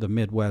for the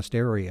Midwest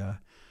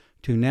area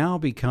to now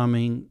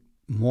becoming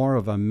more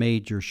of a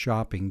major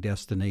shopping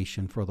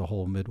destination for the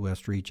whole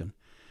Midwest region.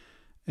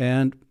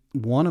 And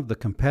one of the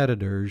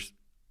competitors,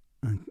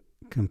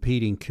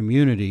 competing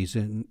communities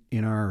in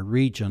our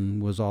region,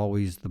 was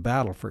always the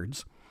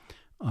Battlefords.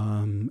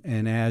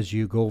 And as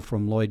you go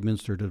from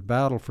Lloydminster to the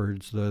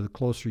Battlefords, the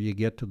closer you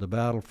get to the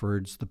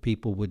Battlefords, the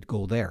people would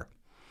go there.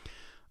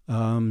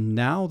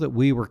 Now that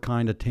we were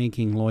kind of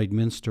taking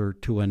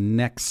Lloydminster to a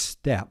next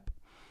step,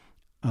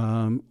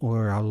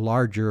 or a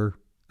larger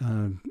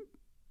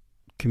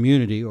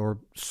community or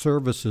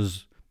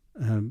services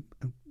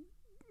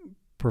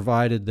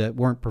provided that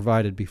weren't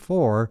provided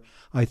before,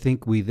 I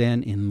think we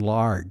then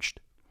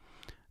enlarged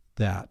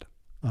that.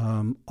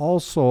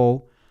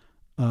 Also,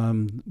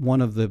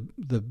 one of the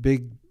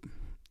big,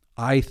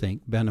 I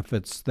think,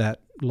 benefits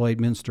that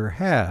Lloydminster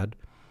had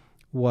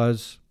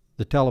was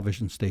the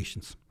television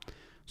stations.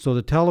 So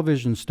the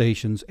television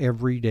stations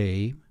every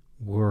day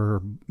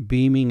were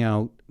beaming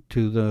out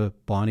to the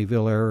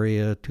Bonnyville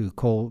area,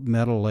 to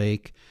Meadow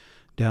Lake,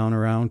 down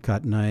around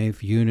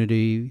Cutknife,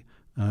 Unity,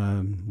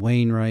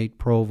 Wainwright,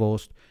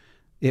 Provost.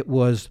 It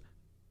was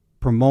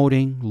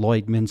promoting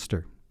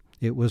Lloydminster.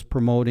 It was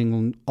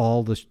promoting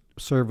all the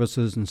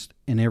services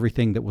and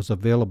everything that was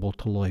available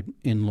to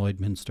in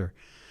Lloydminster.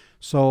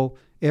 So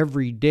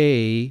every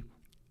day,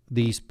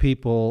 these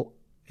people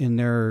in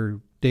their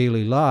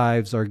daily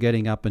lives are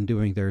getting up and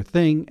doing their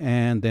thing,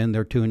 and then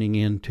they're tuning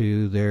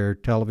into their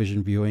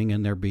television viewing,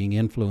 and they're being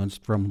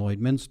influenced from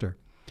Lloydminster.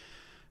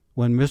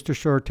 When Mr.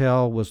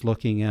 Shortell was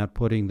looking at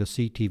putting the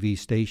CTV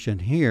station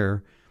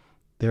here,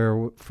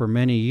 for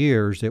many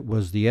years, it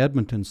was the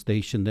Edmonton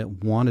station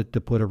that wanted to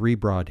put a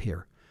rebroad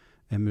here.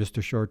 And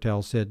Mr.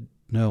 Shortell said,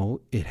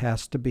 no, it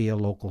has to be a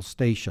local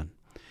station,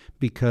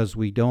 because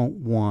we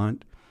don't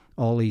want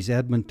all these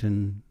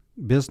Edmonton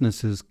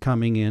businesses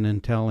coming in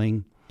and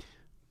telling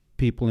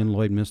people in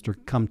Lloydminster,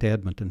 come to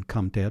Edmonton,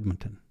 come to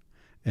Edmonton.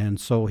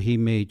 And so he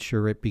made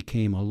sure it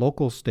became a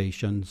local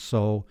station,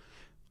 so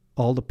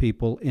all the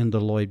people in the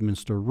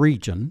Lloydminster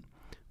region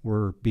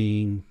were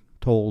being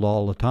told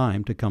all the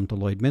time to come to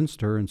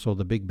Lloydminster, and so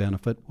the big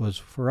benefit was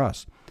for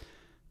us,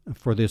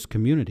 for this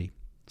community.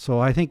 So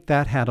I think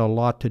that had a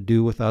lot to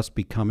do with us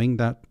becoming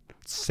that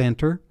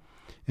center.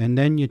 And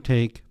then you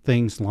take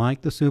things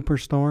like the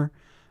Superstore.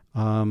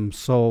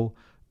 So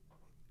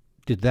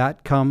did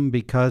that come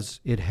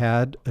because it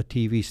had a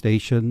TV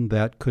station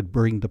that could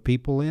bring the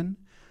people in?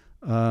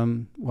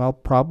 Well,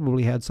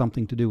 probably had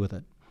something to do with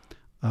it.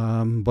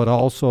 But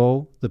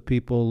also the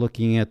people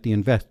looking at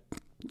the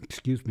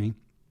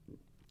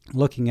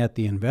looking at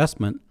the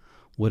investment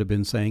would have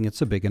been saying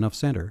it's a big enough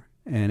center,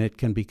 and it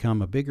can become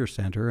a bigger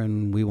center,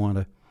 and we want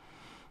to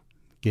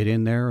get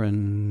in there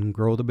and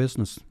grow the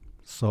business.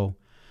 So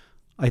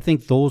I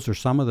think those are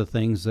some of the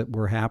things that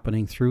were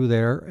happening through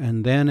there.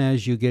 And then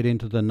as you get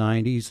into the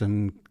 90s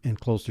and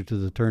closer to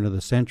the turn of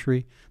the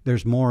century,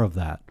 there's more of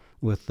that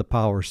with the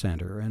Power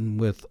Center and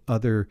with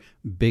other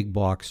big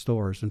box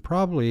stores. And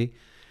probably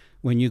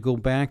when you go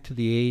back to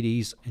the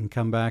 80s and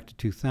come back to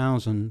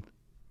 2000,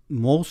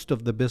 most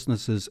of the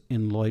businesses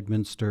in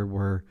Lloydminster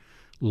were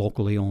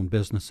locally owned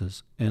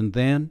businesses. And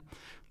then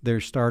there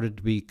started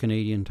to be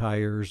Canadian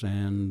Tires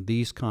and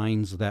these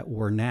kinds that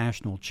were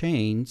national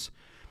chains,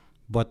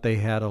 but they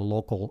had a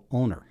local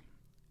owner.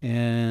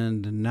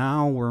 And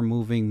now we're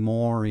moving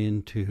more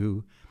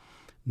into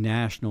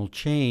national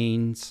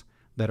chains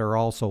that are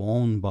also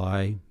owned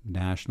by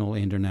national,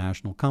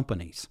 international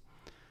companies.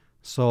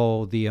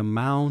 So the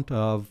amount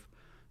of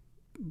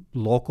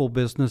local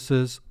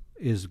businesses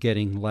is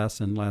getting less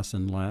and less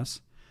and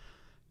less.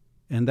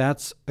 And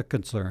that's a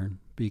concern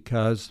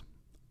because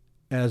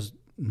as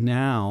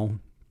now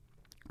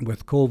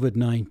with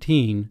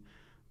COVID-19,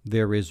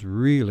 there is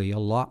really a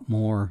lot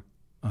more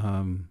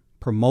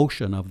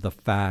promotion of the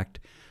fact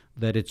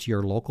that it's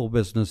your local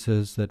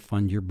businesses that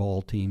fund your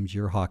ball teams,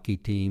 your hockey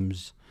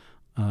teams,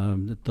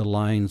 the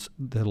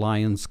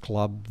Lions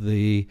Club,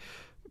 the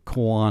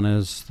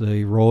Kiwanis,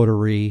 the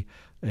Rotary.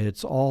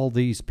 It's all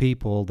these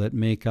people that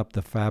make up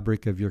the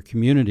fabric of your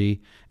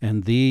community,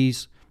 and the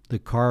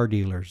car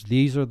dealers,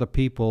 these are the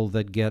people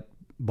that get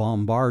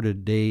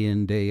bombarded day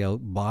in, day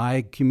out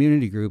by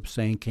community groups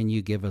saying, can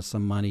you give us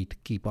some money to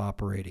keep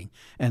operating?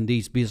 And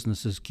these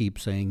businesses keep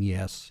saying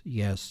yes,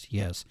 yes,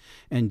 yes.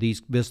 And these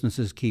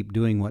businesses keep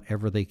doing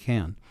whatever they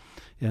can.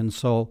 And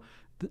so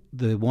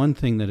the one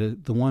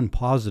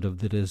positive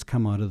that has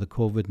come out of the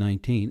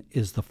COVID-19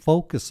 is the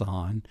focus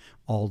on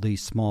all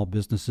these small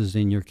businesses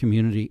in your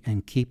community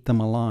and keep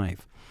them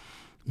alive.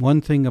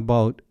 One thing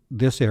about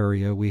this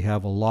area, we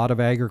have a lot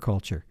of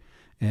agriculture.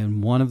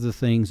 And one of the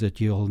things that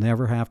you'll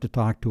never have to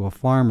talk to a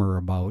farmer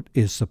about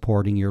is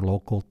supporting your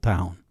local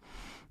town.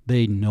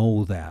 They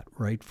know that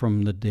right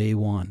from the day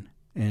one.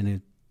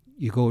 And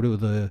you go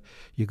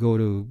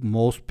to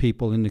most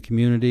people in the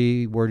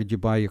community, where did you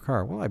buy your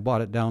car? Well, I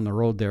bought it down the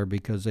road there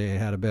because they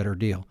had a better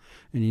deal.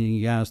 And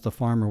you ask the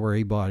farmer where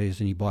he bought his,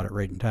 and he bought it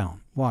right in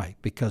town. Why?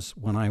 Because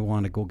when I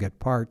want to go get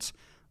parts,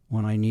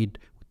 when I need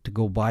to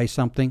go buy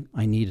something,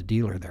 I need a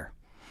dealer there.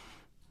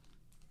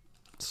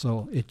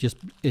 So it's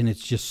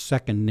just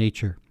second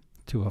nature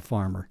to a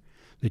farmer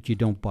that you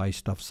don't buy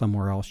stuff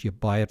somewhere else. You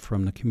buy it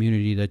from the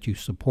community that you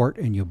support,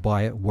 and you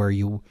buy it where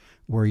you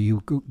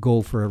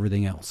go for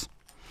everything else.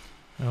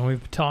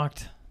 We've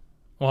talked,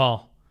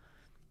 that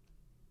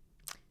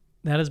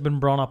has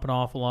been brought up an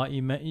awful lot.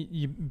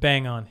 You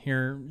bang on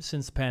here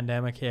since the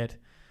pandemic hit,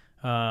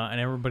 and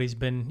everybody's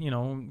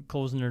been,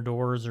 closing their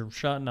doors or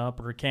shutting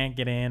up or can't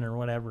get in or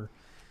whatever.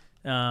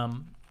 To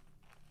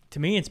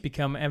me, it's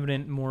become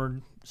evident more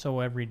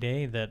so every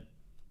day that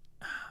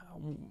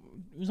it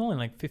was only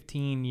like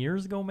 15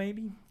 years ago,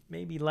 maybe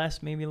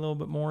less, maybe a little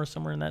bit more,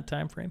 somewhere in that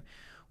time frame,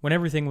 when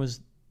everything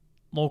was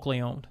locally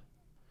owned.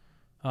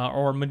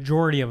 Or a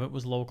majority of it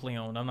was locally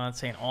owned. I'm not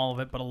saying all of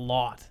it, but a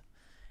lot.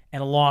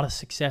 And a lot of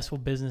successful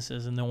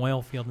businesses in the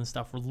oil field and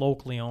stuff were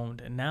locally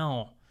owned. And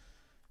now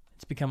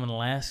it's becoming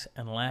less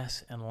and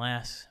less and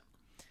less.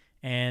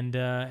 And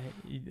I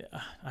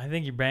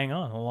think you're bang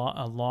on.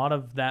 A lot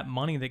of that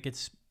money that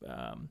gets...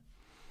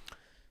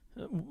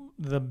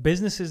 the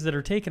businesses that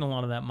are taking a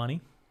lot of that money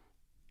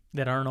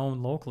that aren't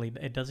owned locally,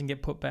 it doesn't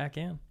get put back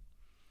in.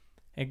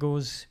 It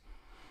goes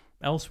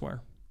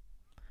elsewhere.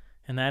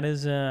 And that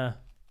is...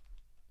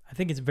 I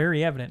think it's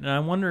very evident.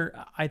 And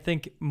I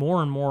think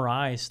more and more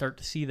eyes start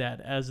to see that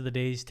as the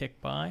days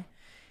tick by.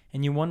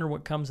 And you wonder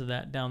what comes of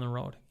that down the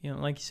road.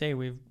 Like you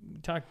say,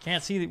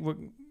 can't see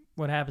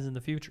what happens in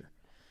the future.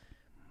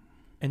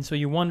 And so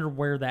you wonder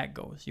where that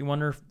goes. You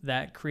wonder if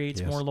that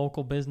creates more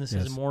local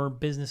businesses and more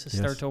businesses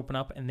start to open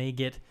up, and they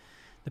get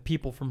the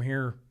people from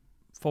here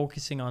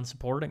focusing on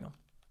supporting them,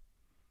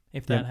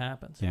 if that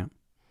happens. Yeah.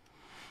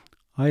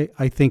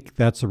 I think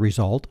that's a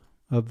result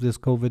of this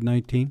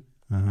COVID-19.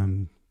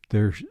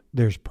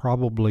 There's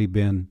probably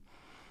been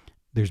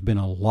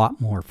a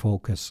lot more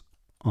focus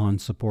on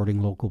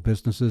supporting local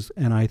businesses,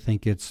 and I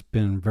think it's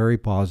been very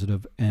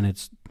positive.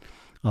 And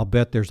I'll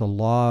bet there's a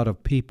lot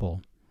of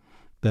people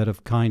that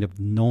have kind of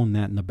known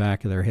that in the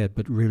back of their head,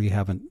 but really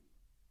haven't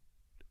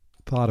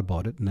thought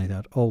about it. And they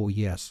thought, oh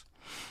yes,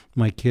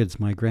 my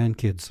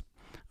grandkids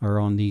are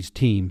on these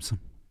teams,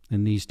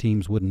 and these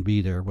teams wouldn't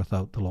be there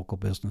without the local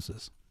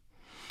businesses.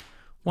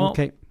 Well,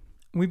 okay.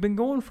 We've been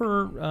going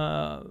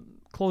for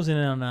closing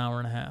in on an hour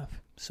and a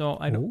half. So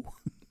I don't. Oh.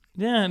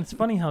 Yeah, and it's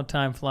funny how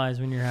time flies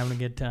when you're having a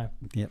good time.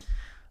 Yep.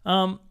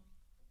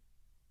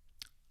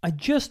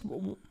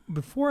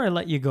 Before I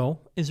let you go,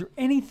 is there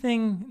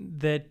anything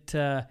that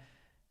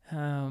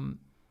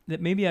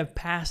that maybe I've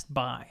passed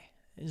by?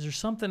 Is there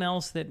something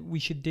else that we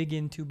should dig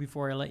into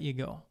before I let you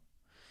go?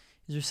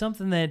 Is there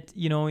something that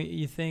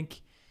you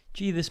think,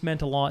 gee, this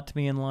meant a lot to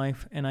me in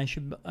life, and I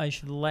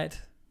should let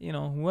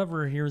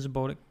whoever hears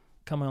about it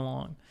come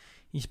along?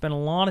 You spend a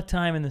lot of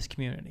time in this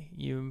community.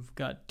 You've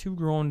got 2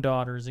 grown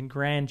daughters and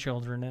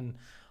grandchildren and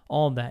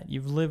all that.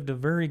 You've lived a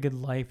very good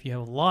life. You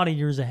have a lot of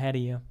years ahead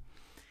of you.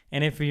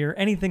 And if you're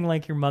anything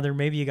like your mother,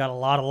 maybe you got a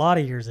lot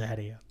of years ahead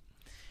of you.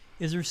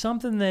 Is there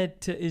something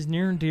that is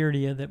near and dear to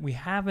you that we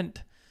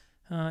haven't,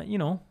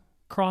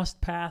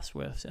 crossed paths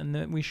with and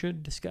that we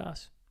should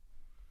discuss?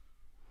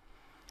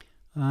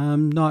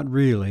 Not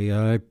really.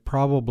 I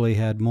probably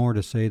had more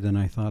to say than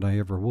I thought I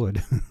ever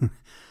would.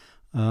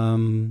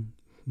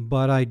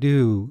 But I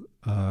do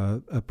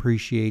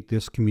appreciate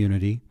this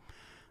community.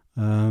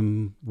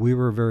 We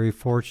were very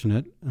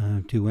fortunate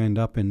to end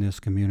up in this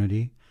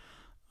community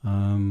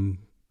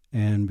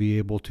and be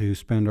able to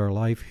spend our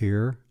life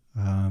here.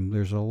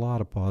 There's a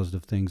lot of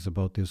positive things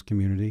about this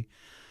community.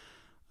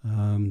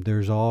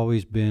 There's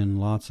always been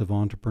lots of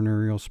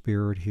entrepreneurial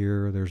spirit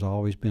here. There's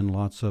always been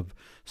lots of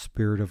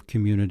spirit of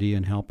community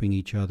and helping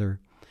each other.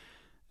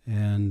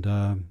 And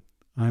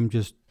I'm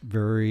just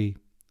very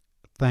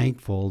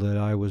thankful that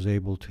I was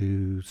able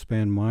to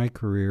spend my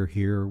career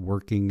here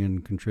working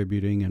and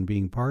contributing and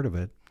being part of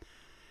it.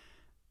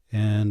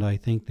 And I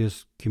think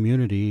this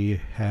community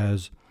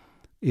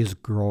is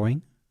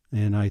growing,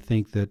 and I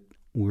think that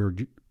we're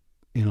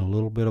in a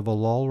little bit of a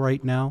lull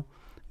right now,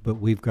 but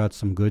we've got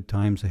some good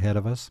times ahead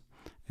of us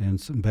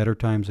and some better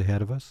times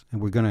ahead of us,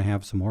 and we're going to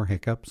have some more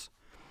hiccups.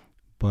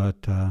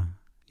 But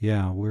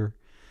yeah, we're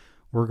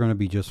going to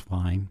be just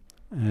fine.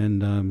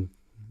 And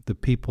the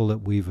people that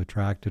we've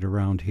attracted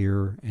around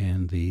here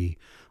and the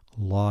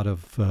lot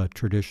of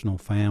traditional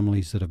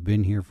families that have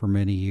been here for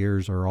many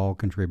years are all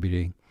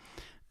contributing,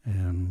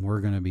 and we're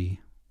going to be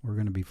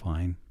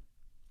fine.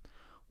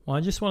 Well,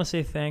 I just want to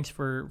say thanks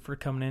for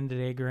coming in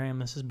today, Graham.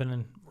 This has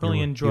been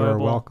really enjoyable. You're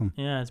welcome.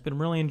 Yeah, it's been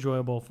really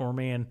enjoyable for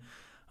me, and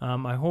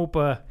I hope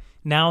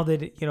now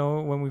that,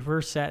 when we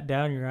first sat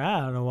down, I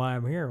don't know why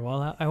I'm here.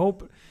 Well, I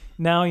hope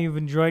now you've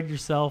enjoyed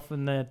yourself,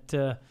 and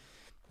that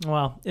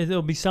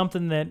it'll be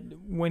something that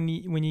when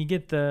you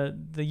get the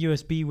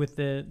USB with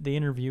the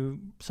interview,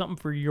 something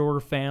for your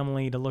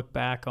family to look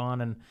back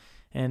on,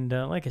 and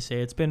like I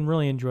say, it's been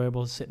really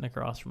enjoyable sitting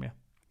across from you.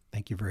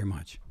 Thank you very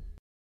much.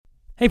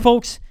 Hey,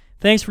 folks.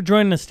 Thanks for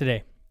joining us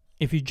today.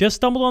 If you just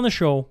stumbled on the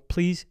show,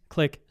 please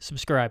click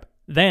subscribe.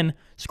 Then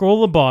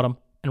scroll to the bottom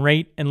and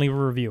rate and leave a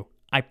review.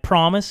 I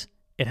promise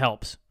it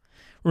helps.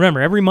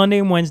 Remember, every Monday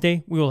and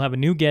Wednesday, we will have a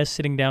new guest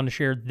sitting down to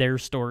share their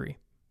story.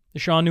 The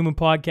Sean Newman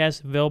Podcast is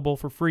available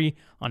for free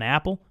on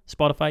Apple,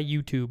 Spotify,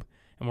 YouTube,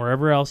 and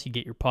wherever else you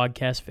get your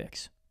podcast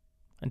fix.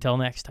 Until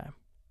next time.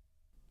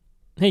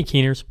 Hey,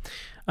 Keeners.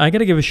 I got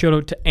to give a shout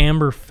out to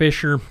Amber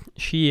Fisher.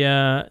 She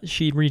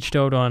reached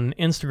out on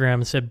Instagram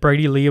and said,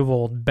 Brady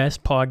Leovold,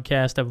 best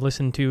podcast I've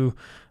listened to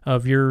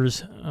of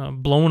yours.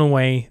 Blown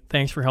away.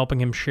 Thanks for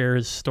helping him share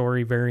his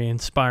story. Very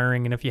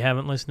inspiring. And if you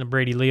haven't listened to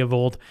Brady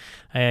Leovold,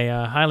 I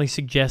highly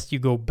suggest you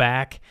go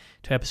back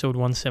to episode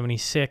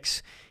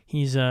 176.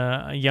 He's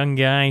a young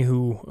guy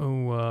who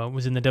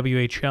was in the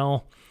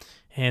WHL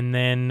and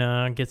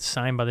then gets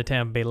signed by the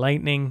Tampa Bay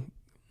Lightning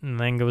and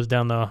then goes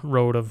down the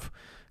road of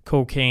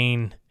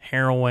cocaine,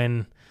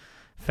 heroin,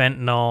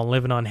 fentanyl,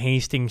 living on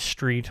Hastings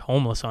Street,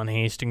 homeless on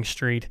Hastings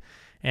Street,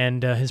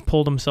 and has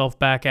pulled himself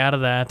back out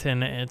of that.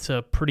 And it's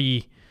a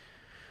pretty,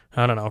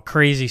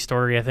 crazy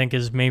story, I think,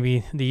 is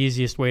maybe the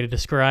easiest way to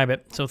describe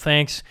it. So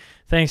thanks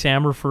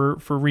Amber, for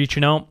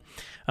reaching out.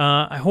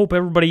 I hope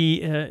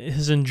everybody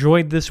has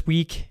enjoyed this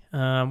week.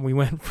 We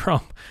went from,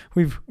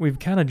 we've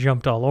kind of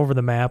jumped all over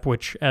the map,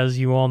 which, as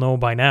you all know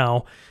by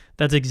now,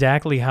 that's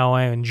exactly how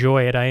I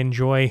enjoy it. I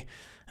enjoy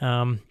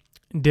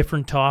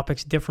different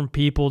topics, different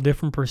people,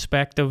 different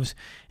perspectives,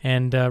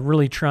 and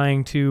really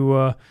trying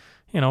to,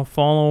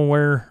 follow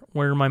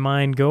where my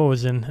mind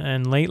goes.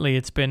 And lately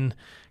it's been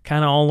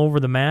kind of all over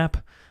the map.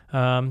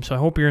 So I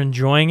hope you're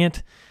enjoying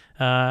it.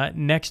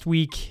 Next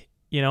week,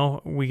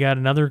 we got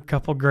another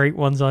couple great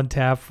ones on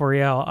tap for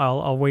you.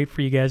 I'll wait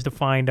for you guys to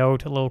find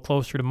out a little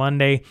closer to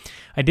Monday.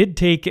 I did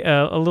take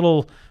a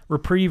little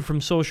reprieve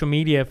from social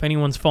media. If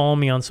anyone's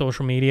following me on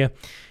social media,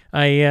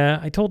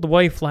 I told the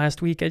wife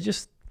last week I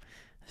just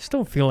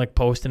don't feel like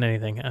posting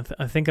anything.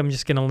 I think I'm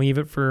just going to leave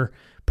it for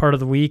part of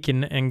the week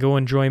and go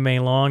enjoy May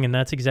long, and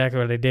that's exactly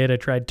what I did. I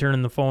tried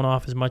turning the phone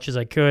off as much as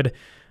I could.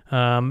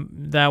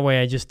 That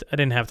way I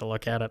didn't have to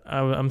look at it.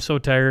 I'm so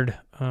tired.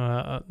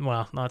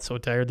 Not so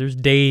tired. There's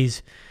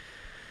days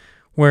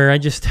where I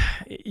just,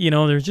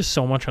 there's just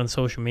so much on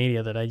social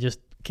media that I just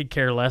could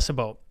care less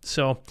about.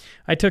 So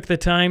I took the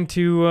time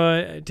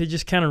to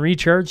just kind of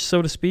recharge,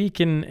 so to speak,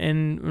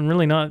 and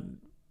really not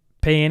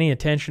pay any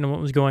attention to what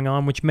was going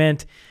on, which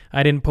meant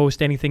I didn't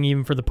post anything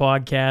even for the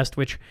podcast,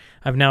 which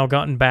I've now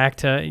gotten back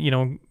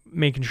to,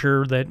 making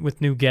sure that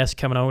with new guests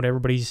coming out,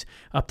 everybody's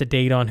up to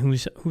date on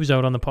who's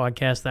out on the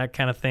podcast, that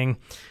kind of thing.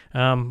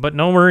 But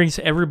no worries,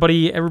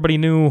 everybody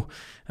knew,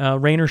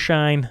 rain or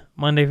shine,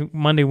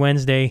 Monday,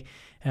 Wednesday,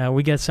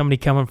 we got somebody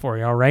coming for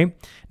you. All right.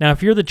 Now,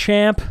 if you're the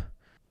champ,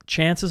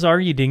 chances are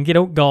you didn't get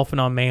out golfing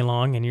on May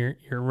long, and you're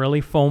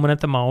really foaming at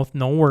the mouth.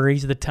 No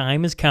worries, the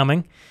time is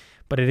coming,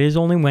 but it is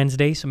only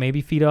Wednesday, so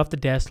maybe feet off the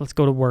desk. Let's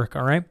go to work.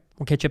 All right.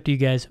 We'll catch up to you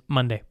guys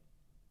Monday.